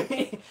going to smite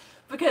me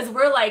because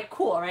we're, like,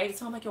 cool, right?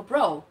 So I'm like, yo,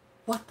 bro,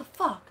 what the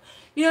fuck?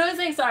 You know what I'm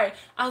saying? Sorry.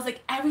 I was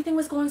like, everything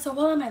was going so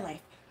well in my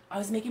life. I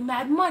was making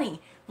mad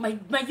money. My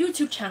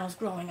YouTube channel's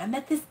growing. I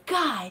met this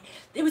guy.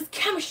 It was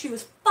chemistry. It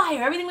was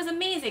fire. Everything was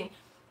amazing.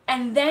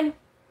 And then,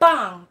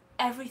 bang,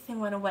 everything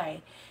went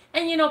away.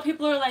 And, you know,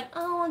 people are like,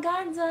 oh, when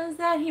God does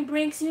that, he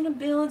breaks you to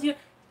build you.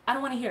 I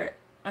don't want to hear it.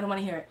 I don't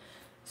want to hear it.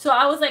 So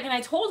I was like, and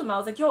I told him, I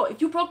was like, yo,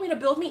 if you broke me to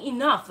build me,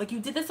 enough. Like,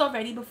 you did this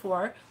already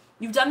before.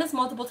 You've done this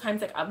multiple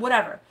times. Like,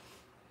 whatever.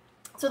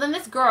 So then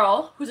this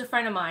girl, who's a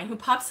friend of mine, who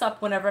pops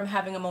up whenever I'm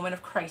having a moment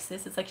of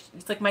crisis.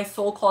 It's like my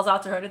soul calls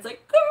out to her, and it's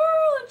like,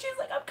 girl, and she's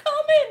like, I'm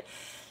coming.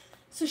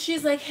 So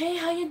she's like, hey,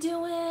 how you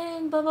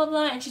doing? Blah, blah,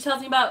 blah. And she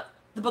tells me about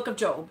the book of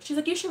Job. She's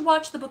like, you should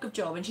watch the book of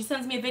Job. And she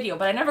sends me a video,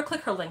 but I never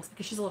click her links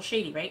because she's a little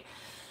shady, right?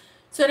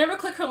 So I never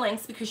click her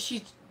links because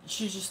she's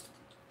just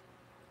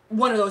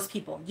one of those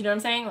people. You know what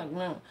I'm saying? Like,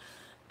 no.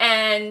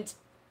 And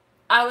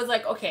I was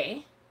like,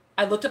 okay.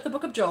 I looked up the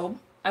book of Job.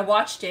 I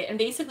watched it. And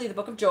basically the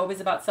book of Job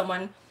is about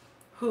someone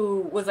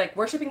who was like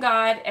worshiping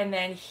God. And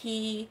then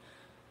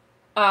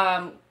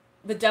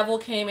the devil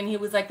came and he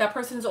was like, that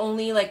person's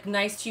only like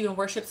nice to you and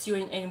worships you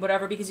and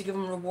whatever because you give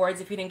them rewards.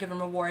 If you didn't give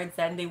them rewards,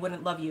 then they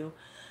wouldn't love you.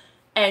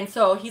 And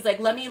so he's like,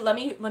 let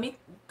me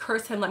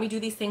curse him. Let me do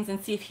these things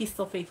and see if he's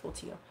still faithful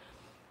to you.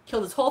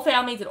 Killed his whole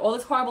family, did all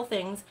these horrible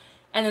things.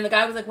 And then the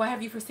guy was like, why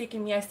have you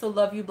forsaken me? I still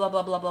love you, blah,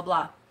 blah, blah, blah,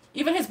 blah.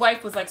 Even his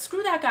wife was like,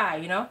 screw that guy,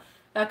 you know,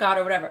 that God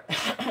or whatever.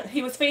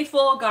 He was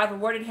faithful. God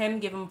rewarded him,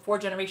 gave him 4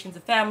 generations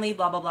of family,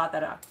 blah, blah, blah,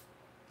 da, da.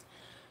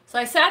 So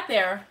I sat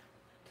there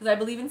because I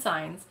believe in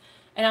signs.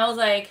 And I was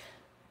like,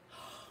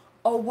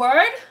 a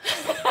word?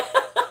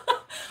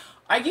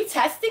 Are you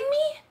testing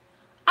me?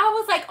 I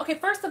was like, okay,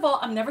 first of all,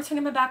 I'm never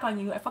turning my back on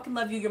you. I fucking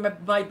love you. You're my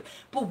but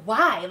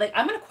why? Like,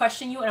 I'm going to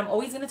question you and I'm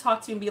always going to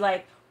talk to you and be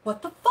like,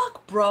 what the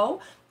fuck,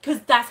 bro? Because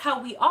that's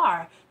how we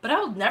are. But I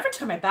will never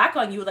turn my back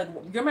on you. Like,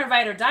 you're my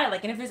ride or die.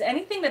 Like, and if there's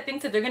anything that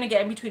thinks that they're going to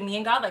get in between me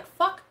and God, like,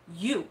 fuck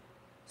you.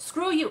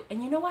 Screw you.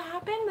 And you know what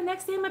happened? The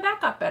next day my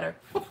back got better.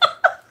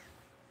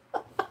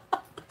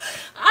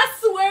 I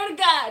swear to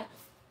God.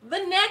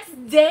 The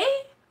next day,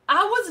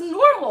 I was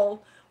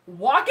normal.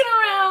 Walking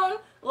around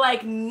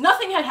like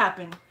nothing had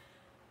happened.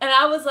 And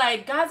I was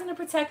like, God's going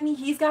to protect me.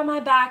 He's got my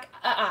back.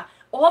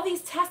 All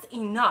these tests,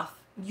 enough.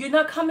 You're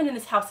not coming in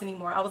this house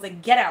anymore. I was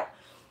like, get out.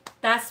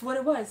 That's what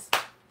it was.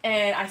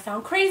 And I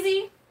sound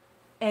crazy.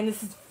 And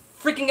this is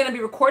freaking going to be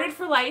recorded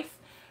for life.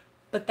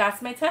 But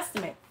that's my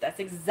testament. That's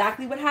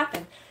exactly what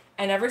happened.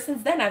 And ever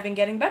since then, I've been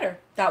getting better.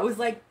 That was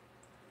like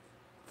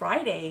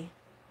Friday.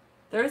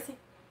 Thursday.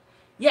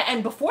 Yeah,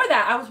 and before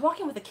that, I was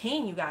walking with a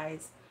cane, you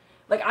guys.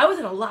 Like, I was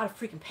in a lot of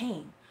freaking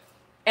pain.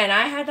 And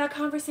I had that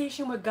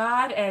conversation with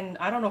God and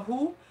I don't know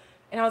who.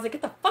 And I was like,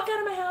 get the fuck out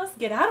of my house.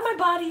 Get out of my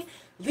body.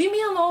 Leave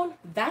me alone.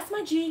 That's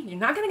my G. You're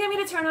not going to get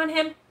me to turn on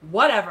him.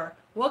 Whatever.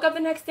 Woke up the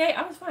next day.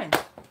 I was fine.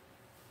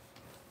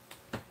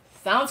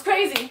 Sounds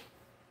crazy.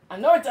 I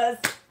know it does.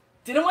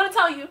 Didn't want to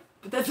tell you.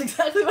 But that's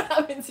exactly what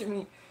happened to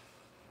me.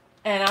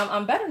 And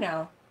I'm better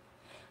now.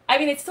 I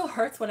mean, it still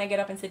hurts when I get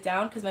up and sit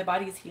down because my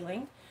body is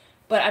healing.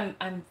 But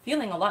I'm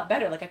feeling a lot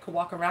better. Like, I could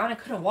walk around. I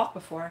couldn't walk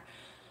before.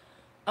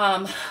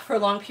 For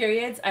long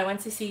periods. I went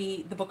to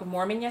see the Book of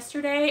Mormon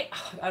yesterday.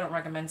 I don't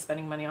recommend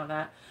spending money on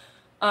that.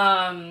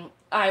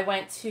 I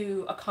went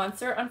to a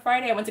concert on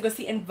Friday. I went to go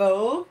see En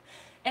Vogue.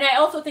 And I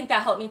also think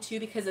that helped me too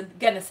because,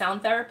 again, the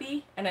sound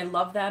therapy. And I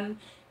love them.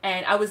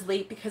 And I was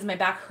late because my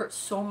back hurt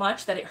so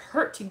much that it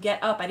hurt to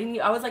get up.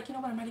 I was like, you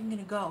know what? I'm not even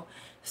going to go.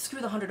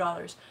 Screw the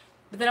 $100.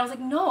 But then I was like,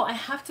 no, I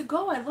have to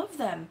go. I love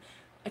them.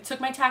 I took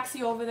my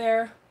taxi over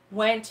there.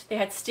 Went. They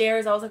had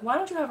stairs. I was like, why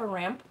don't you have a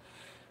ramp?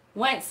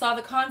 Went, saw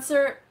the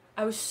concert.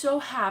 I was so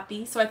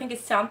happy. So I think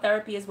it's sound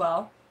therapy as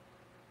well.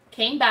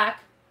 Came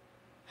back,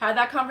 had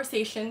that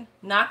conversation,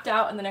 knocked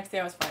out, and the next day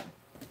I was fine.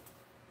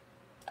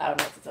 I don't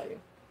know what to tell you.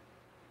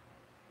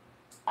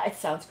 It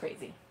sounds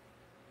crazy.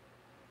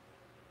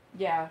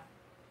 Yeah.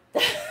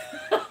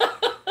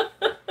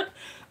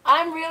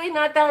 I'm really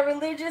not that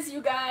religious,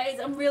 you guys.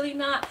 I'm really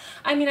not.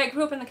 I mean, I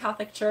grew up in the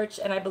Catholic Church,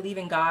 and I believe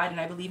in God, and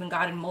I believe in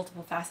God in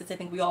multiple facets. I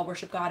think we all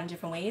worship God in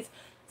different ways.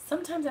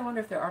 Sometimes I wonder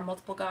if there are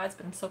multiple gods,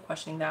 but I'm still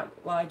questioning that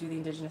while I do the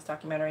Indigenous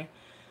documentary.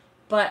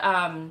 But,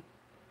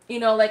 you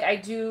know, like, I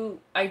do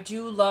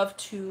love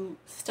to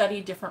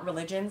study different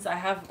religions. I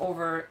have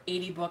over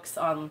 80 books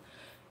on,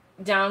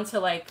 down to,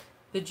 like,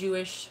 the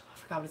Jewish, I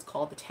forgot what it's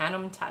called, the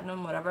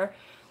Tanum, whatever.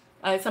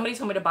 Somebody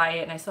told me to buy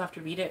it, and I still have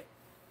to read it.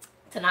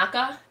 Tanakh,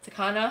 I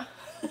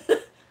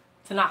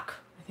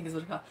think is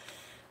what it's called.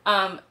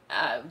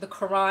 The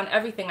Quran,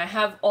 everything. I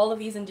have all of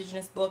these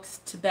indigenous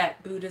books,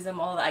 Tibet, Buddhism,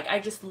 all that. I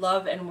just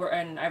love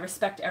and I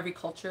respect every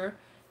culture.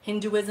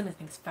 Hinduism, I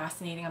think is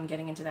fascinating. I'm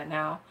getting into that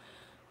now.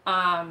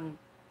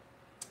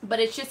 But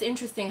it's just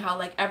interesting how,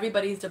 like,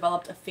 everybody's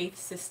developed a faith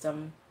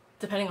system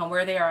depending on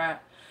where they are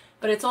at.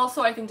 But it's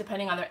also, I think,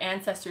 depending on their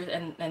ancestors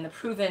and the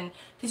proven,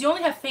 because you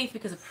only have faith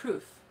because of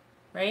proof,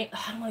 right?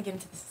 I don't want to get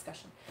into this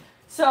discussion.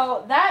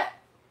 So that,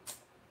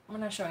 I'm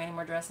not showing any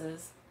more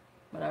dresses.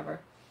 Whatever.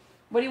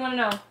 What do you want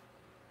to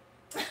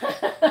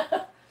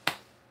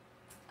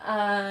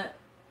know?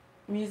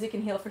 Music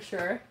and heal for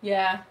sure.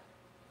 Yeah.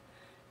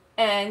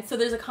 And so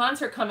there's a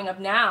concert coming up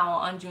now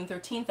on June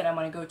 13th that I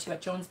want to go to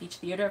at Jones Beach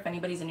Theater if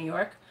anybody's in New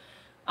York.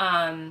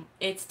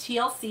 It's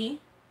TLC,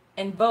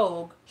 En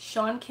Vogue,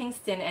 Sean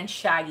Kingston, and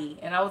Shaggy.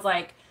 And I was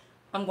like,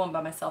 I'm going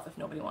by myself if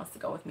nobody wants to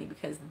go with me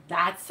because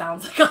that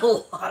sounds like a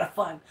lot of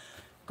fun.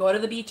 Go to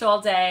the beach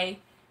all day,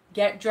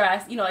 get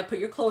dressed, you know, like put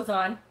your clothes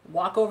on,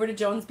 walk over to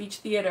Jones Beach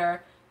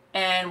Theater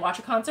and watch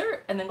a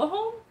concert and then go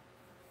home.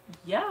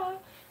 Yeah.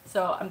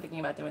 So I'm thinking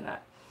about doing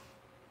that.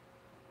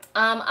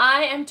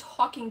 I am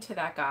talking to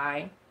that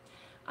guy.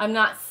 I'm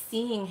not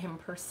seeing him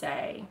per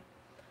se.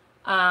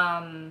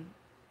 I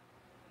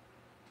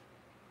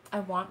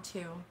want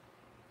to.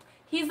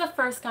 He's the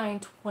first guy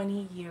in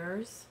 20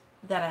 years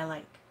that I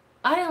like.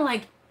 I didn't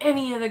like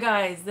any of the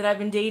guys that I've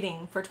been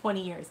dating for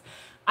 20 years.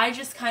 I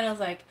just kind of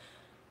like,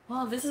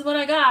 well, this is what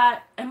I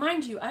got. And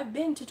mind you, I've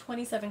been to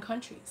 27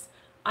 countries.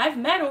 I've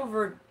met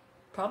over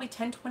probably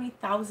 10,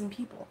 20,000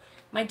 people.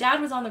 My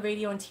dad was on the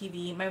radio and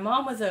TV. My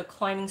mom was a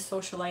climbing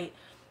socialite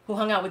who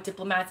hung out with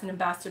diplomats and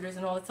ambassadors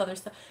and all this other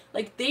stuff.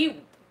 Like, they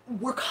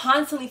were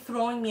constantly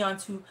throwing me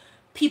onto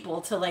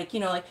people to, like, you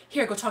know, like,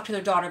 here, go talk to their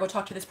daughter, go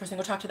talk to this person,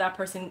 go talk to that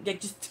person,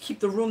 like, just to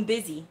keep the room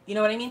busy. You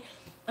know what I mean?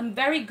 I'm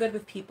very good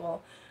with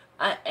people.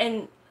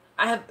 And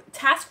I have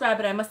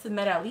TaskRabbit, I must have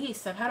met at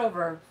least, I've had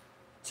over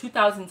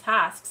 2,000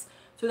 tasks.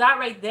 So that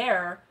right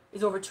there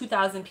is over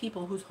 2,000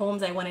 people whose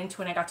homes I went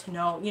into and I got to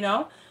know, you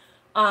know?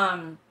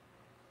 I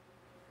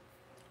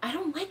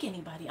don't like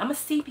anybody. I'm a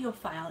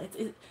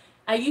sabiophile.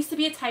 I used to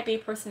be a type A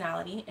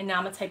personality, and now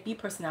I'm a type B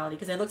personality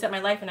because I looked at my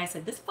life and I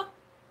said, this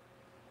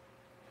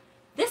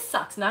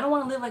sucks, and I don't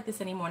want to live like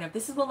this anymore. And if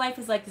this is what life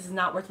is like, this is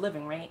not worth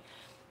living, right?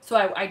 So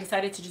I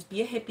decided to just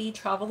be a hippie,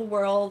 travel the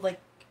world, like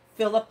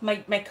fill up my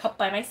cup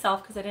by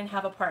myself because I didn't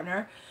have a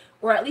partner,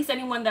 or at least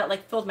anyone that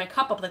like filled my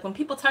cup up. Like when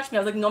people touched me,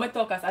 I was like, no me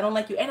tocas, I don't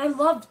like you. And I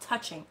loved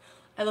touching.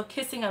 I love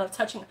kissing, I love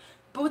touching,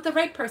 but with the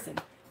right person.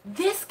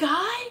 This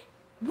guy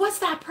was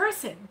that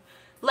person.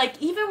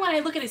 Like, even when I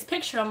look at his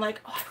picture, I'm like,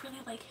 oh, I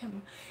really like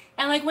him.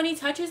 And like when he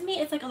touches me,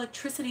 it's like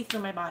electricity through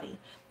my body.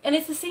 And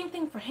it's the same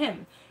thing for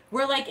him.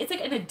 We're like, it's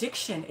like an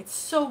addiction. It's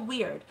so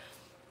weird.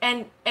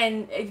 And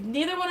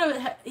neither one of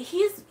us,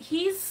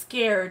 he's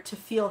scared to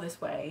feel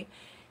this way.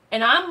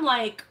 And I'm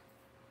like,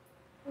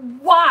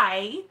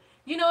 why?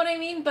 You know what I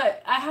mean?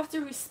 But I have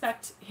to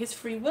respect his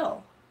free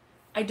will.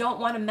 I don't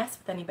want to mess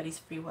with anybody's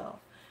free will.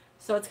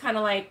 So it's kind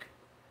of like,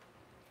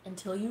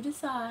 until you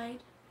decide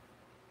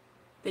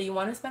that you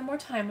want to spend more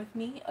time with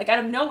me. Like, out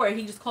of nowhere,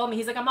 he just called me.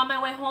 He's like, I'm on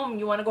my way home.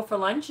 You want to go for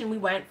lunch? And we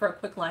went for a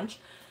quick lunch.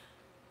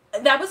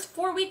 That was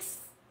 4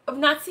 weeks of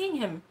not seeing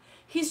him.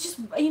 He's just,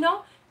 you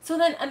know. So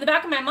then in the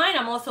back of my mind,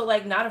 I'm also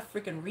like, not a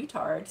freaking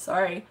retard.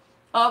 Sorry.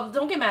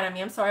 Don't get mad at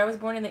me. I'm sorry. I was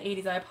born in the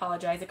 80s. I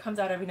apologize. It comes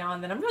out every now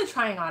and then. I'm really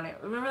trying on it.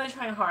 I'm really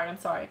trying hard. I'm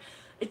sorry.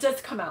 It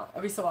does come out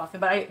every so often.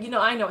 But I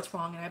know it's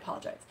wrong and I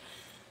apologize.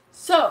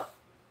 So,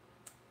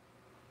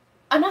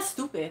 I'm not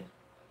stupid.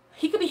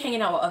 He could be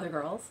hanging out with other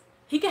girls.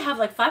 He could have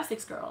like 5,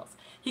 6 girls.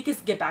 He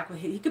could get back with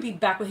he could be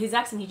back with his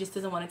ex, and he just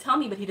doesn't want to tell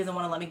me, but he doesn't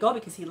want to let me go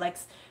because he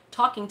likes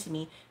talking to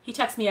me. He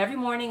texts me every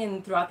morning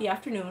and throughout the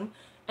afternoon,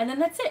 and then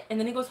that's it. And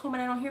then he goes home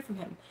and I don't hear from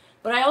him.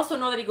 But I also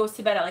know that he goes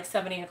to bed at like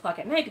 7, 8 o'clock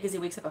at night because he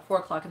wakes up at 4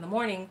 o'clock in the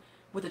morning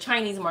with the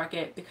Chinese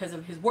market because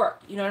of his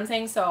work. You know what I'm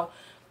saying? So,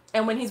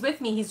 and when he's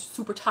with me, he's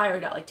super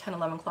tired at like 10,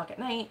 11 o'clock at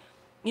night.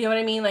 You know what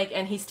I mean? Like,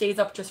 and he stays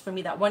up just for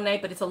me that one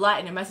night, but it's a lot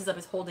and it messes up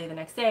his whole day the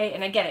next day.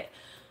 And I get it.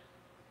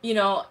 You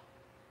know,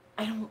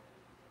 I'm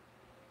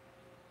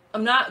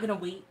not going to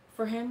wait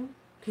for him,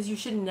 because you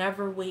should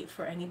never wait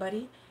for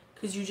anybody,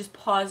 because you just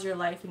pause your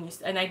life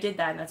and I did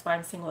that, and that's why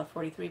I'm single at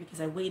 43,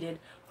 because I waited,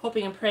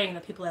 hoping and praying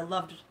that people I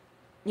loved,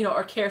 you know,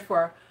 or cared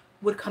for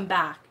would come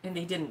back, and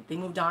they didn't. They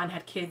moved on,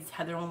 had kids,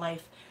 had their own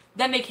life.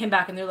 Then they came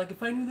back and they're like,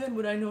 if I knew then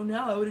what I know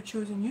now, I would have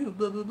chosen you,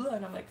 blah, blah, blah.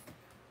 And I'm like,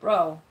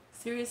 bro,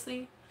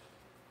 seriously?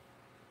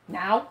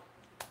 Now?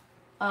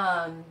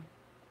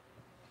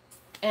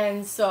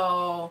 And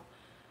so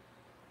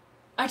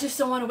I just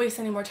don't want to waste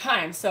any more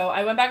time. So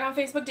I went back on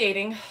Facebook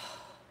dating.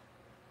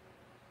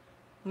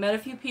 Met a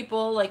few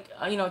people, like,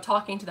 you know,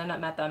 talking to them, not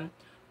met them.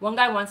 One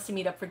guy wants to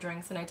meet up for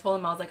drinks, and I told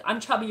him, I was like,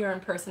 I'm chubbier in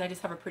person, I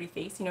just have a pretty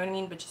face, you know what I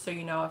mean? But just so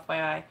you know,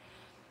 FYI.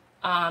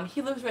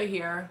 He lives right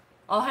here.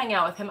 I'll hang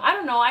out with him. I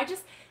don't know, I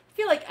just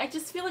feel like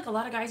a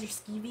lot of guys are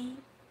skeevy.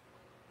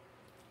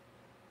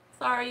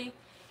 Sorry.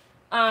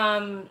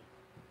 The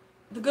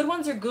good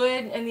ones are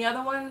good, and the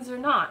other ones are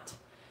not.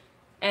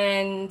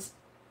 And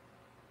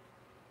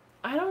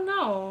I don't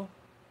know.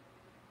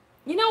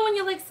 You know when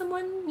you like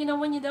someone, you know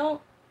when you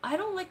don't? I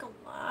don't like a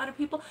lot of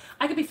people.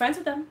 I could be friends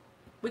with them.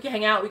 We could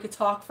hang out. We could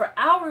talk for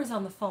hours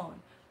on the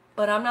phone.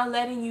 But I'm not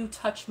letting you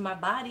touch my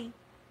body.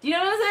 Do you know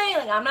what I'm saying?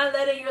 Like, I'm not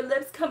letting your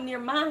lips come near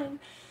mine.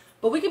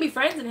 But we can be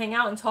friends and hang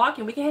out and talk.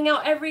 And we can hang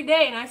out every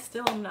day. And I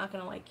still am not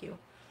going to like you.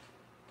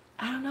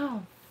 I don't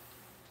know.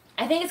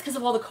 I think it's because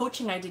of all the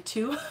coaching I did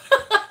too.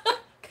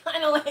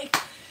 Kind of like,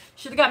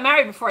 should have got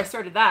married before I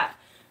started that.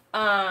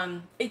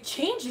 It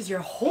changes your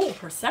whole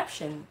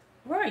perception.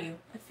 Where are you?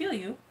 I feel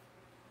you.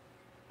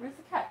 Where's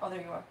the cat? Oh,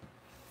 there you are.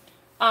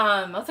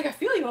 I was like, I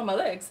feel you on my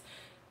legs.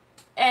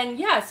 And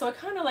yeah, so it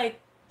kind of like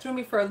threw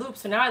me for a loop.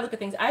 So now I look at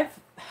things. I've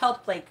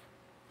helped like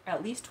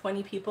at least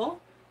 20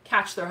 people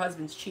catch their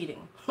husbands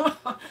cheating.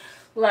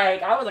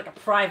 Like, I was like a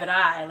private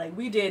eye. Like,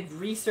 we did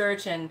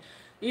research and,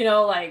 you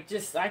know, like,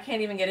 just, I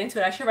can't even get into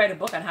it. I should write a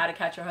book on how to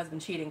catch your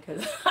husband cheating,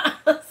 because I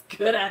was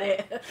good at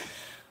it.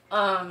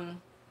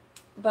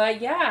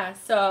 But yeah,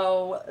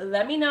 so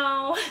let me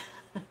know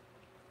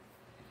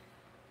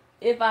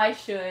if I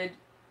should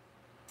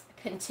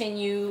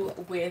continue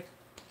with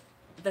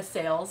the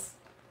sales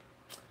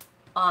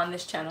on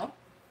this channel.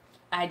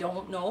 I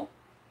don't know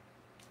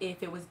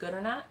if it was good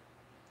or not.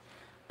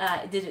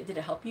 Did it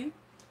help you?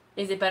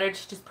 Is it better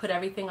to just put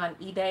everything on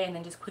eBay and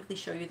then just quickly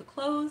show you the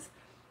clothes?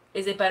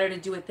 Is it better to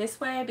do it this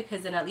way,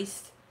 because then at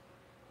least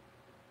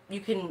you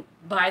can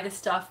buy the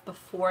stuff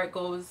before it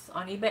goes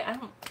on eBay. I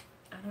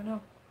don't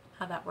know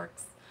how that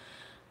works,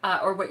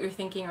 or what you're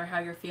thinking or how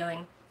you're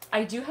feeling.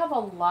 I do have a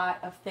lot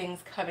of things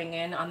coming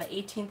in. On the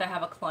 18th, I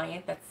have a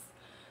client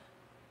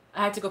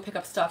I had to go pick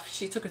up stuff.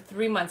 She took her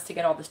 3 months to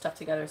get all this stuff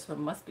together, so it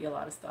must be a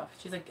lot of stuff.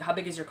 She's like, how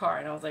big is your car?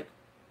 And I was like,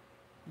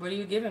 what are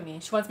you giving me?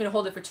 She wants me to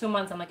hold it for 2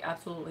 months. I'm like,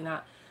 absolutely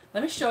not.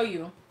 Let me show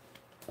you.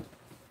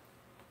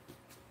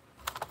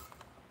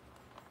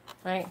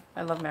 Right?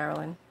 I love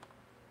Marilyn.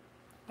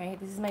 Right?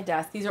 This is my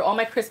desk. These are all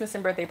my Christmas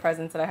and birthday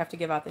presents that I have to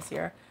give out this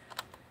year.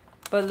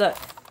 But look.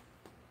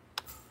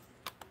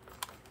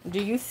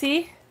 Do you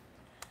see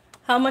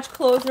how much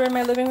clothes are in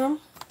my living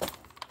room?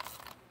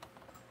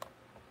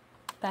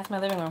 That's my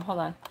living room. Hold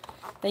on.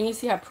 Then you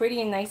see how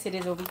pretty and nice it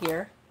is over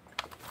here.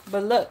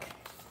 But look.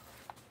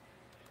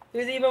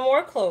 There's even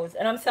more clothes.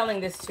 And I'm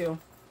selling this too.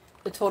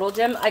 The Total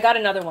Gym. I got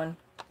another one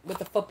with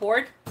the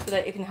footboard so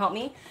that it can help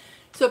me.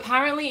 So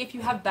apparently if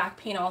you have back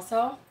pain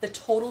also, the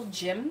Total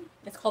Gym,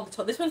 it's called the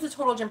Total. This one's the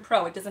Total Gym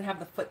Pro. It doesn't have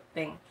the foot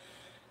thing.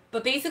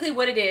 But basically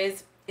what it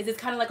is it's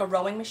kind of like a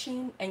rowing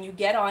machine, and you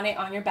get on it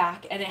on your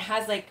back, and it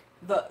has like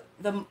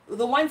the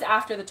ones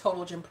after the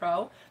Total Gym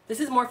Pro. This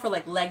is more for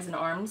like legs and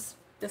arms,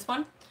 this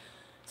one.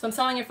 So I'm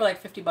selling it for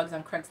like $50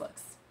 on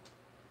Craigslist.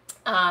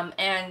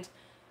 And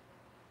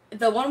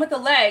the one with the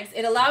legs,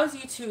 it allows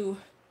you to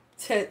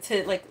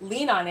like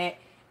lean on it,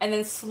 and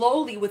then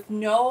slowly with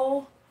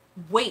no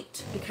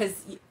weight,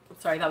 because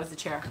sorry, that was the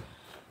chair,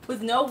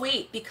 with no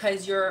weight,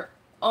 because you're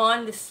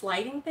on the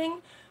sliding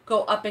thing,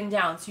 go up and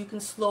down. So you can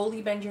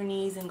slowly bend your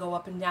knees and go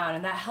up and down,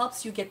 and that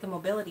helps you get the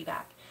mobility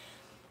back.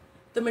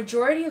 The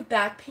majority of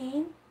back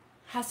pain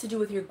has to do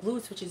with your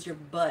glutes, which is your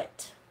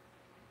butt.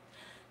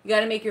 You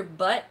got to make your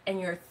butt and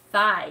your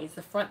thighs,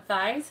 the front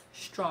thighs,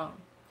 strong.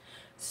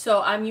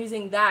 So I'm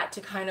using that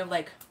to kind of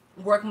like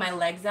work my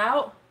legs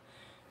out.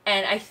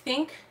 And I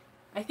think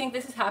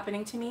this is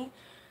happening to me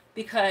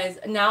because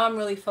now I'm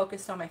really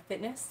focused on my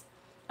fitness.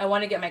 I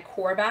want to get my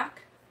core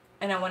back,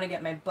 and I want to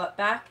get my butt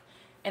back,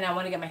 and I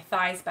want to get my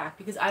thighs back,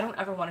 because I don't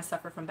ever want to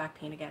suffer from back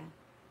pain again.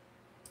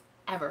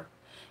 Ever.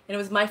 And it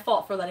was my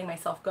fault for letting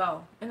myself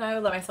go. And I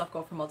would let myself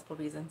go for multiple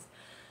reasons.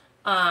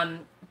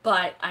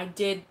 But I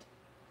did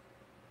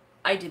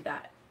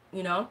that,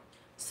 you know?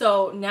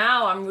 So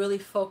now I'm really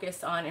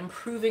focused on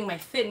improving my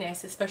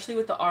fitness, especially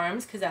with the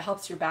arms, because that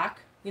helps your back,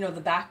 you know,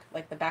 the back,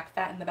 like the back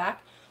fat in the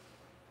back,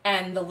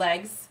 and the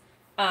legs,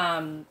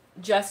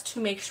 just to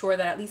make sure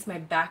that at least my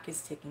back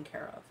is taken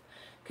care of.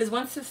 Because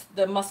once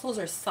the muscles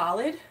are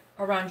solid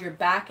around your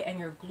back and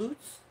your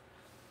glutes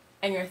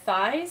and your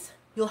thighs,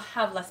 you'll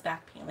have less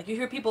back pain. Like you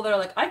hear people that are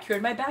like, I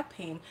cured my back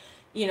pain,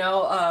 you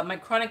know, my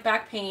chronic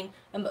back pain,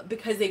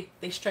 because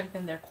they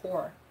strengthen their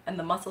core and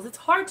the muscles. It's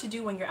hard to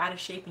do when you're out of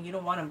shape and you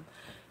don't want to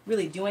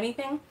really do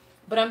anything.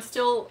 But I'm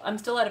still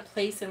at a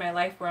place in my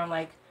life where I'm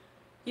like,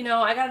 you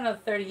know, I got another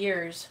 30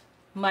 years,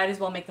 might as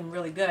well make them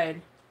really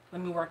good.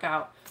 Let me work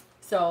out.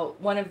 So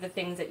one of the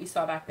things that you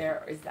saw back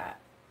there is that.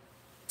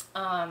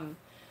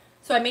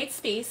 So I made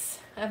space.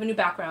 I have a new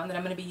background that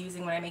I'm going to be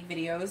using when I make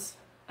videos.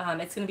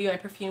 It's going to be my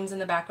perfumes in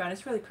the background.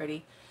 It's really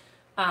pretty.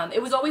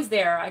 It was always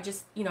there. I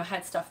just, you know,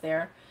 had stuff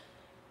there.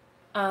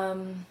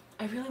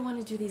 I really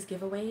want to do these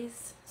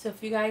giveaways. So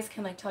if you guys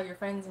can like tell your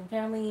friends and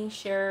family,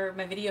 share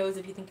my videos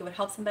if you think it would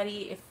help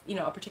somebody, if, you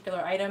know, a particular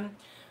item.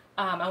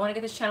 I want to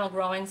get this channel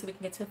growing so we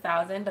can get to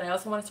 1,000, but I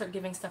also want to start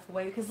giving stuff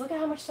away, because look at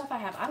how much stuff I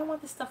have. I don't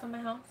want this stuff in my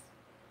house.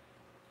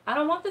 I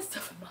don't want this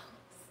stuff in my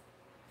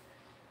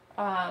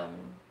house.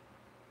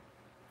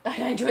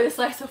 I enjoy this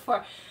live so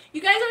far.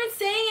 You guys aren't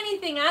saying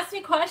anything. Ask me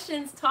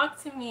questions.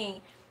 Talk to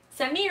me.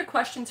 Send me your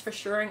questions for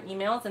sure in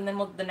emails, and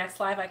then the next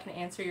live I can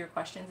answer your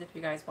questions if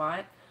you guys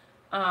want.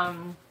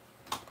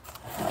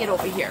 Get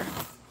over here.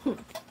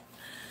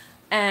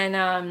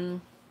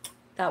 And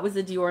that was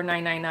the Dior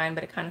 999,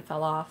 but it kind of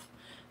fell off.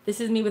 This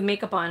is me with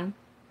makeup on.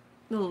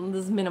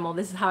 This is minimal.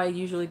 This is how I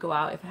usually go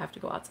out if I have to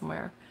go out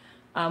somewhere.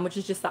 Which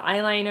is just the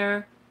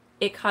eyeliner,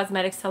 It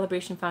Cosmetics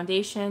Celebration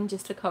Foundation,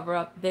 just to cover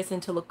up this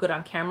and to look good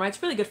on camera.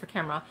 It's really good for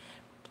camera.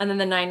 And then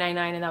the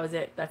 999, and that was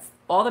it. That's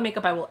all the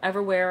makeup I will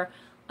ever wear,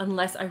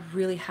 unless I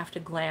really have to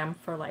glam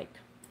for like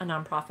a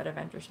nonprofit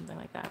event or something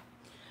like that.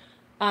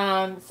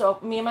 So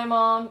me and my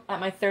mom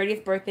at my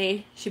 30th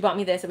birthday, she bought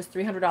me this. It was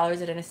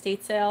 $300 at an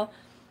estate sale.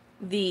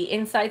 The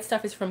inside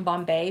stuff is from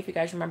Bombay, if you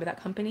guys remember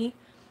that company.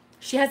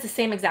 She has the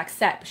same exact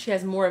set, but she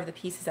has more of the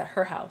pieces at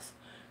her house.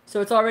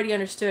 So it's already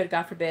understood,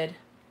 God forbid,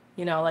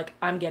 you know, like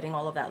I'm getting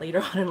all of that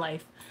later on in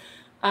life.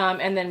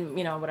 And then,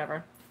 you know,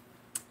 whatever.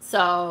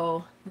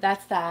 So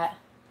that's that.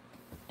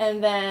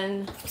 And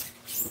then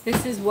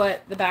this is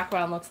what the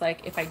background looks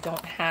like if I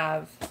don't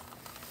have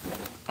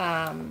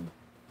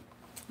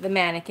the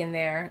mannequin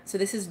there. So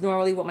this is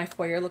normally what my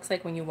foyer looks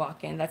like when you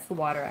walk in. That's the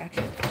water. I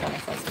actually got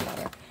myself some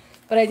water.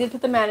 But I did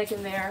put the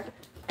mannequin there.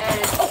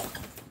 And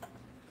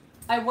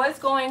I was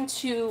going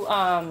to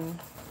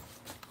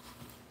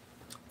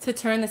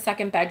turn the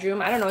second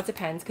bedroom, I don't know, it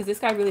depends, because this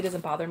guy really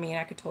doesn't bother me and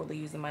I could totally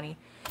use the money,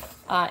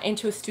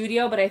 into a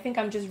studio. But I think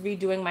I'm just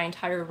redoing my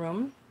entire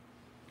room.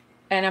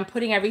 And I'm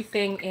putting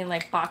everything in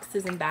like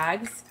boxes and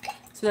bags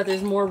so that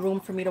there's more room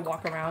for me to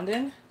walk around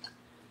in.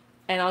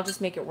 And I'll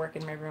just make it work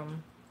in my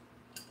room.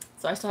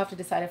 So I still have to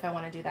decide if I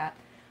want to do that.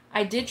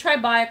 I did try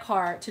buy a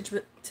car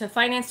to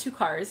finance 2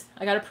 cars.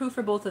 I got approved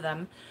for both of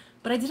them,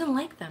 but I didn't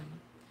like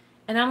them.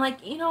 And I'm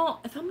like, you know,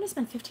 if I'm going to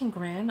spend 15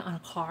 grand on a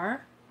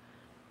car,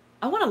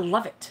 I want to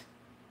love it.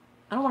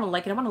 I don't want to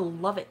like it. I want to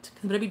love it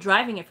because I'm going to be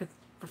driving it for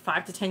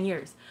 5 to 10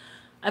 years.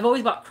 I've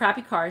always bought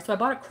crappy cars. So I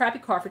bought a crappy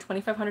car for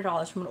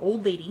 $2,500 from an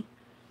old lady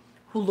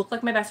who looked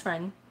like my best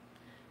friend.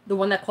 The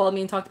one that called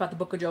me and talked about the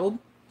book of Job.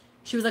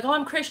 She was like, oh,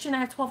 I'm Christian. I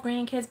have 12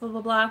 grandkids, blah,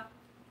 blah, blah.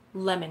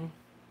 Lemon.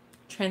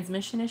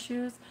 Transmission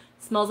issues.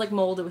 Smells like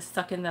mold. It was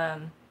stuck in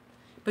the...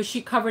 But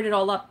she covered it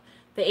all up.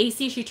 The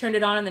AC, she turned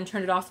it on and then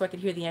turned it off so I could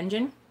hear the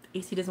engine. The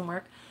AC doesn't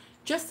work.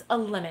 Just a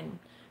lemon.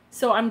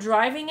 So I'm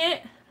driving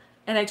it,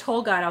 and I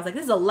told God, I was like,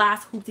 this is the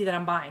last hoopty that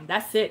I'm buying.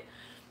 That's it.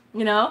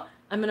 You know?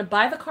 I'm going to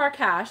buy the car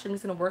cash. I'm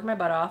just going to work my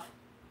butt off.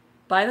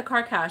 Buy the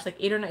car cash. Like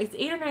it's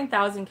 8 or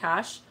 9,000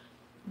 cash,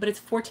 but it's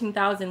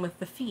 14,000 with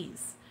the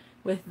fees.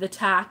 With the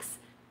tax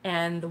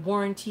and the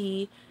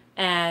warranty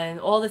and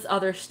all this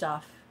other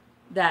stuff.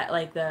 That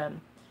like the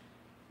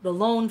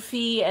loan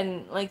fee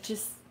and like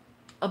just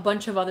a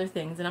bunch of other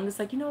things. And I'm just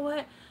like, you know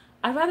what?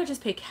 I'd rather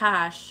just pay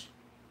cash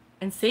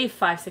and save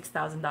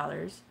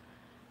 $5,000-$6,000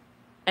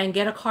 and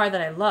get a car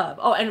that I love.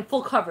 Oh, and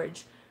full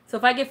coverage. So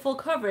if I get full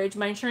coverage,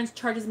 my insurance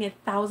charges me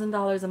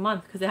 $1,000 a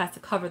month because it has to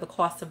cover the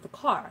cost of the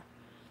car.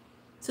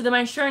 So then my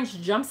insurance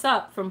jumps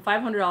up from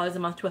 $500 a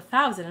month to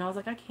 $1,000, and I was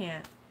like, I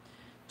can't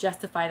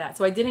justify that.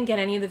 So I didn't get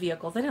any of the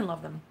vehicles. I didn't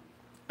love them.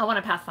 I want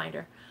a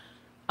Pathfinder.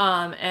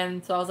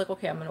 And so I was like,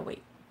 okay, I'm going to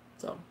wait.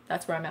 So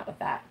that's where I'm at with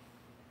that.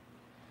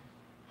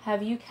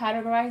 Have you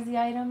categorized the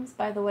items?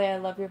 By the way, I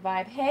love your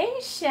vibe. Hey,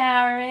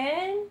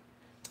 Sharon.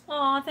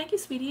 Aw, thank you,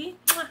 sweetie.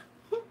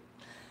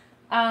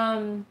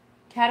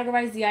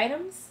 Categorize the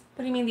items?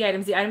 What do you mean the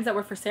items? The items that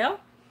were for sale?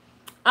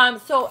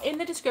 So in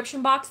the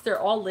description box, they're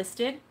all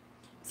listed.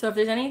 So if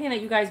there's anything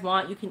that you guys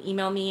want, you can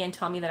email me and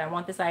tell me that I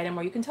want this item.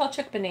 Or you can tell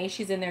Chick Benet,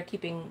 she's in there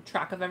keeping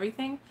track of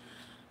everything.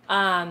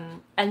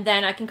 And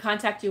then I can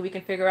contact you. We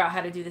can figure out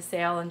how to do the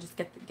sale and just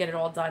get it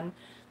all done.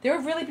 They're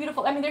really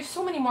beautiful. I mean, there's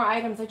so many more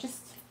items. I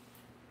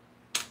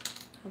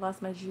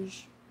lost my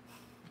zhuzh.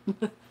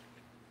 I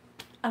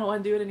don't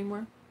want to do it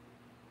anymore.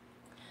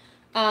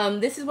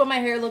 This is what my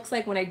hair looks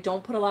like when I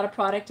don't put a lot of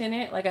product in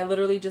it. Like I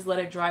literally just let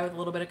it dry with a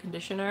little bit of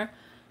conditioner.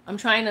 I'm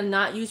trying to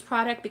not use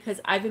product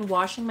because I've been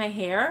washing my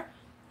hair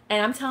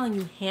and I'm telling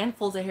you,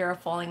 handfuls of hair are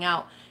falling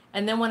out.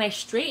 And then when I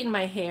straighten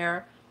my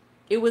hair,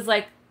 it was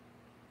like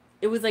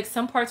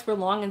some parts were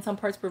long and some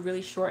parts were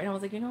really short. And I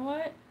was like, you know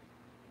what?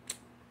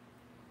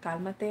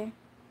 Calmate.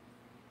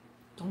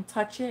 Don't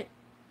touch it.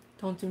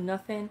 Don't do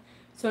nothing.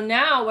 So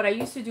now what I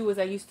used to do is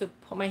I used to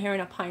put my hair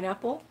in a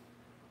pineapple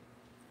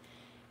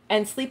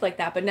and sleep like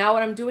that. But now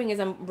what I'm doing is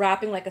I'm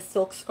wrapping like a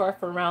silk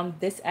scarf around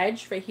this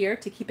edge right here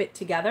to keep it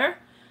together.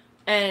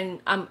 And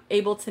I'm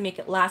able to make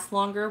it last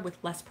longer with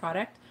less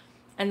product.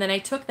 And then I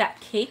took that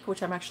cake,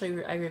 which I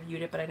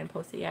reviewed it, but I didn't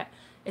post it yet.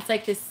 It's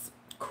like this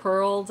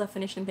curl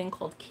definition thing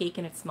called cake,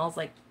 and it smells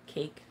like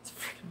cake. It's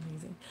freaking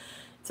amazing.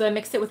 So I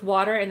mixed it with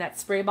water in that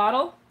spray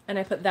bottle, and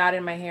I put that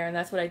in my hair, and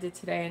that's what I did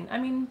today. And I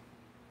mean,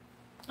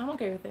 I'm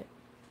okay with it.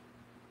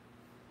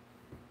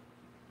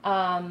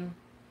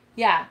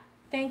 Yeah.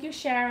 Thank you,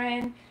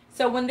 Sharon.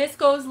 So when this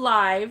goes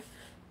live,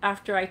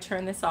 after I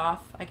turn this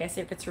off, I guess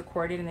it gets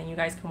recorded and then you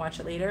guys can watch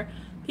it later.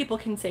 People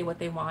can say what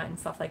they want and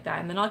stuff like that.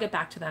 And then I'll get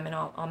back to them and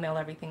I'll mail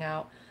everything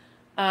out.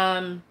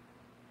 I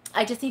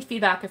just need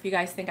feedback if you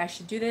guys think I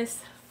should do this.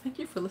 Thank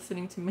you for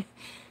listening to me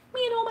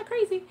and all my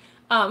crazy.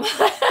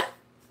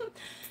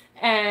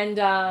 And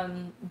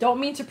don't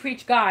mean to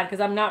preach God because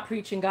I'm not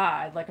preaching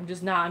God. Like I'm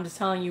just not. I'm just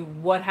telling you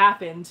what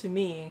happened to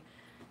me.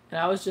 And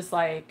I was just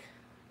like,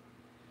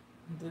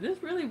 did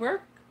this really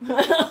work?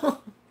 Yes,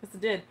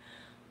 it did.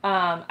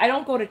 I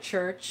don't go to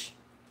church.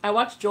 I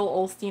watch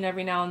Joel Osteen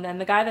every now and then.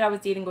 The guy that I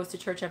was dating goes to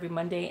church every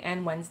Monday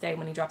and Wednesday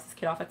when he drops his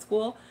kid off at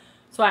school.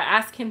 So I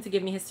asked him to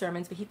give me his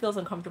sermons, but he feels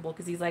uncomfortable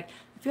because he's like,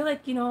 I feel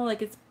like, you know,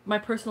 like it's my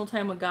personal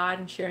time with God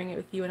and sharing it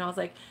with you. And I was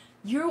like,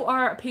 you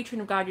are a patron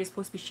of God. You're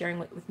supposed to be sharing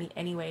with me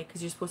anyway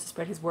because you're supposed to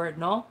spread his word,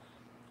 no?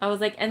 I was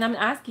like, and I'm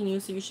asking you,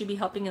 so you should be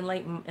helping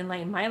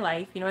enlighten my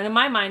life, you know? And in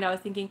my mind, I was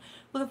thinking,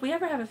 well, if we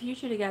ever have a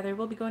future together,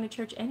 we'll be going to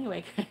church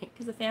anyway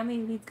because the family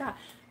needs God.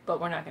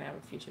 But we're not going to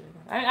have a future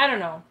together. I don't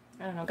know.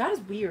 I don't know. God is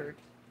weird,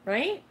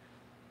 right?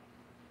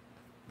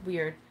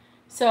 Weird.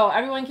 So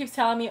everyone keeps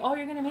telling me, oh,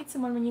 you're going to meet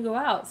someone when you go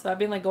out. So I've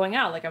been like going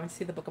out. Like I went to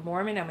see the Book of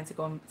Mormon. I went to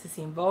go to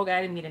see In Vogue.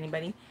 I didn't meet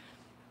anybody.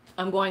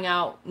 I'm going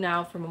out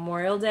now for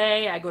Memorial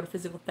Day. I go to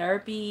physical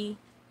therapy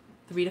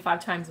 3 to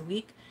 5 times a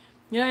week.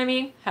 You know what I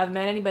mean? Haven't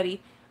met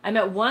anybody. I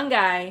met one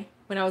guy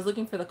when I was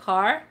looking for the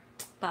car,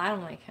 but I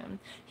don't like him.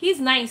 He's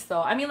nice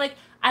though. I mean, like,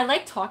 I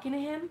like talking to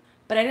him,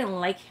 but I didn't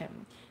like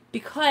him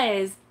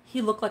because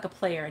he looked like a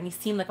player and he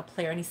seemed like a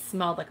player and he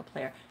smelled like a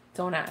player.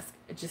 Don't ask.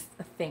 It's just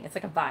a thing. It's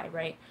like a vibe,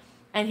 right?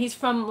 And he's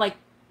from like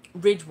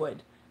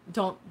Ridgewood.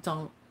 Don't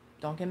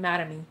get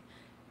mad at me.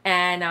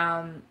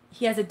 And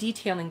he has a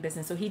detailing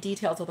business, so he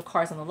details all the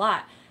cars on the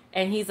lot.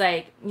 And he's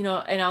like, you know,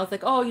 and I was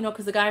like, oh, you know,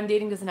 because the guy I'm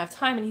dating doesn't have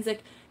time. And he's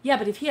like, yeah,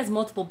 but if he has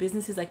multiple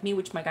businesses like me,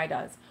 which my guy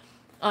does,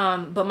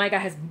 but my guy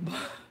has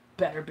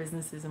better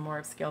businesses and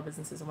more upscale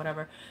businesses and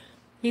whatever.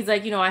 He's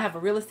like, you know, I have a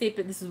real estate,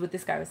 but this is what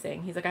this guy was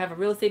saying. He's like, I have a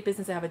real estate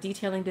business, I have a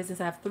detailing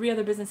business, I have 3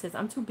 other businesses.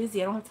 I'm too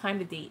busy. I don't have time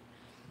to date.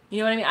 You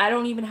know what I mean? I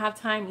don't even have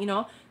time, you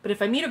know. But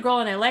if I meet a girl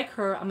and I like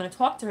her, I'm going to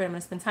talk to her. I'm going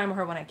to spend time with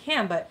her when I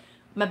can. But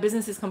my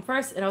businesses come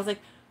first. And I was like,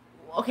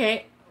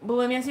 okay, but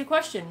let me ask you a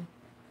question.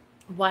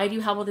 Why do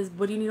you have all this?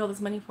 What do you need all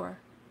this money for?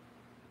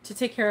 To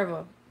take care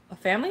of a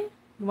family?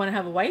 You want to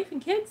have a wife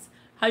and kids?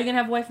 How are you going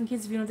to have a wife and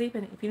kids if you don't date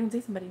somebody? If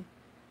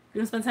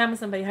you don't spend time with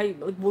somebody,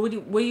 what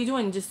are you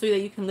doing just so that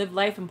you can live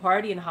life and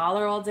party and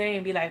holler all day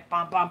and be like,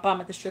 bum, bum,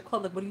 bum at the strip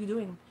club? Like, what are you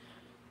doing?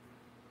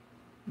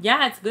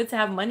 Yeah, it's good to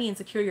have money and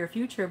secure your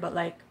future, but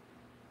like,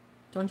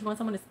 don't you want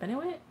someone to spend it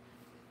with?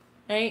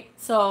 Right?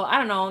 So, I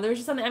don't know. There's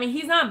just something. I mean,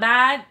 he's not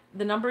bad.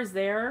 The number's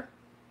there.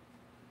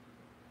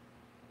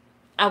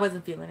 I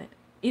wasn't feeling it.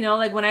 You know,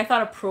 like when I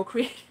thought of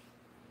procreating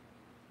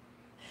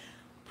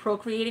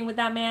with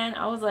that man,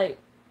 I was like,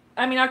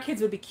 I mean, our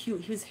kids would be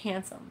cute. He was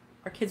handsome.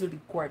 Our kids would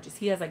be gorgeous.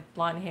 He has like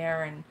blonde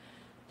hair and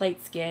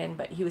light skin,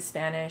 but he was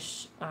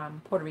Spanish,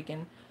 Puerto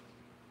Rican.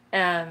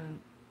 I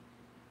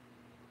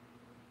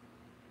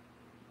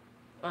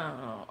don't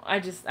know.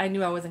 I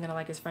knew I wasn't gonna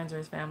like his friends or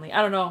his family.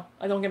 I don't know.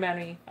 I don't get mad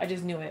at me. I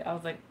just knew it. I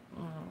was like,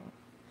 oh,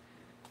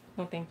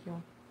 no, thank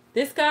you.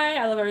 This guy,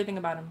 I love everything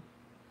about him.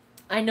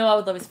 I know I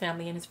would love his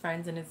family and his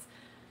friends and his.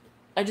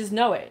 I just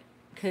know it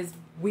because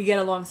we get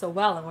along so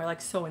well and we're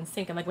like so in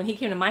sync. And like when he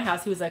came to my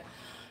house, he was like,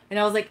 and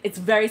I was like, it's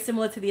very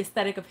similar to the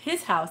aesthetic of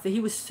his house. That he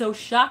was so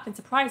shocked and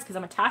surprised because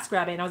I'm a task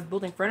rabbit and I was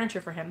building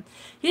furniture for him.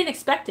 He didn't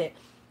expect it.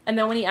 And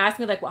then when he asked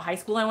me like what high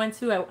school I went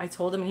to, I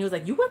told him and he was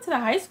like, you went to the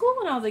high school?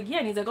 And I was like, yeah.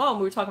 And he's like, oh, and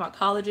we were talking about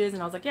colleges.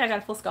 And I was like, yeah, I got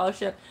a full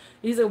scholarship.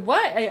 And he's like,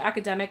 what?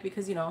 Academic?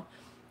 Because, you know,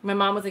 my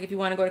mom was like, if you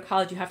want to go to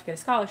college, you have to get a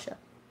scholarship.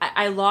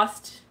 I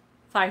lost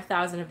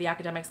 $5,000 of the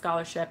academic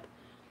scholarship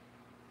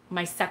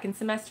my second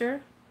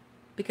semester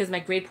because my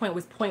grade point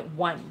was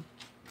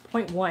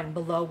 0.1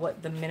 below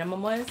what the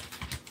minimum was.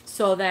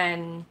 So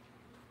then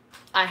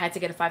I had to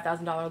get a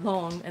 $5,000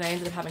 loan and I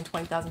ended up having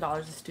 $20,000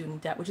 of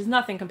student debt, which is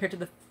nothing compared to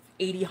the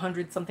 80,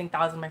 100 something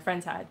thousand my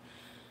friends had.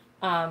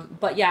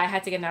 But yeah, I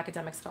had to get an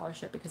academic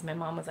scholarship because my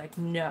mom was like,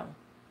 no,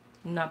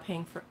 I'm not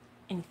paying for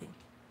anything.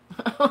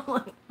 I'm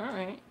like, all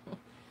right,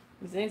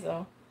 you say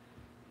so.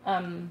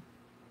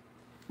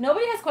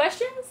 Nobody has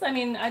questions? I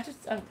mean, I'm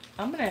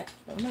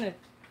gonna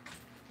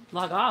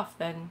log off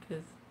then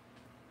because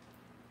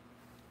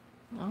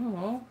I don't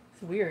know,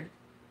 it's weird.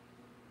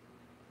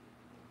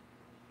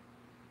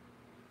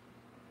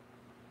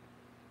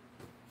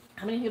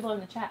 How many people in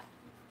the chat?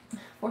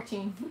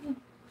 14.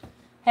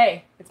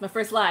 Hey, it's my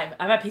first live.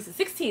 I'm at piece of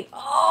 16.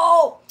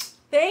 Oh,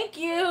 thank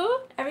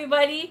you,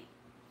 everybody.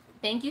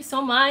 Thank you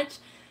so much.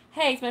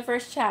 Hey, it's my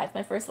first chat. It's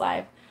my first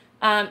live.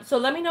 So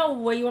let me know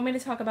what you want me to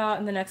talk about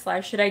in the next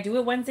live. Should I do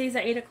it Wednesdays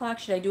at 8 o'clock?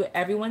 Should I do it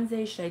every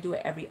Wednesday? Should I do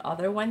it every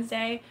other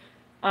Wednesday?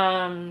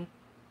 When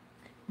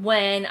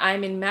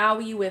I'm in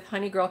Maui with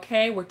Honey Girl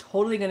K, we're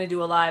totally going to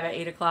do a live at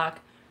 8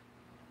 o'clock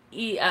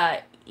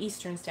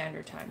Eastern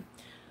Standard Time,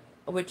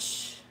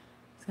 which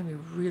is going to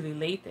be really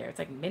late there. It's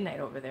like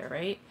midnight over there,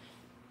 right?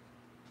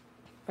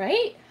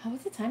 Right? How was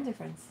the time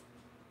difference?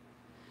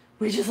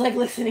 We're just like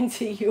listening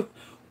to you.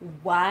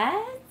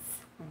 What?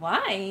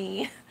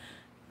 Why?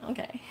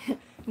 Okay.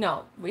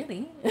 No,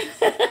 really?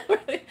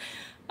 Really?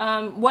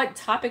 What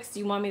topics do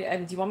you want me to, I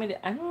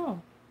don't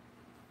know.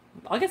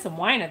 I'll get some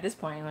wine at this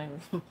point. Like,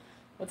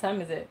 what time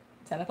is it?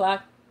 10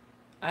 o'clock?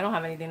 I don't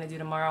have anything to do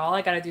tomorrow. All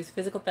I got to do is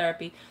physical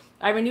therapy.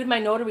 I renewed my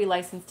notary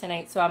license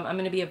tonight, so I'm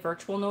going to be a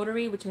virtual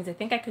notary, which means I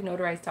think I could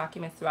notarize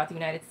documents throughout the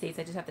United States.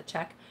 I just have to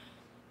check.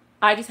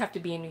 I just have to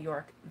be in New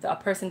York. A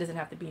person doesn't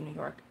have to be in New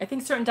York. I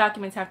think certain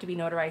documents have to be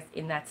notarized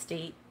in that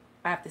state.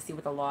 I have to see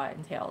what the law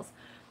entails.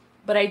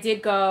 But I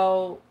did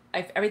go,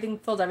 I've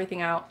filled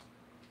everything out,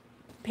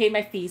 paid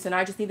my fee, so now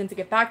I just need them to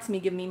get back to me,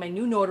 give me my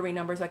new notary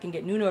number so I can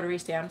get new notary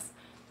stamps,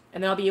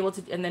 and then I'll be able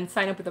to, and then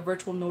sign up with a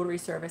virtual notary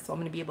service, so I'm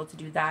going to be able to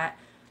do that,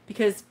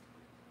 because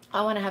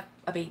I want to have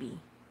a baby,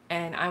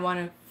 and I want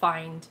to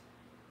find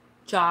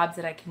jobs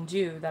that I can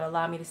do that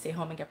allow me to stay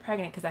home and get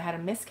pregnant, because I had a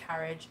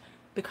miscarriage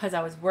because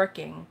I was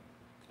working,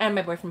 and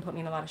my boyfriend put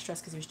me in a lot of stress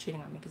because he was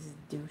cheating on me because he's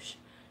a douche,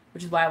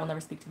 which is why I will never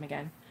speak to him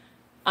again.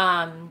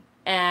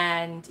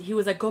 And he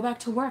was like, go back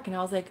to work. And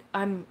I was like,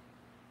 I'm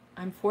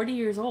 40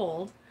 years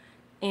old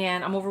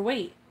and I'm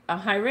overweight. I'm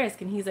high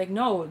risk. And he's like,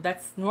 no,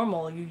 that's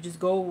normal. You just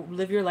go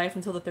live your life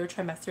until the third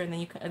trimester, and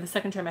then the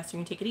second trimester,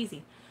 you take it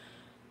easy.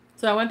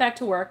 So I went back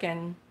to work,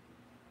 and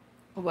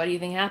what do you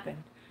think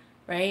happened?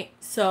 Right?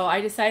 So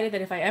I decided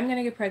that if I am going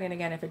to get pregnant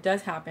again, if it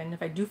does happen,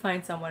 if I do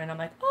find someone and I'm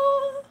like,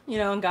 oh, you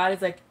know, and God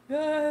is like,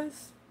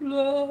 yes,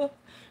 love,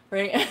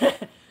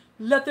 right?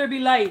 Let there be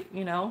light,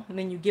 you know, and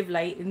then you give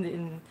light.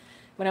 And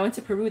when I went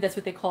to Peru, that's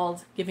what they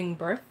called giving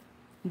birth,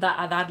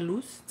 dar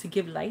luz, to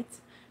give light.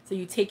 So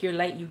you take your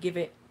light, you give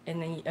it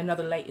and then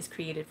another light is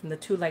created from the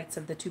two lights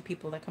of the two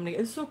people that come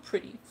together. It's so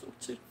pretty,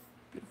 so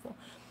beautiful.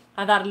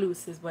 A dar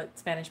luz is what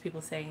Spanish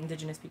people say,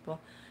 indigenous people,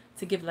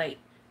 to give light.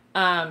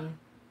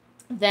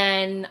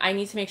 Then I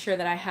need to make sure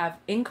that I have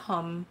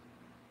income,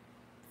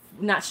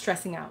 not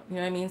stressing out. You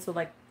know what I mean? So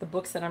like the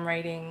books that I'm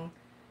writing,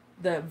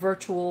 the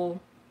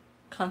virtual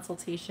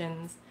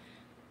consultations,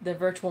 the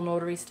virtual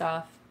notary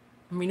stuff.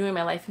 I'm renewing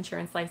my life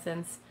insurance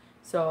license.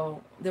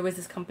 So there was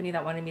this company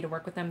that wanted me to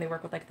work with them. They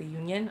work with like the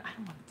union. I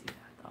don't want to do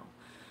that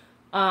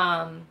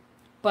though.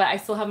 But I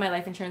still have my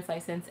life insurance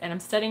license, and I'm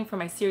studying for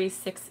my Series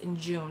 6 in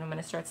June. I'm going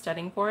to start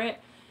studying for it.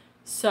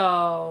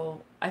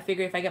 So I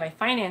figure if I get my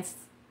finance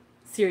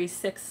Series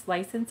 6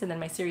 license and then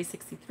my Series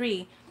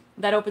 63,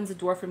 that opens the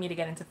door for me to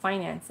get into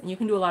finance. And you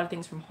can do a lot of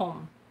things from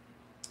home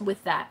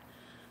with that.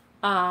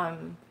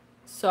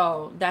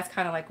 So that's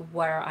kind of like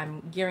where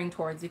I'm gearing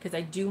towards, because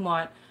I do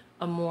want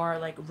a more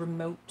like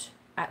remote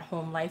at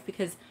home life,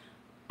 because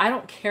I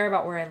don't care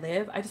about where I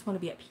live. I just want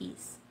to be at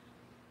peace.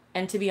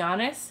 And to be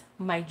honest,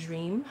 my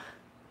dream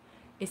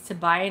is to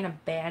buy an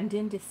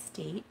abandoned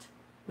estate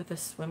with a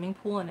swimming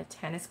pool and a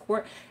tennis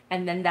court,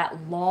 and then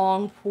that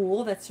long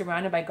pool that's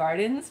surrounded by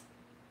gardens.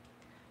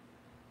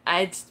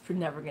 I just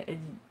never get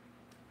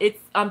it.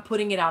 I'm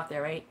putting it out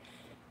there, right?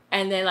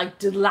 And then like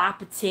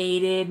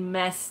dilapidated,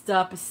 messed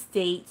up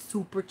estate,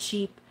 super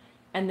cheap,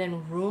 and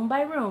then room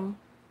by room,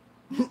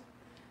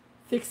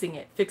 fixing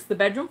it. Fix the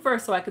bedroom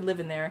first so I could live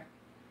in there,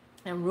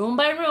 and room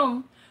by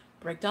room,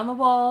 break down the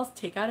walls,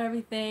 take out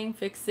everything,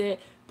 fix it,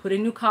 put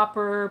in new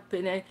copper,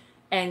 put in,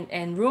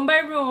 and room by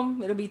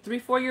room, it'll be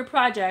 3-4 year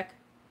project,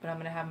 but I'm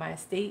gonna have my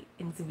estate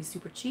and it's gonna be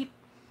super cheap.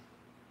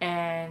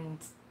 And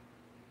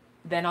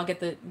then I'll get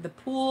the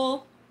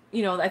pool.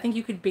 You know, I think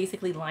you could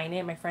basically line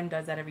it. My friend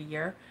does that every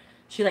year.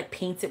 She like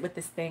paints it with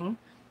this thing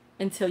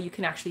until you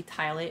can actually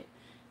tile it.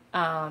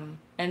 And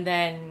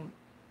then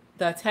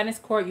the tennis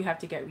court you have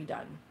to get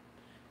redone.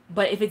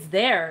 But if it's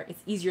there,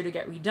 it's easier to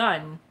get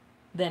redone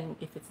than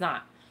if it's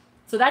not.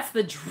 So that's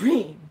the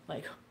dream.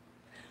 Like,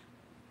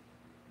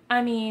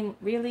 I mean,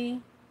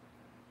 really?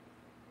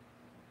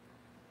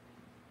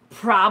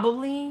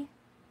 Probably.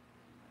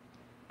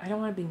 I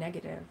don't want to be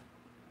negative.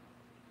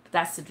 But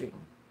that's the dream.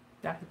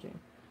 That's the dream.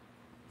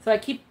 So I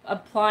keep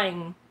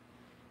applying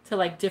to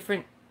like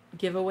different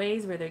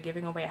giveaways where they're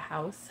giving away a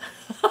house.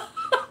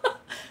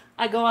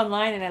 I go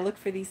online and I look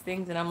for these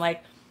things and I'm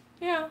like,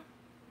 yeah,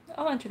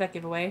 I'll enter that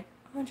giveaway.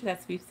 I'll enter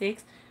that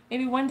sweepstakes.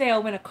 Maybe one day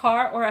I'll win a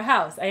car or a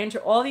house. I enter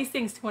all these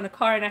things to win a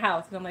car and a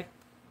house. And I'm like,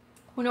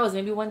 who knows?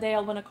 Maybe one day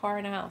I'll win a car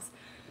and a house.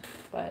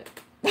 But,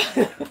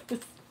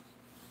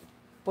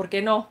 ¿por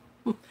qué no?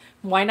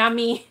 Why not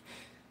me?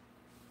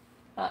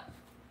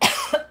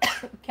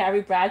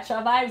 Carrie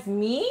Bradshaw vibes?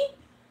 Me?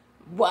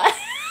 What?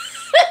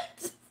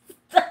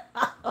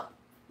 Stop.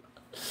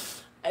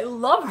 I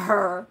love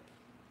her.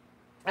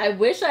 I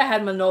wish I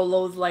had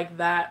Manolos like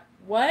that.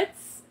 What?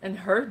 And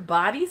her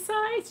body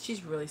size?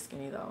 She's really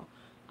skinny though.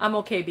 I'm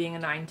okay being a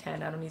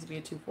 9'10". I don't need to be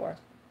a 2'4".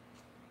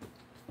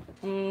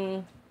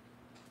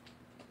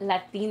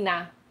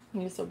 Latina.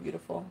 You're so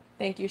beautiful.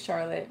 Thank you,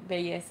 Charlotte.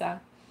 Belleza.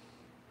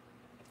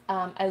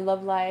 I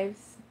love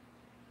lives.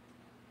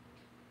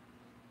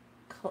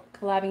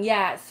 Collabing.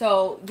 Yeah,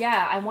 so,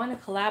 yeah, I want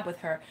to collab with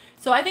her.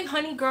 So I think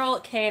Honey Girl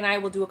K and I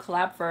will do a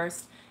collab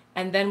first.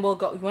 And then we'll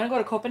go. You want to go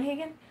to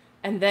Copenhagen?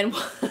 And then,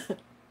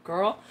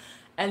 girl.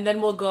 And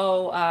then we'll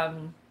go,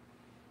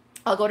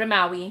 I'll go to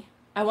Maui.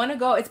 I want to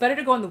go. It's better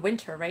to go in the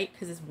winter, right?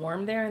 Because it's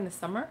warm there in the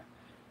summer.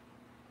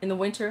 In the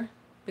winter.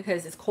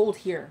 Because it's cold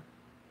here.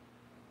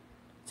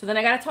 So then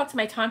I got to talk to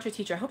my Tantra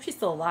teacher. I hope she's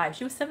still alive.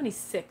 She was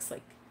 76.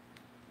 Like,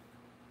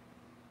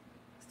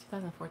 it's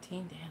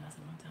 2014. Damn, that's a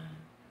long time.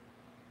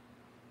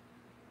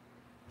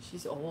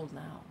 She's old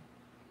now.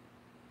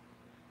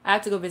 I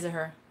have to go visit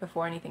her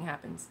before anything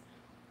happens.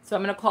 So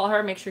I'm going to call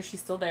her, make sure she's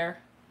still there.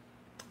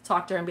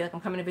 Talk to her and be like, I'm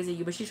coming to visit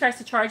you. But she tries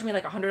to charge me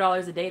like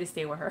 $100 a day to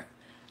stay with her.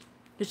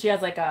 Because she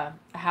has like a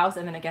house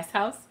and then a guest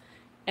house.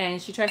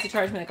 And she tries to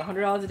charge me like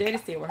 $100 a day to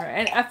stay with her.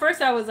 And at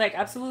first I was like,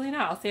 absolutely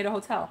not. I'll stay at a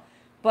hotel.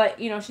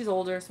 But, you know, she's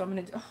older. So I'm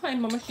going to do... Hi,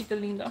 mamacita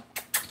linda.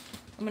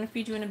 I'm going to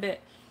feed you in a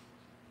bit.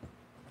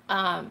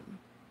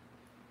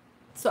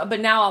 So, but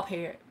now I'll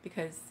pay it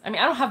because, I mean,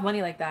 I don't have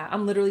money like that.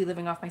 I'm literally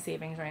living off my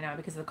savings right now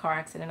because of the car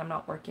accident. I'm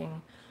not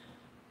working.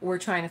 We're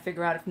trying to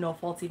figure out if No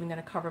Fault's even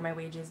going to cover my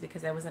wages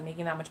because I wasn't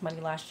making that much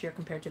money last year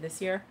compared to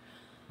this year.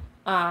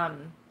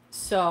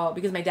 So,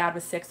 because my dad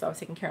was sick, so I was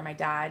taking care of my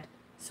dad.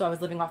 So I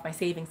was living off my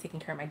savings, taking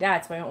care of my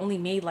dad. So I only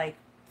made like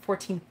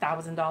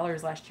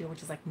 $14,000 last year,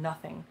 which is like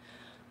nothing.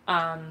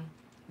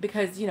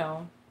 Because, you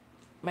know,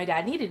 my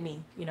dad needed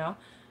me, you know.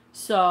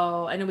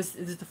 So, and it was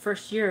the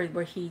first year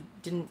where he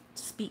didn't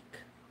speak.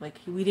 Like,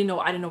 I didn't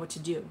know what to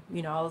do.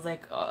 You know, I was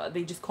like,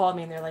 they just called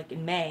me and they're like,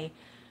 in May.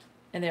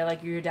 And they're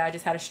like, your dad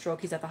just had a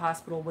stroke. He's at the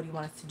hospital. What do you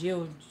want us to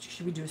do?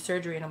 Should we do a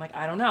surgery? And I'm like,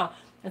 I don't know.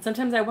 And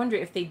sometimes I wonder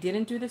if they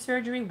didn't do the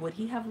surgery, would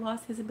he have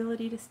lost his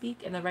ability to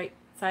speak in the right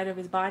side of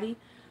his body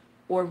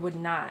or would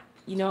not?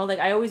 You know, like,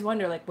 I always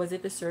wonder, like, was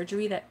it the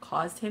surgery that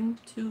caused him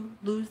to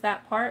lose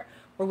that part?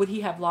 Or would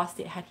he have lost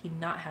it had he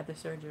not had the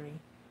surgery?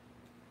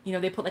 You know,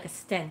 they put like a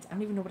stent. I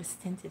don't even know what a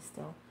stent is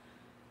still.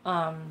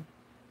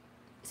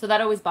 So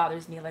that always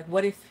bothers me. Like,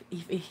 what if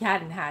he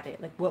hadn't had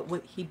it? Like, what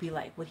would he be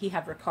like? Would he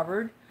have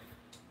recovered?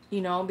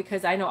 You know,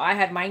 because I know I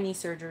had my knee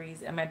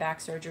surgeries and my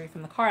back surgery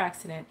from the car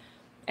accident.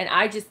 And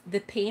the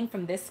pain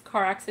from this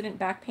car accident,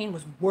 back pain,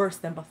 was worse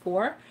than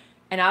before.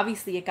 And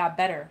obviously it got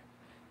better.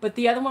 But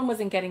the other one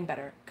wasn't getting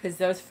better because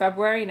that was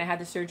February and I had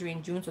the surgery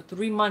in June. So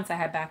 3 months I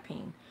had back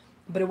pain.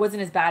 But it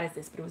wasn't as bad as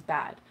this, but it was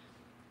bad.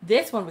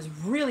 This one was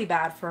really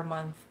bad for a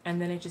month and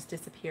then it just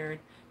disappeared.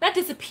 Not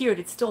disappeared,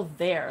 it's still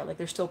there. Like,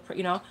 there's still,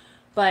 you know,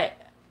 but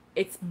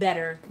it's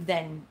better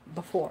than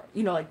before.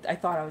 You know, like, I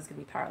thought I was going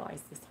to be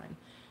paralyzed this time.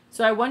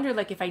 So I wonder,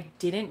 like, if I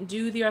didn't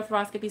do the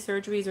arthroscopy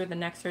surgeries or the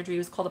neck surgery, it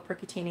was called a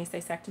percutaneous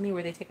dissectomy,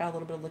 where they take out a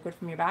little bit of liquid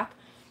from your back,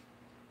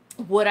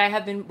 would I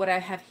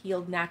have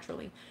healed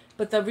naturally?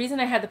 But the reason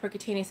I had the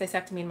percutaneous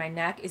dissectomy in my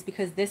neck is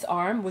because this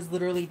arm was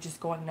literally just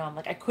going numb.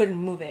 Like, I couldn't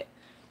move it.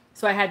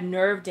 So I had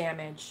nerve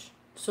damage,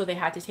 so they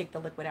had to take the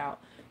liquid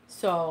out.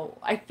 So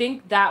I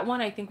think that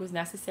one, was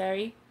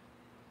necessary.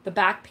 The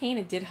back pain,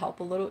 it did help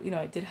a little. You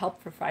know, it did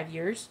help for 5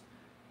 years,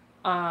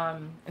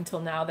 until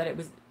now that it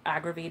was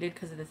aggravated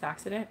because of this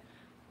accident.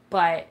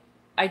 But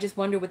I just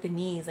wonder with the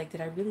knees, like, did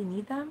I really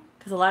need them?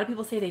 Because a lot of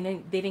people say they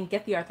didn't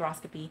get the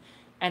arthroscopy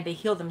and they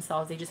healed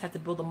themselves. They just had to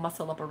build a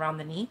muscle up around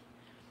the knee.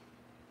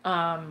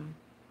 And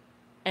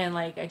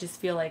like, I just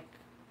feel like,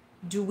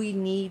 do we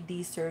need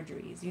these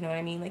surgeries? You know what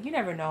I mean? Like, you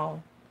never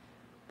know.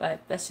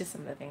 But that's just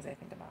some of the things I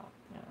think about.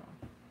 You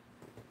know.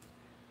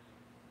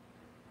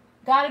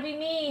 Gotta be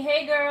me.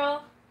 Hey,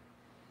 girl.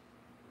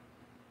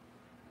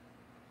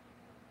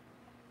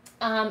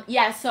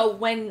 Yeah, so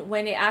when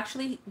you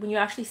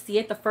actually see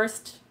it, the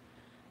first,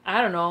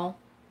 I don't know,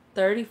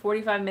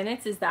 30-45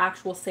 minutes is the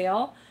actual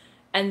sale.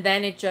 And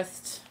then it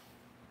just,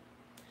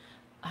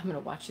 I'm going to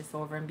watch this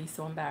over and be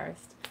so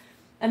embarrassed.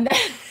 And then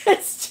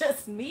it's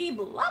just me,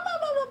 blah, blah,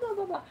 blah, blah,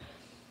 blah, blah.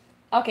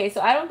 Okay,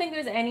 so I don't think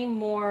there's any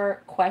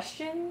more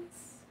questions.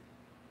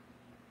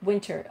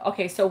 Winter.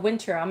 Okay, so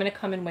winter. I'm going to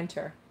come in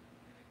winter.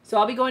 So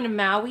I'll be going to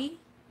Maui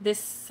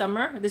this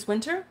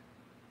winter.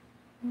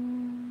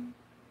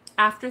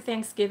 After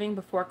Thanksgiving,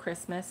 before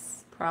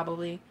Christmas,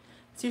 probably.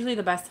 It's usually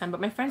the best time,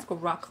 but my friends go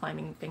rock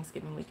climbing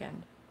Thanksgiving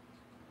weekend.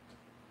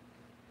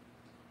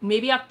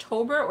 Maybe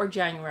October or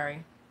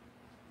January.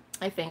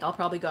 I think I'll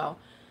probably go.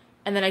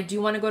 And then I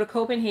do want to go to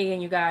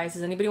Copenhagen, you guys.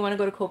 Does anybody want to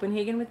go to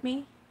Copenhagen with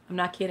me? I'm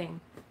not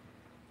kidding.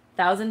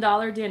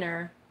 $1,000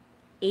 dinner,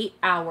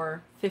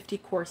 8-hour,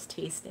 50-course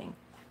tasting.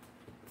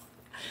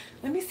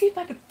 Let me see if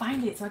I can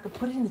find it so I can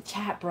put it in the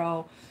chat,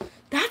 bro.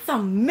 That's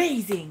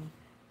amazing.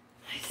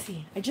 I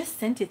see. I just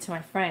sent it to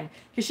my friend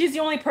because she's the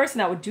only person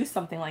that would do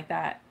something like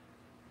that.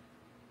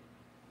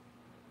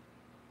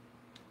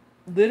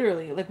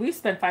 Literally, like, we've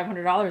spent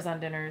 $500 on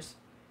dinners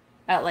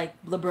at like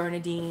Le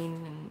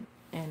Bernardine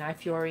and I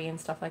Fiori and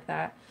stuff like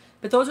that.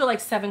 But those are like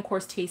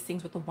 7-course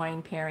tastings with the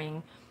wine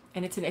pairing,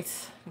 and it's an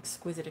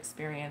exquisite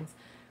experience.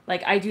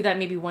 Like, I do that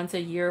maybe once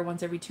a year,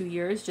 once every 2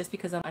 years, just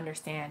because I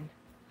understand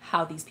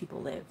how these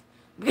people live.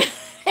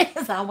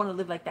 Because I want to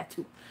live like that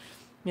too,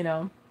 you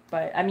know.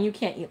 But I mean, you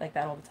can't eat like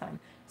that all the time.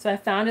 So I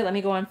found it. Let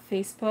me go on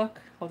Facebook.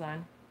 Hold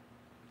on.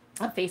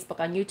 On Facebook,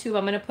 on YouTube.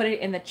 I'm going to put it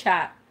in the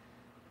chat.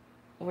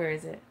 Where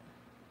is it?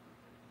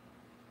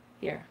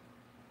 Here.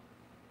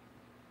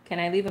 Can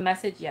I leave a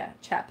message? Yeah,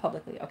 chat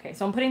publicly. Okay,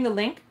 so I'm putting the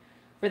link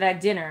for that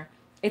dinner.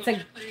 It's like,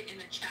 put it in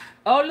the chat.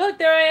 Oh, look,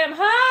 there I am.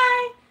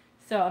 Hi.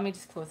 So let me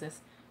just close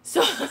this.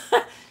 So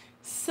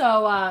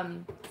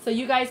so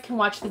you guys can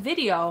watch the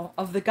video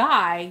of the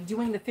guy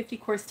doing the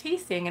 50-course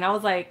tasting, and I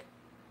was like,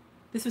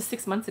 this was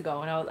 6 months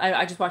ago, and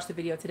I just watched the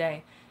video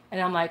today,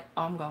 and I'm like,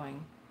 oh, I'm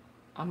going.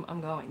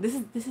 I'm going.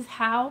 This is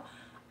how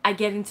I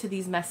get into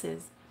these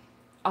messes.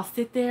 I'll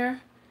sit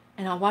there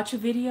and I'll watch a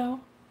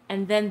video,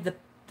 and then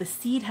the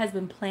seed has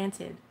been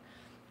planted.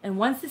 And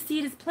once the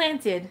seed is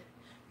planted,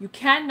 you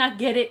cannot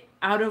get it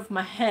out of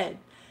my head.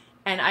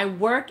 And I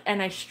work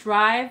and I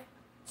strive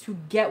to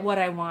get what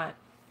I want.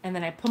 And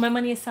then I put my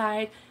money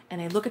aside,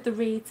 and I look at the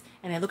rates,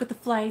 and I look at the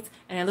flights,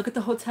 and I look at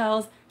the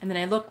hotels, and then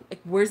I look, like,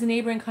 where's the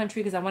neighboring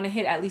country, because I want to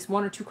hit at least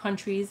 1 or 2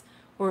 countries,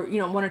 or, you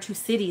know, 1 or 2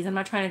 cities. I'm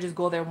not trying to just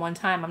go there one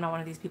time. I'm not one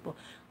of these people.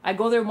 I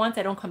go there once,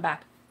 I don't come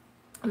back.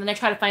 And then I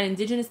try to find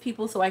indigenous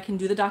people so I can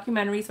do the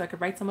documentary, so I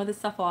could write some of this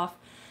stuff off.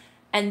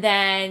 And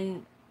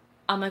then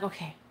I'm like,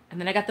 okay.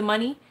 And then I got the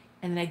money,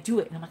 and then I do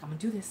it. And I'm like, I'm going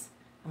to do this.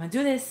 I'm going to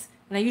do this.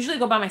 And I usually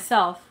go by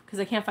myself because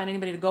I can't find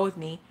anybody to go with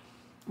me.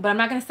 But I'm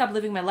not going to stop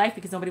living my life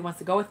because nobody wants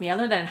to go with me. I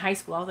learned that in high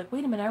school. I was like,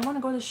 wait a minute, I want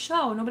to go to the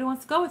show. Nobody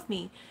wants to go with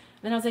me.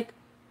 And then I was like,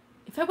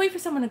 if I wait for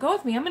someone to go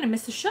with me, I'm going to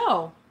miss the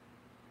show.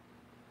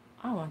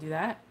 I don't want to do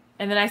that.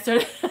 And then I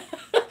started...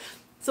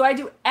 So I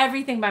do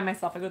everything by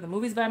myself. I go to the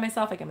movies by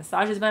myself. I get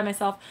massages by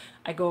myself.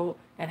 I go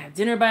and have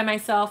dinner by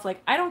myself.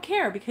 Like, I don't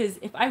care, because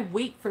if I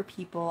wait for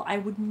people, I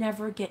would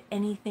never get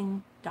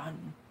anything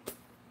done.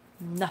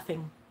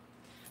 Nothing.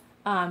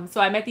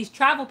 So I met these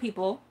travel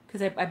people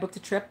because I booked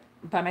a trip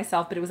by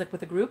myself, but it was like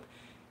with a group,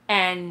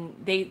 and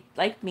they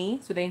liked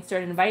me, so they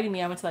started inviting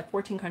me. I went to like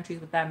 14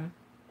 countries with them,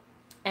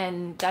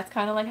 And that's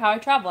kind of like how I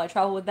travel. I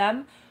travel with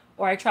them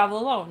or I travel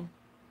alone.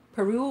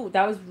 Peru,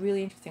 that was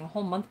really interesting. A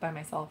whole month by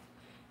myself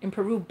in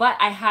Peru. But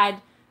I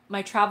had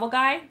my travel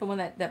guide, the one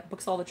that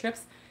books all the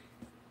trips.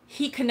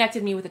 He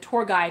connected me with a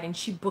tour guide and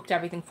she booked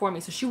everything for me.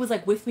 So she was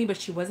like with me, but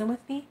she wasn't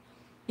with me.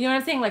 You know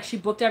what I'm saying? Like she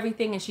booked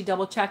everything and she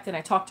double checked and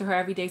I talked to her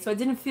every day. So I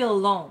didn't feel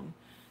alone.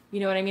 You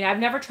know what I mean? I've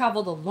never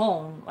traveled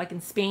alone, like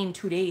in Spain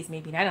 2 days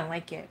maybe, and I don't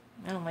like it.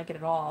 I don't like it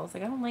at all. I was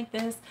like, I don't like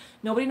this.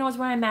 Nobody knows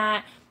where I'm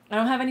at. I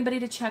don't have anybody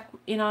to check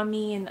in on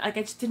me, and like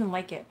I just didn't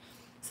like it.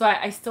 So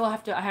I still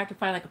have to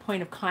find like a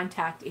point of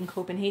contact in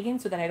Copenhagen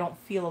so that I don't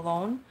feel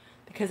alone,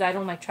 because I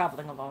don't like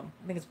traveling alone.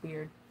 I think it's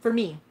weird for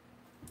me.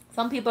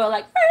 Some people are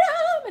like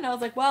freedom, and I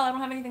was like, well, I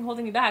don't have anything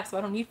holding me back, so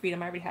I don't need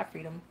freedom. I already have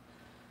freedom.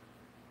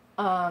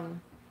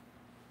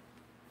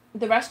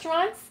 The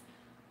restaurants,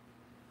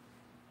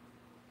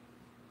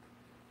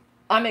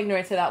 I'm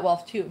ignorant to that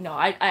wealth too. No,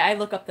 I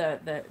look up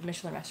the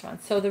Michelin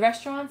restaurants. So the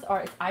restaurants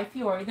are, it's I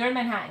Fiori. They're in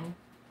Manhattan.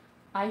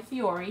 I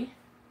Fiori.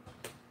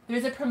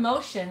 There's a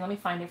promotion. Let me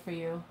find it for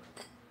you.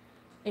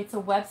 It's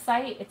a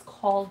website. It's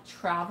called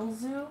Travel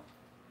Zoo.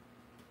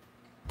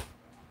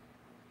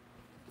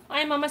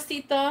 Hi,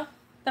 mamacita.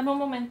 Dame un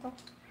momento.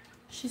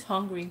 She's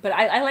hungry. But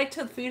I like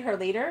to feed her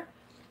later.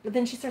 But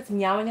then she starts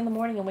meowing in the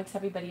morning and wakes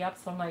everybody up.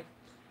 So I'm like,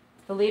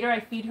 the later I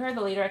feed her,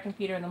 the later I can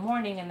feed her in the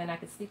morning, and then I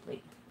can sleep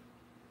late.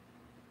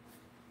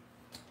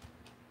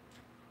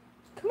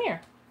 Come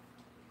here.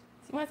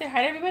 So you want to say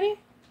hi to everybody?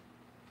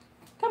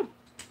 Come.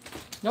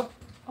 Nope.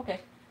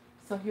 Okay.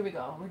 So here we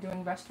go. We're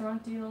doing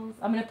restaurant deals.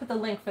 I'm going to put the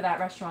link for that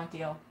restaurant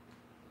deal.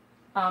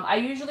 I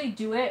usually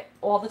do it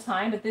all the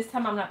time, but this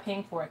time I'm not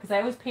paying for it because I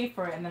always pay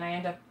for it and then I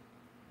end up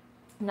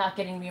not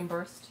getting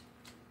reimbursed.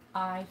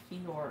 I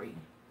Fiori.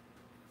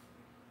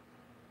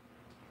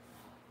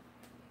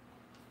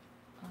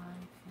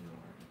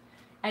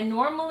 And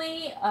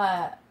normally,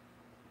 okay,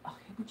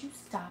 would you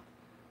stop?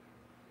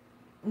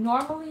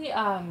 Normally,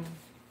 a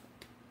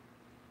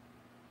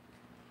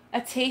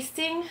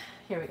tasting,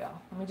 here we go.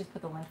 Let me just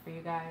put the link for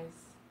you guys.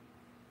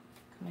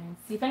 Come in.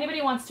 See if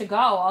anybody wants to go.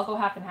 I'll go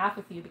half and half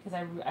with you because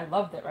I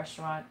love that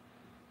restaurant.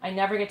 I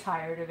never get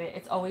tired of it.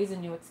 It's always a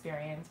new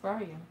experience. Where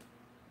are you?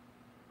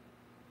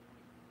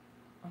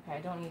 Okay,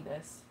 I don't need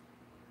this.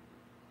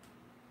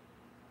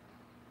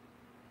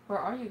 Where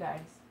are you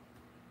guys?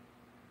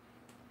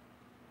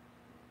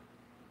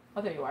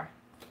 Oh, there you are.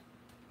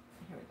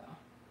 Here we go.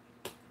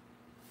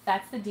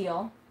 That's the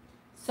deal.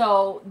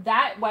 So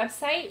that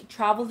website,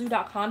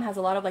 travelzoo.com, has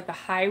a lot of like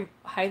the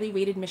highly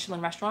rated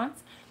Michelin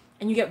restaurants,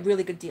 and you get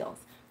really good deals.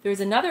 There's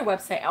another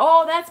website.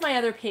 Oh, that's my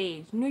other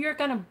page, New York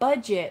on a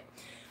Budget.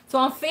 So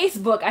on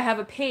Facebook, I have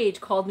a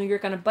page called New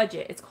York on a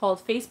Budget. It's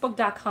called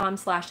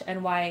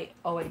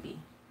facebook.com/NYOAB.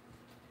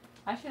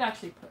 I should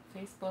actually put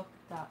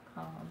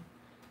facebook.com.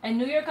 And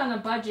New York on a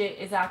Budget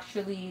is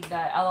actually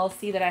the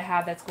LLC that I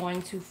have that's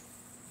going to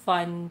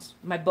fund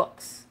my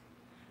books,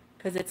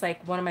 because it's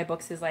like one of my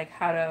books is like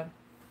how to,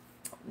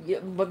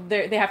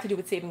 they have to do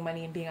with saving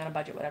money and being on a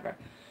budget, whatever.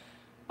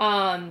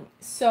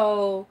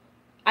 So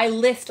I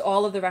list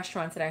all of the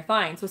restaurants that I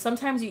find. So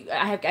sometimes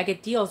I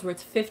get deals where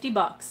it's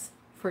 $50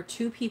 for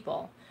 2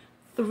 people,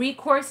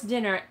 3-course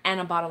dinner and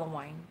a bottle of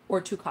wine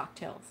or 2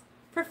 cocktails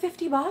for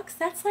 $50.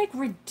 That's like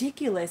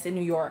ridiculous in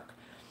New York.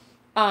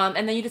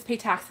 And then you just pay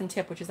tax and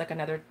tip, which is like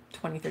another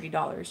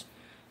 $20-$30.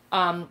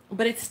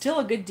 But it's still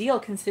a good deal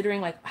considering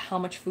like how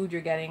much food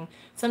you're getting.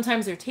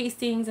 Sometimes there are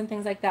tastings and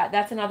things like that.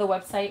 That's another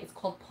website. It's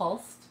called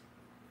Pulsed.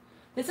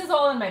 This is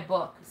all in my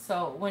book.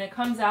 So when it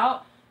comes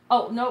out,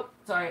 oh, no,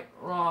 sorry,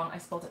 wrong. I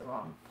spelled it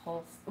wrong.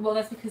 Pulse. Well,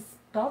 that's because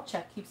spell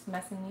check keeps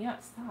messing me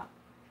up. Stop.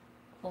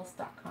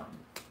 Pulse.com.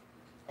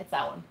 It's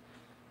that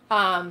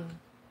one.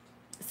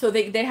 So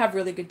they have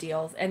really good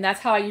deals. And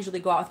that's how I usually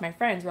go out with my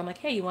friends, where I'm like,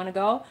 hey, you want to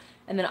go?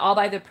 And then I'll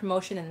buy the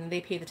promotion and then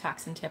they pay the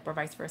tax and tip, or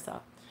vice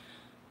versa.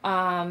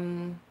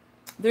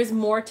 There's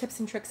more tips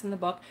and tricks in the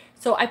book.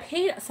 So I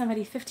paid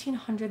somebody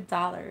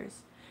 $1,500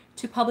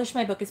 to publish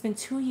my book. It's been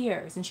 2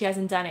 years and she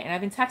hasn't done it. And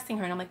I've been texting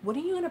her and I'm like, when are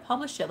you going to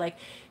publish it? Like,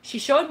 she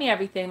showed me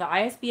everything. The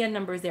ISBN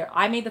number is there.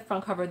 I made the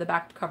front cover, the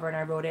back cover, and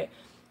I wrote it.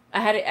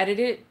 I had to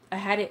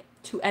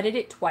edit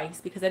it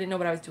twice because I didn't know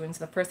what I was doing.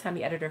 So the first time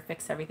the editor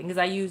fixed everything, because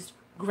I used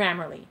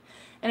Grammarly.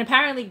 And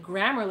apparently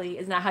Grammarly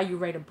is not how you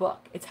write a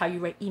book. It's how you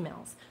write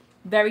emails.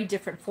 Very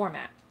different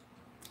format.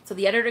 So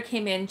the editor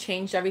came in,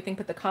 changed everything,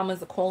 put the commas,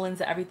 the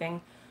colons,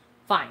 everything.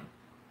 Fine.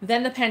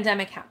 Then the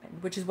pandemic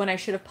happened, which is when I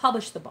should have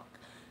published the book.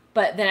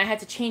 But then I had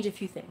to change a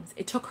few things.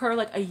 It took her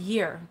like a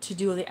year to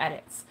do the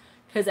edits,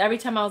 because every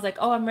time I was like,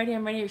 oh, I'm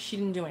ready, she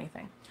didn't do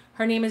anything.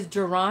 Her name is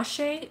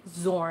Durashe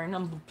Zorn.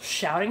 I'm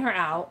shouting her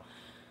out.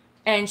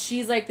 And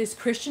she's like this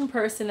Christian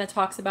person that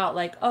talks about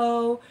like,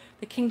 oh,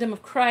 the kingdom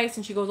of Christ.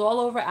 And she goes all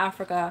over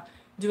Africa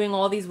doing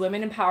all these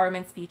women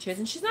empowerment speeches.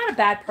 And she's not a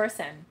bad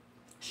person.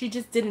 She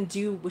just didn't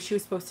do what she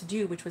was supposed to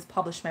do, which was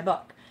publish my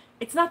book.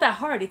 It's not that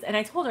hard. And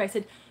I told her, I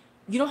said,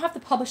 you don't have to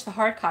publish the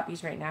hard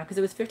copies right now, because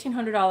it was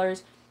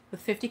 $1,500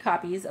 with 50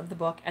 copies of the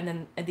book and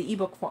then the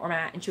ebook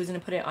format. And she was going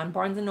to put it on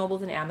Barnes &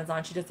 Nobles and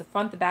Amazon. She does the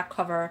front, the back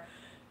cover,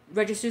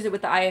 registers it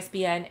with the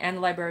ISBN and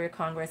the Library of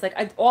Congress, like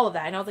all of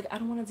that. And I was like, I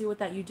don't want to deal with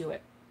that. You do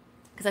it,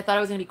 because I thought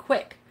it was gonna be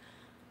quick.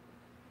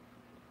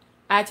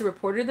 I had to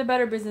report her to the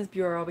Better Business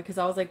Bureau because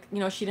I was like, you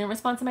know, she didn't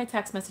respond to my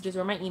text messages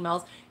or my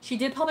emails. She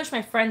did publish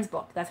my friend's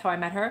book. That's how I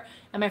met her.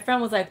 And my friend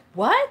was like,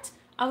 what?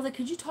 I was like,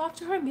 could you talk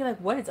to her and be like,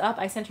 what is up?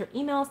 I sent her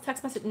emails,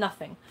 text message,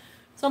 nothing.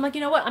 So I'm like, you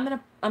know what? I'm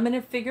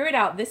gonna figure it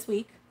out this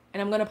week,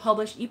 and I'm gonna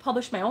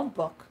publish my own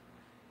book,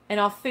 and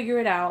I'll figure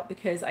it out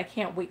because I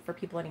can't wait for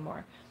people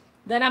anymore.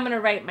 Then I'm gonna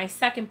write my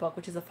second book,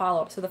 which is a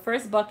follow-up. So the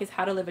first book is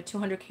How to Live a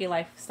 200K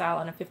Lifestyle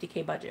on a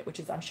 50K Budget, which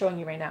is I'm showing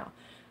you right now.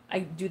 I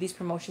do these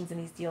promotions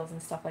and these deals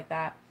and stuff like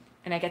that,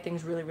 and I get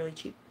things really, really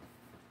cheap.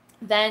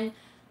 Then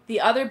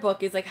the other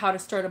book is like how to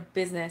start a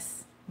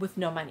business with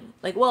no money.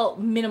 Like, well,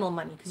 minimal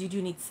money, because you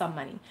do need some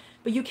money.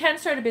 But you can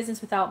start a business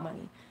without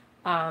money.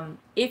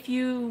 If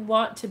you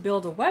want to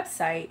build a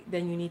website,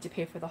 then you need to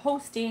pay for the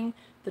hosting,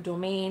 the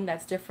domain.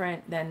 That's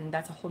different. Then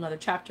that's a whole nother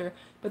chapter.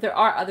 But there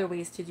are other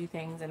ways to do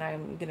things, and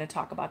I'm going to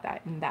talk about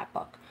that in that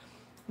book.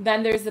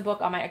 Then there's the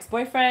book on my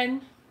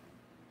ex-boyfriend,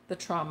 the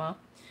trauma.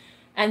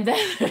 And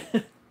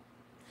then...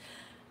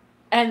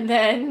 And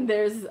then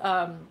there's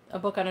a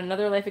book on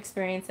another life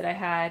experience that I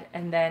had.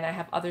 And then I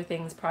have other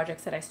things,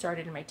 projects that I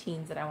started in my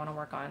teens that I want to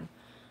work on,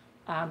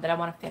 that I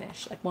want to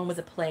finish. Like one was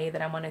a play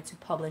that I wanted to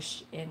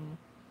publish in,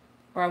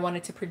 or I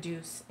wanted to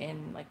produce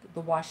in like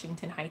the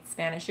Washington Heights,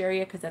 Spanish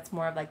area, because that's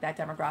more of like that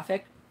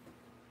demographic.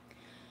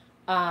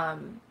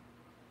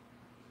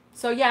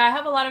 So yeah, I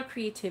have a lot of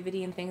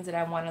creativity and things that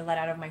I want to let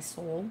out of my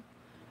soul.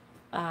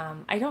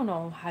 I don't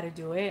know how to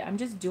do it. I'm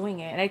just doing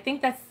it. And I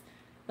think that's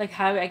like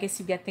how I guess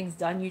you get things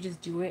done. You just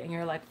do it and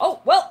you're like,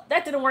 oh, well,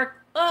 that didn't work.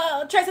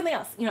 Try something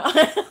else, you know.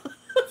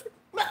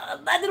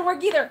 That didn't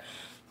work either.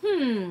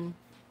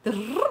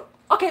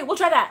 Okay, we'll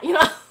try that, you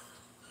know.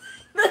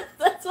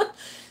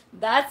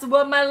 That's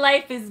what my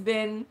life has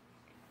been.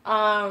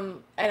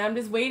 And I'm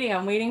just waiting.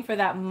 I'm waiting for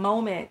that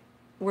moment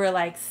where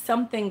like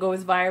something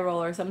goes viral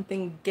or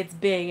something gets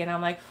big and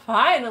I'm like,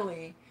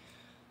 finally,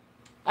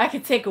 I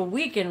could take a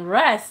week and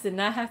rest and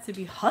not have to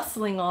be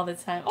hustling all the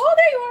time. Oh,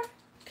 there you are.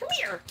 Come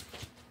here.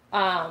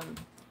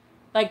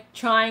 Like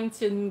trying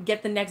to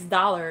get the next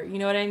dollar, you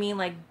know what I mean?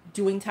 Like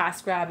doing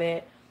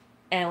TaskRabbit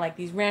and like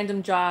these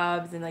random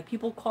jobs, and like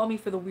people call me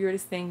for the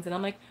weirdest things, and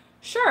I'm like,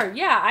 sure,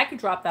 yeah, I could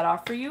drop that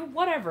off for you,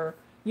 whatever.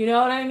 You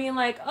know what I mean?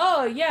 Like,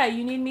 oh yeah,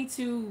 you need me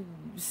to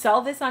sell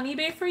this on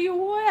eBay for you?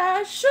 Well,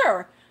 yeah,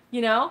 sure.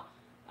 You know,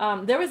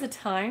 there was a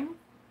time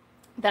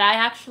that I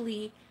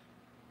actually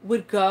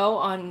would go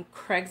on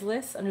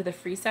Craigslist under the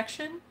free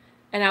section,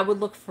 and I would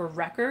look for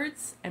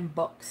records and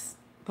books.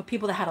 But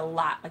people that had a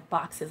lot, like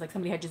boxes, like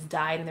somebody had just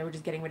died and they were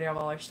just getting rid of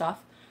all their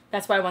stuff.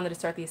 That's why I wanted to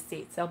start the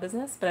estate sale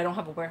business, but I don't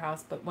have a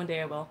warehouse, but one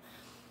day I will.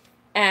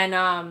 And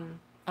on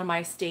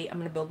my estate, I'm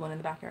going to build one in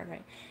the backyard,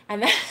 right?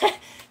 And then,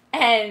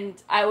 and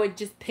I would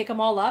just pick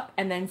them all up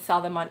and then sell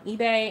them on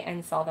eBay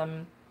and sell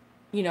them,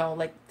 you know,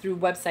 like through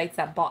websites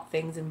that bought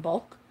things in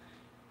bulk.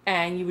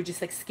 And you would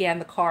just like scan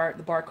the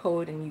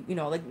barcode, and you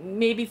know, like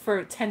maybe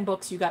for 10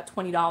 books you got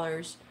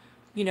 $20,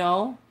 you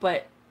know,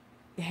 but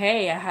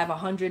hey, I have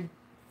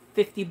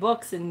 150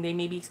 books and they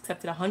maybe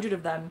accepted 100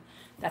 of them.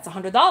 That's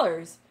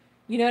 $100.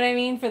 You know what I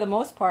mean? For the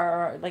most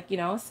part, or like, you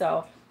know,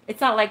 so it's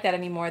not like that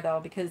anymore though,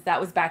 because that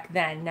was back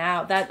then.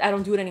 Now that I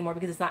don't do it anymore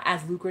because it's not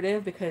as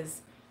lucrative,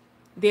 because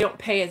they don't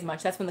pay as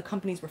much. That's when the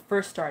companies were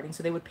first starting,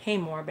 so they would pay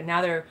more, but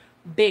now they're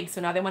big,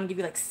 so now they want to give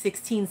you like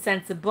 16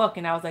 cents a book,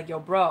 and I was like, yo,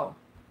 bro.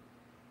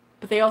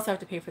 But they also have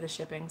to pay for the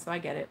shipping, so I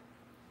get it,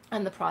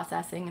 and the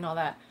processing and all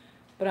that.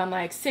 But I'm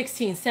like,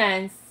 16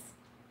 cents.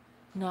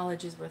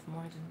 Knowledge is worth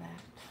more than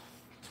that.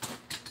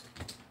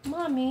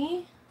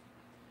 Mommy,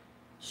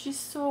 she's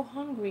so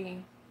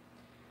hungry.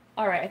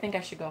 All right, I think I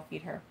should go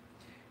feed her.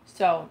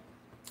 So,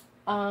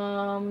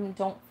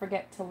 don't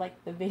forget to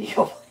like the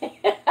video.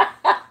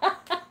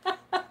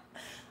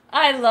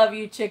 I love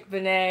you, Chick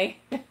Benet.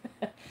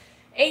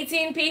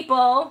 18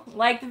 people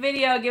like the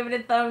video. Give it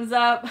a thumbs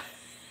up.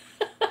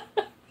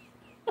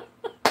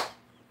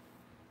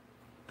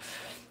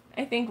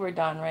 I think we're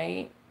done,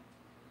 right?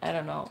 I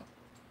don't know.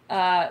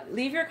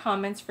 Leave your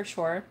comments for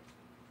sure.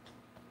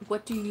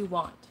 What do you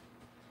want?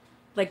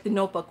 Like the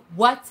Notebook.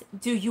 What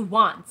do you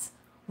want?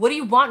 What do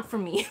you want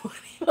from me?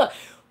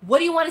 What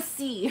do you want to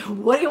see?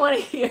 What do you want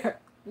to hear?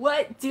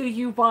 What do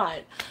you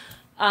want?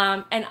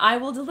 And I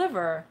will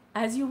deliver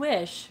as you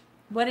wish.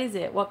 What is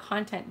it? What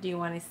content do you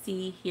want to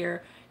see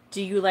here?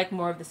 Do you like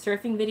more of the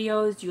surfing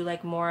videos? Do you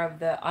like more of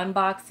the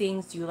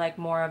unboxings? Do you like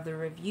more of the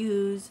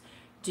reviews?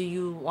 Do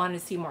you want to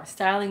see more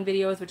styling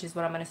videos, which is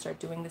what I'm going to start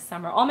doing this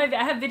summer?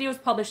 I have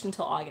videos published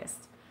until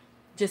August,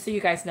 just so you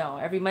guys know.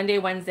 Every Monday,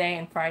 Wednesday,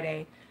 and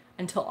Friday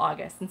until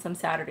August, and some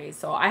Saturdays.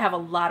 So I have a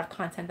lot of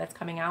content that's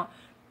coming out.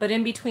 But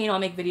in between, I'll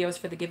make videos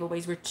for the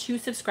giveaways. We're 2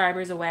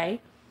 subscribers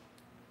away.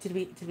 Did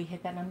we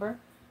hit that number?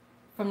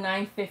 From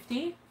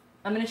 950.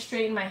 I'm going to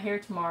straighten my hair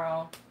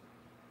tomorrow,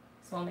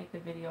 so I'll make the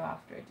video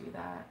after I do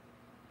that.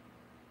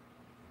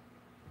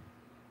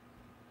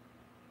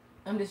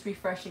 I'm just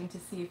refreshing to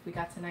see if we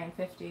got to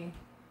 950.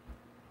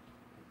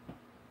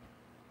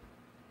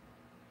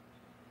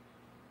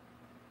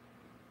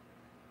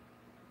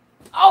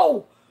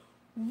 Oh,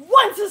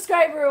 1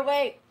 subscriber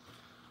away.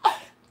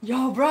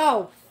 Yo,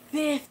 bro,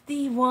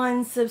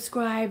 51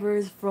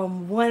 subscribers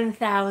from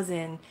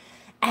 1,000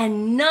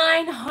 and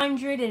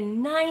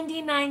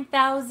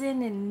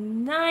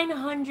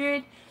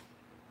 999,900.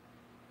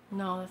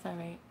 No, that's not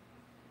right.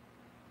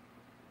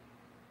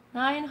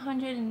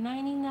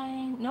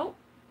 999. Nope.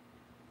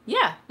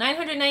 Yeah,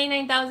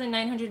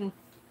 999,900.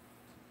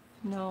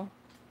 No.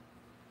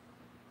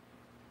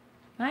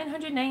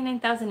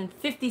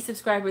 999,050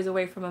 subscribers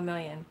away from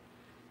 1,000,000.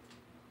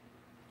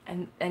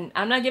 And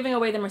I'm not giving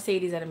away the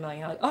Mercedes at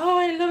 1,000,000. Like, oh,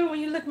 I love it when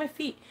you lick my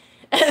feet.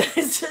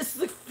 It's just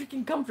like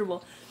freaking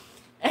comfortable.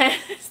 And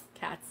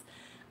cats.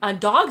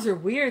 Dogs are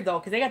weird though,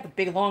 because they got the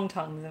big long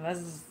tongues, and that's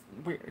just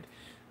weird.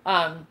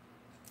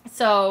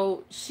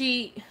 So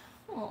she's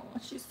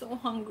so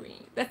hungry.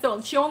 That's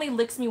all. She only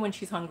licks me when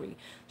she's hungry.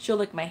 She'll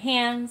lick my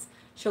hands.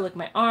 She'll lick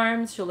my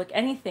arms. She'll lick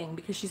anything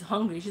because she's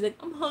hungry. She's like,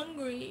 I'm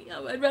hungry.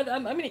 I'm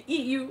gonna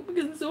eat you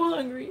because I'm so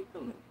hungry.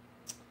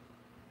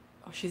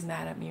 Oh, she's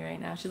mad at me right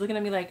now. She's looking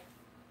at me like,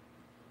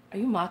 are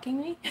you mocking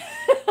me?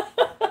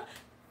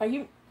 Are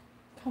you?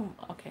 Come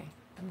on. Okay,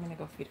 I'm gonna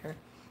go feed her.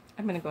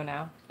 I'm gonna go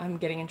now. I'm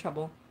getting in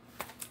trouble.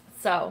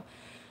 So,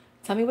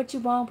 tell me what you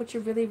want, what you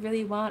really,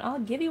 really want. I'll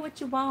give you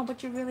what you want,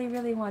 what you really,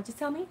 really want. Just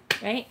tell me,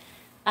 right?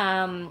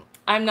 I'm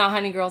not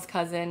Honey Girl's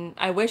cousin.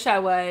 I wish I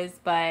was,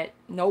 but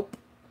nope.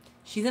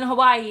 She's in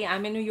Hawaii.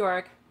 I'm in New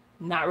York.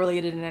 Not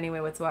related in any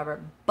way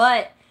whatsoever.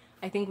 But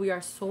I think we are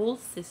soul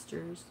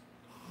sisters.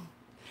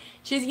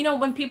 She's, you know,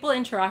 when people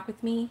interact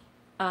with me,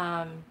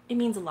 it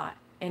means a lot.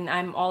 And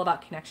I'm all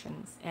about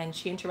connections. And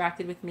she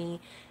interacted with me.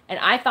 And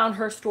I found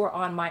her store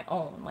on my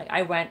own. Like,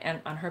 I went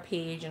on her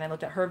page and I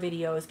looked at her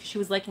videos because she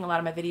was liking a lot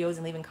of my videos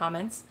and leaving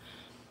comments.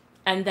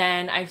 And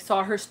then I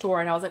saw her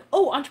store and I was like,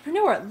 oh,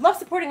 entrepreneur. Love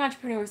supporting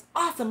entrepreneurs.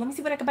 Awesome. Let me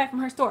see what I can buy from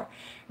her store.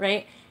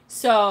 Right?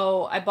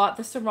 So I bought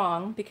the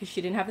sarong because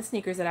she didn't have the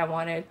sneakers that I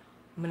wanted.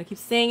 I'm going to keep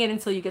saying it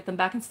until you get them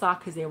back in stock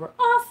because they were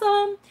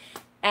awesome.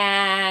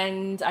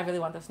 And I really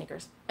want those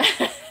sneakers.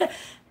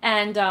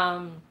 And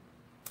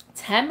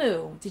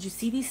Temu. Did you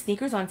see these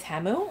sneakers on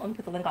Temu? Let me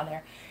put the link on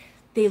there.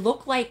 They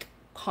look like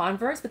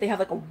Converse, but they have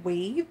like a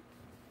wave.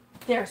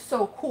 They're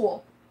so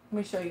cool. Let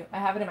me show you. I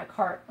have it in my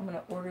cart. I'm going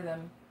to order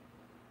them.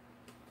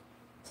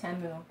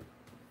 Temu.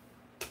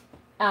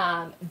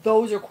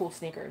 Those are cool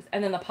sneakers.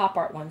 And then the pop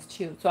art ones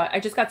too. So I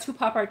just got 2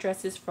 pop art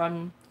dresses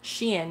from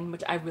Shein,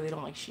 which I really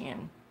don't like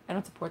Shein. I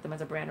don't support them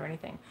as a brand or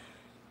anything.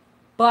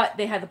 But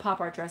they had the pop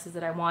art dresses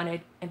that I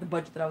wanted and the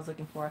budget that I was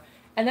looking for.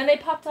 And then they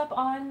popped up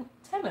on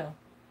Temu.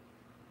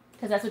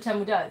 Because that's what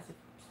Temu does.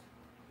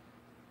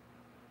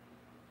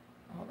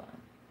 Hold on.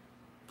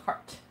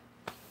 Cart.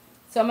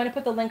 So I'm going to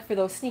put the link for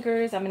those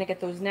sneakers. I'm going to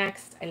get those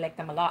next. I like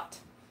them a lot.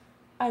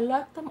 I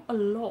like them a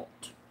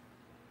lot.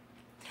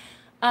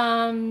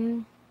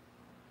 I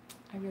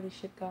really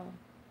should go.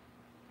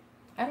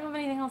 I don't have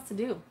anything else to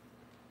do.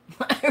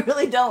 I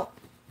really don't.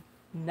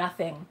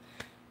 Nothing.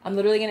 I'm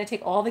literally going to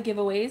take all the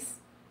giveaways,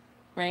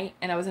 right?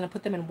 And I was going to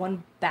put them in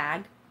one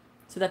bag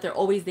so that they're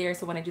always there.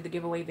 So when I do the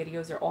giveaway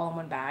videos, they're all in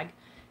one bag.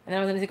 And then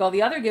I was going to take all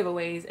the other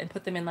giveaways and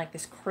put them in like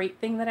this crate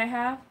thing that I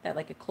have that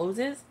like it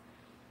closes.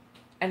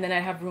 And then I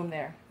have room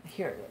there.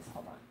 Here it is.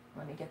 Hold on.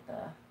 Let me get the...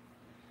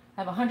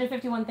 I have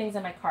 151 things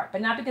in my cart.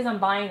 But not because I'm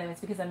buying them.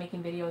 It's because I'm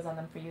making videos on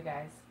them for you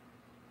guys.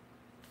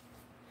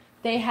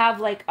 They have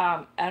like,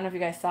 I don't know if you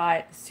guys saw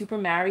it, Super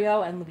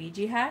Mario and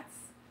Luigi hats.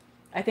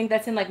 I think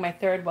that's in like my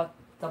third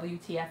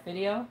WTF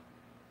video.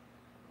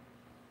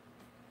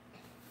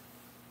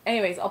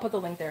 Anyways, I'll put the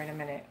link there in a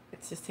minute.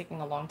 It's just taking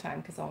a long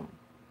time because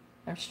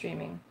I'm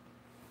streaming.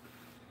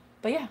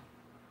 But yeah,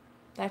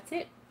 that's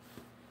it.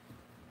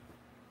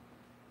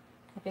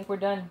 I think we're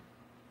done.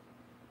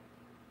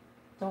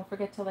 Don't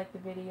forget to like the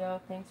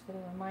video. Thanks for the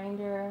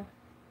reminder.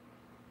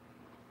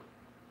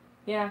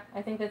 Yeah,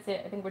 I think that's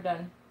it. I think we're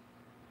done.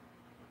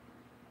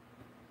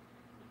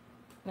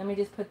 Let me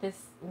just put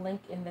this link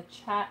in the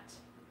chat.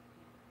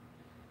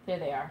 There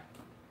they are.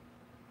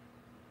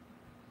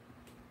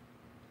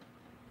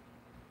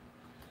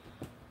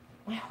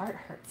 My heart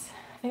hurts.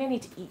 I think I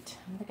need to eat.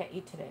 I don't think I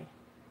ate today.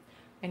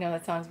 I know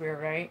that sounds weird,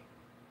 right?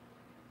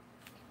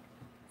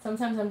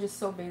 Sometimes I'm just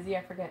so busy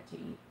I forget to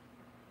eat.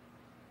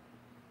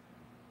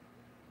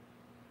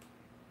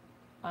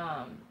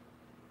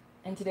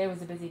 And today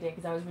was a busy day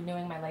because I was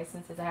renewing my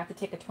licenses. I have to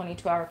take a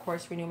 22-hour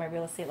course, renew my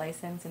real estate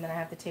license, and then I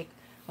have to take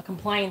a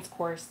compliance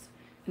course,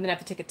 and then I have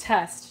to take a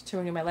test to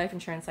renew my life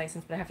insurance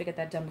license, but I have to get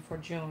that done before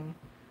June.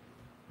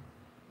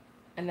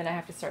 And then I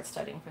have to start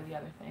studying for the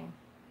other thing.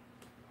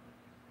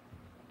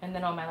 And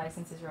then all my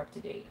licenses are up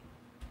to date.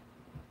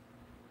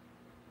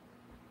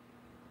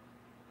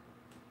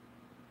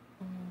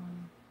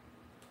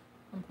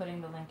 I'm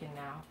putting the link in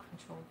now.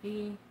 Control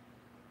V.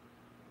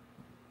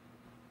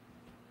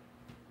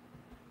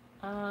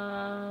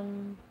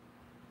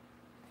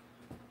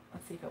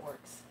 Let's see if it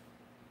works.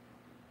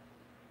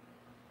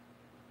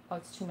 Oh,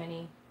 it's too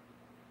many.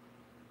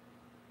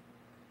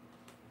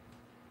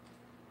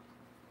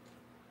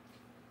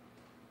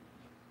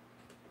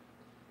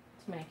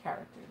 Too many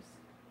characters.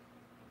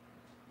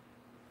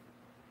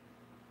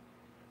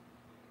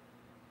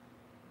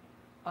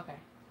 Okay.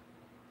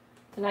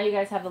 So now you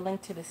guys have the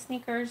link to the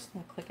sneakers.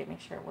 And click it,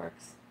 make sure it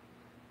works.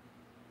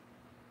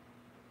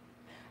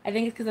 I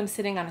think it's because I'm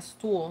sitting on a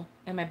stool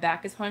and my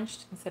back is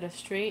hunched instead of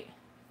straight.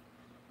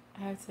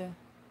 I have to...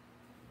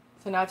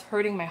 So now it's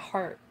hurting my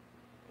heart.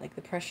 Like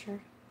the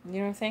pressure. You know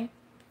what I'm saying?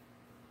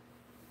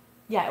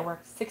 Yeah, it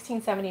works.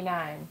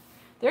 $16.79.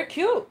 They're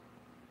cute.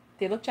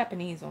 They look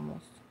Japanese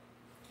almost.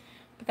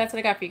 But that's what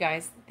I got for you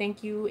guys.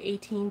 Thank you,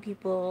 18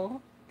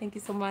 people. Thank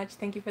you so much.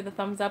 Thank you for the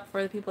thumbs up,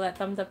 for the people that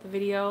thumbs up the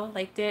video,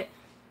 liked it.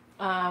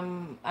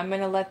 I'm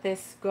going to let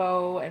this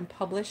go and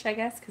publish, I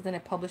guess, because then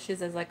it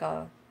publishes as like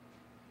a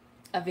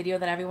video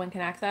that everyone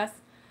can access.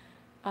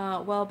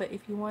 Well, but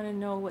if you want to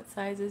know what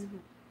sizes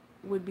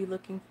would be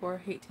looking for,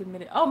 hate to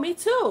admit it. Oh, me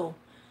too.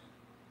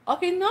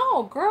 Okay,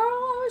 no, girl,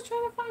 I was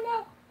trying to find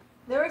out.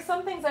 There were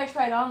some things I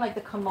tried on, like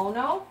the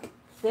kimono.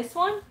 This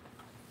one,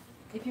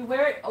 if you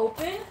wear it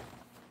open,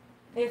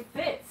 it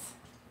fits.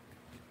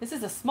 This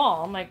is a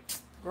small. I'm like,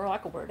 girl, I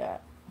could wear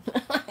that.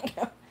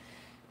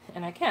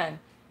 And I can.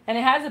 And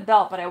it has a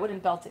belt, but I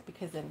wouldn't belt it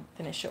because then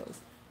it shows.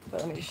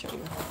 But let me just show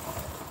you.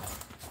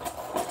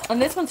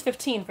 And this one's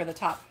 $15 for the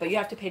top, but you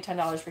have to pay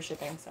 $10 for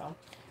shipping, so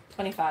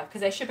 $25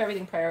 because I ship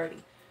everything priority.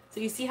 So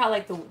you see how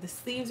like the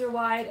sleeves are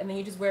wide, and then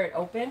you just wear it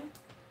open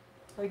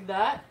like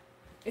that.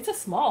 It's a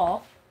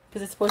small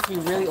because it's supposed to be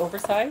really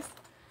oversized,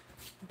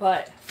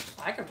 but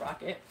I could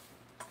rock it.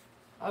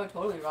 I would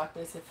totally rock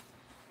this if,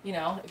 you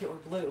know, if it were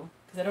blue,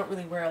 because I don't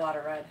really wear a lot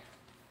of red.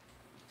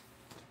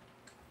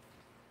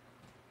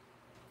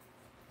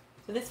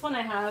 So this one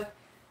I have.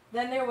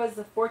 Then there was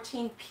the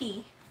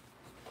 14P,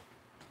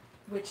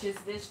 which is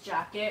this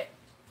jacket.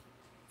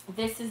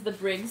 This is the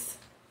Briggs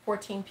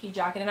 14P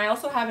jacket, and I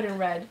also have it in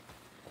red.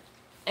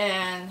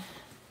 And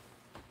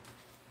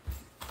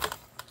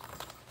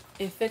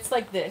it fits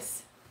like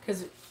this,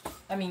 because,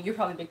 I mean, you're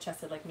probably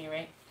big-chested like me,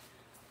 right?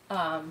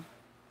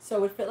 So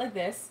it would fit like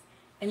this.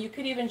 And you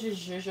could even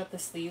just zhuzh up the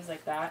sleeves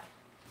like that.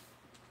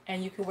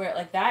 And you could wear it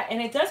like that.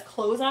 And it does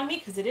close on me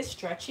because it is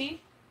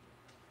stretchy.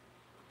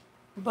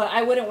 But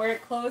I wouldn't wear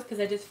it closed because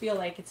I just feel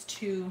like it's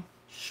too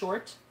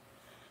short.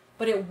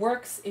 But it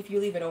works if you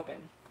leave it open.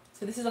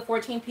 So this is a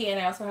 14P, and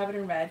I also have it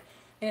in red.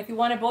 And if you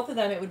wanted both of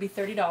them, it would be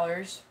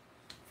 $30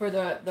 for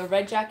the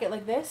red jacket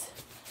like this.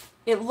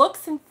 It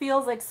looks and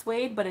feels like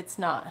suede, but it's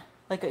not.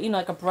 Like a, you know,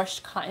 like a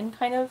brushed cotton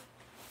kind of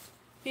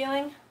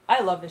feeling.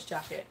 I love this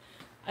jacket.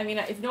 I mean,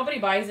 if nobody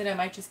buys it, I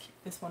might just keep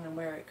this one and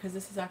wear it, because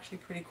this is actually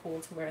pretty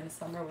cool to wear in the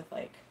summer with,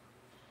 like,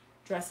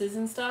 dresses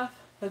and stuff.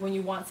 Like, when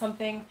you want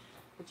something,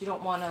 but you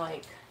don't want to,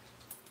 like,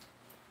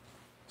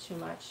 too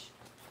much.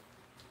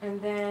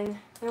 And then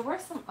there were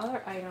some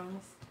other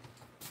items,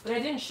 but I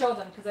didn't show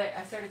them because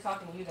I started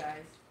talking to you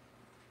guys.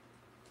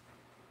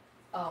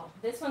 Oh,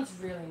 this one's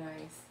really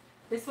nice.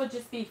 This would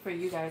just be for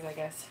you guys, I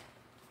guess.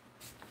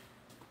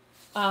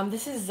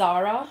 This is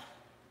Zara.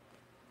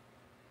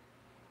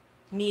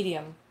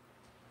 Medium.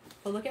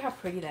 But look at how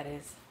pretty that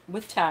is.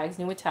 With tags,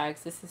 new with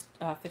tags. This is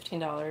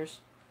 $15.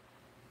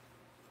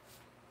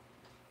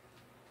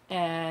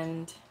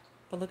 And,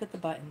 but look at the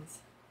buttons.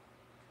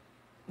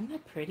 Isn't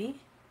that pretty?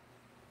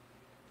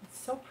 It's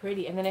so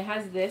pretty. And then it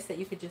has this that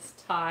you could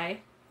just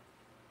tie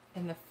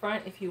in the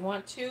front if you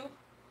want to. You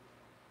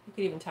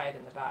could even tie it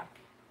in the back.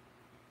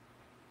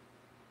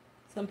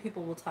 Some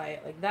people will tie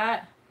it like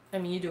that. I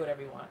mean, you do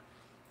whatever you want.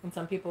 And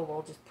some people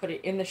will just put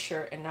it in the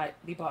shirt and not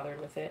be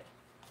bothered with it.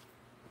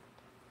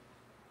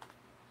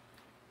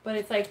 But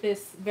it's like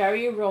this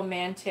very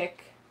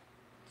romantic,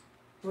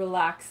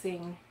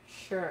 relaxing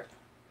shirt.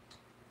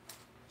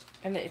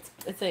 And it's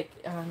like,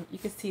 you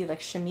can see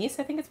like chemise,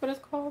 I think it's what it's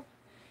called.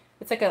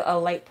 It's like a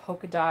light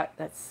polka dot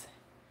that's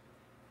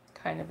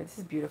kind of, this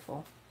is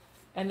beautiful.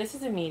 And this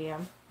is a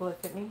medium. Will it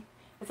fit me?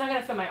 It's not going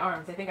to fit my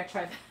arms. I think I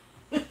tried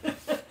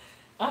that.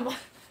 I'm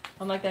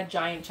like that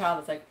giant child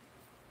that's like,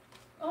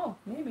 oh,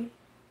 maybe.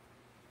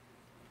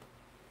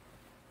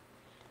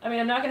 I mean,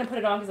 I'm not going to put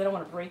it on because I don't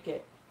want to break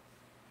it.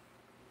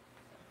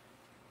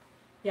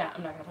 Yeah,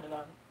 I'm not going to put it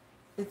on.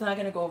 It's not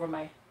going to go over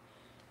my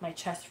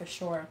chest for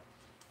sure.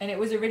 And it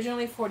was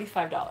originally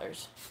 $45.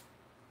 So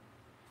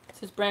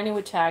it's brand new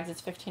with tags.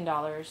 It's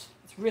 $15. It's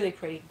really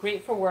pretty.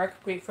 Great for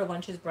work. Great for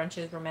lunches,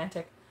 brunches,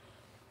 romantic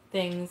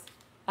things.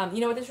 You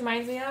know what this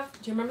reminds me of?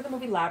 Do you remember the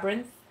movie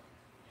Labyrinth?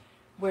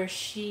 Where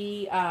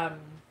she's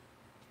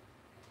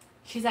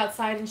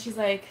outside and she's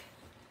like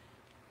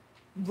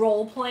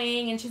role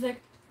playing and she's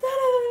like, da, da,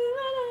 da,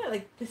 da, da.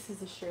 Like this is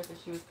the shirt that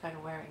she was kind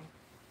of wearing.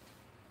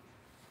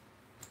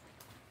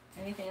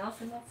 Anything else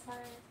in that size?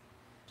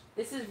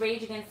 This is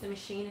Rage Against the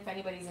Machine, if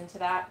anybody's into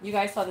that. You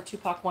guys saw the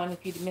Tupac one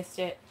if you missed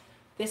it.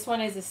 This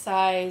one is a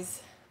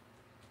size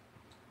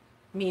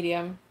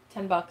medium,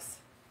 $10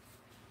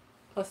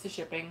 plus the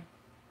shipping.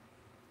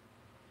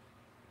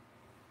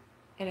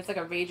 And it's like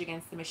a Rage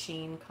Against the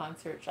Machine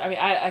concert. I mean,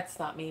 it's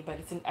not me, but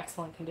it's in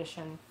excellent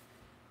condition.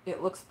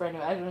 It looks brand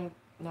new. I don't even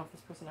know if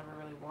this person ever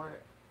really wore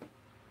it.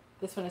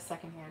 This one is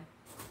secondhand.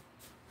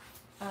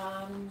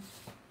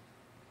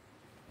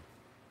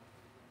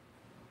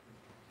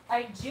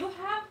 I do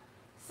have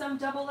some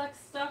XXL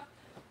stuff.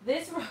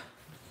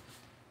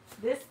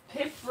 This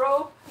pimp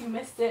robe, you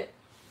missed it.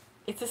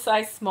 It's a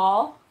size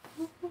small,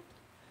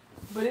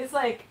 but it's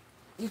like,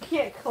 you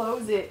can't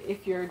close it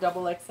if you're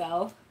double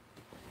XL,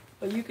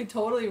 but you could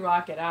totally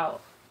rock it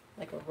out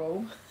like a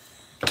robe.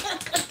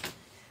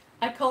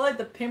 I call it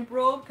the pimp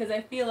robe because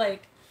I feel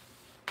like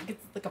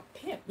it's like a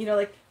pimp. You know,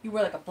 like you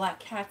wear like a black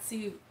cat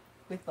suit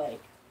with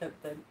like the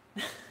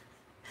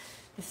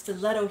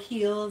stiletto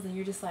heels, and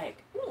you're just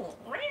like,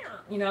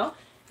 you know.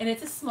 And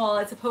it's a small.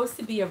 It's supposed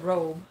to be a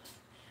robe.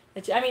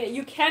 I mean,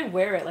 you can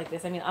wear it like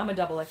this. I mean, I'm a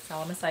double XL.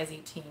 I'm a size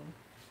 18,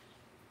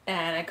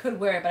 and I could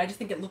wear it, but I just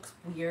think it looks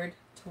weird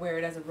to wear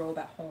it as a robe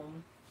at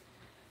home.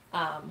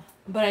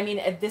 But I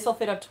mean, this will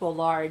fit up to a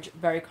large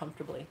very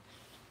comfortably.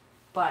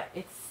 But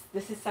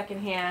this is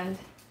secondhand,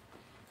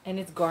 and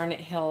it's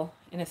Garnet Hill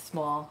in a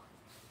small.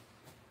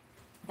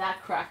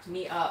 That cracked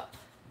me up.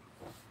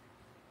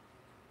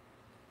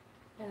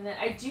 And then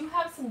I do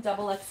have some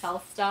double XL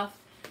stuff,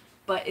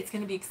 but it's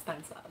going to be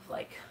expensive,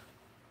 like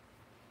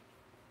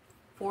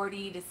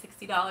 $40 to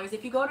 $60.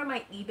 If you go to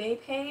my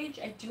eBay page,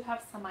 I do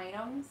have some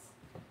items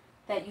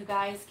that you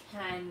guys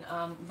can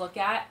look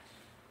at.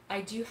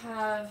 I do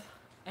have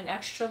an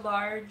extra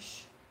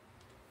large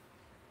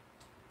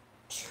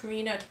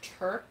Trina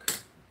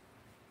Turk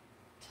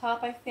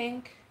top, I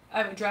think,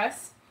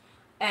 dress,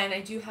 and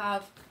I do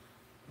have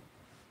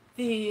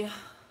the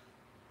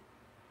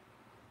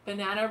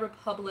Banana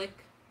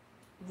Republic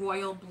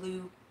Royal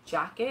Blue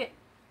jacket.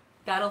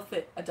 That'll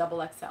fit a double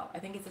XL. I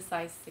think it's a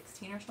size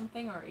 16 or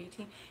something, or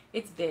 18.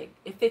 It's big.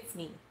 It fits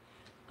me.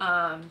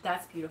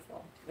 That's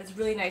beautiful. It's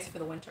really nice for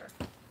the winter.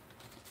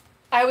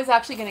 I was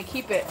actually going to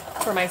keep it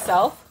for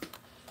myself,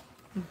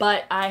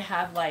 but I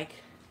have like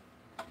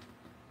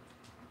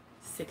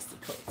 60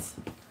 coats.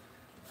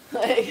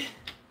 Like,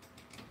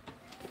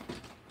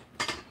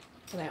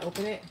 can I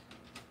open it?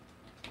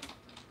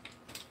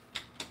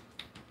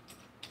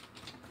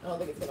 I don't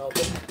think it's gonna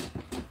open.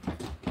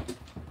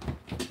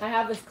 I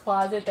have this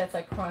closet that's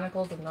like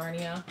Chronicles of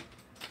Narnia.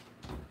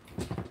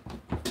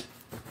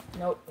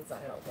 Nope, it's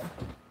not gonna open.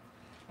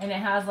 And it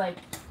has like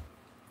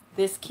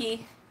this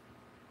key.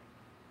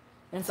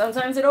 And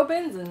sometimes it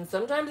opens and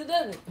sometimes it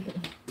doesn't.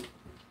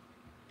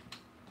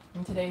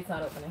 And today it's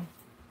not opening.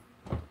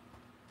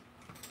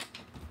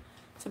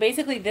 So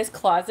basically this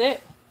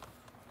closet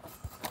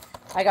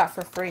I got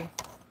for free.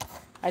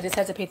 I just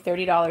had to pay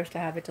 $30 to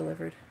have it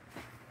delivered.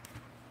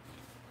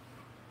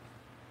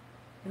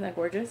 Isn't that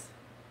gorgeous?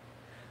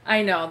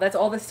 I know. That's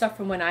all the stuff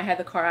from when I had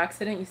the car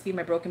accident. You see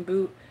my broken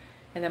boot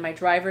and then my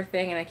driver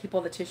thing, and I keep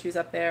all the tissues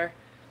up there.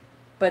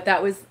 But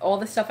that was all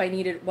the stuff I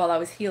needed while I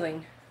was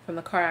healing from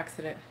the car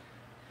accident.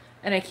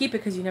 And I keep it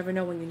because you never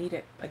know when you need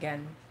it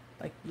again,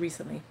 like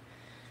recently.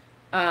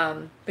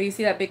 But you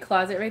see that big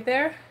closet right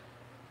there?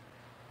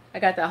 I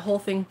got that whole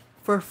thing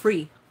for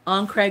free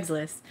on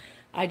Craigslist.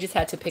 I just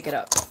had to pick it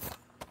up.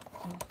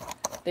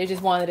 They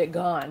just wanted it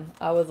gone.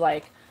 I was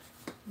like,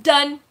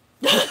 done.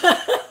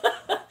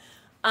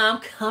 I'm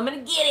coming to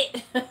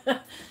get it.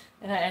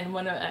 And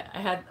when I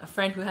had a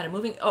friend who had a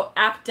moving,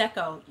 App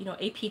Deco, you know,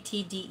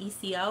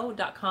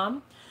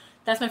 APTDECO.com.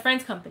 That's my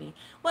friend's company.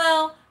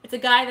 Well, it's a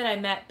guy that I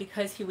met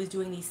because he was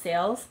doing these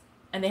sales,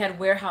 and they had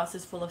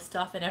warehouses full of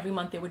stuff, and every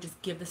month they would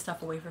just give the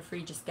stuff away for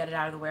free, just get it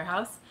out of the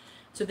warehouse.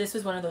 So this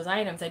was one of those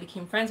items. I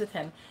became friends with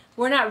him.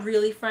 We're not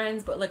really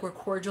friends, but like we're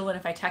cordial, and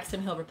if I text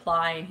him, he'll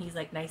reply, and he's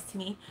like nice to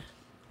me.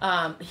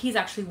 He's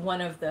actually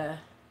one of the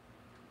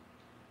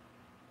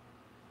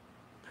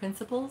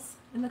principals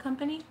in the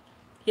company.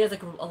 He has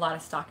like a lot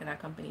of stock in that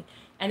company,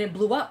 and it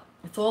blew up.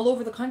 It's all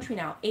over the country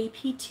now.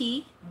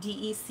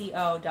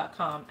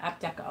 APTDECO.com,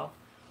 App Deco.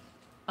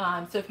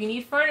 So if you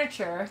need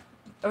furniture,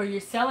 or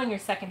you're selling your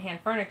secondhand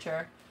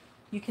furniture,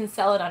 you can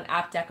sell it on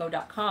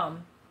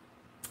appdeco.com,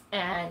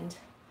 and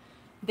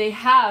they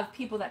have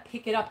people that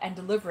pick it up and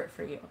deliver it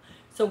for you.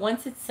 So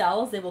once it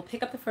sells, they will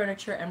pick up the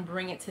furniture and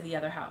bring it to the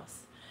other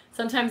house.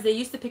 Sometimes they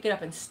used to pick it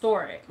up and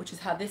store it, which is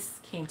how this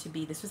came to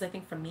be. This was, I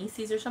think, from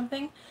Macy's or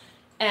something.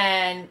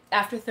 And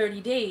after 30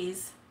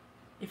 days,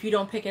 if you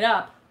don't pick it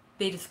up,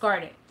 they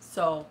discard it.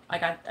 So I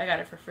got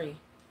it for free.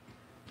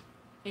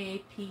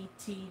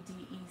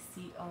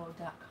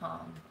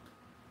 APTDECO.com.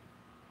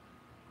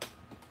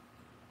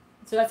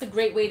 So that's a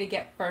great way to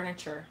get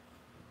furniture.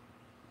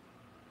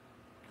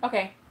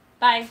 Okay,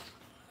 bye.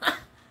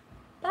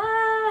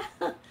 Bye.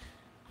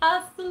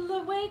 Hasta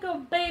luego,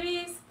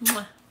 babies.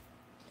 Mwah.